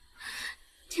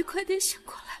你快点醒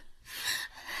过来！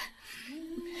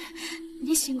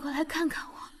你醒过来看看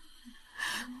我，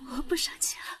我不生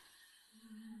气了。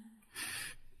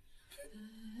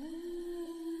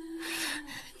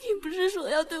你不是说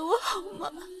要对我好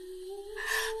吗？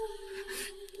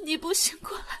你不醒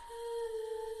过来，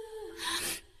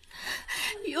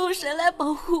有谁来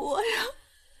保护我呀？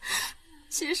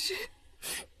其实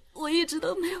我一直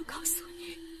都没有告诉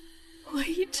你，我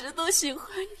一直都喜欢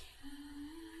你。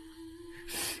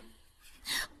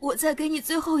我再给你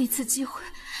最后一次机会，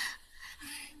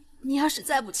你要是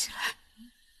再不起来，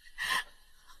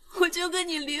我就跟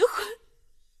你离婚。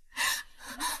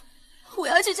我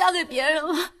要去嫁给别人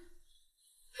了，你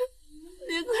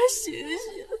快醒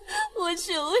醒，我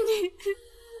求你！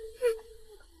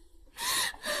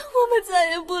我们再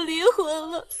也不离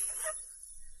婚了。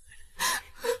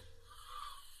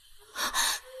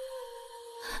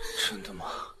真的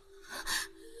吗？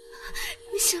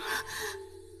你醒了，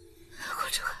霍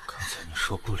初寒。刚才你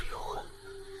说不离婚，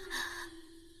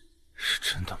是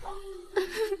真的吗？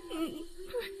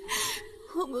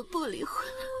我们不离婚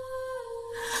了，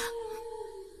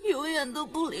永远都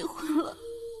不离婚了。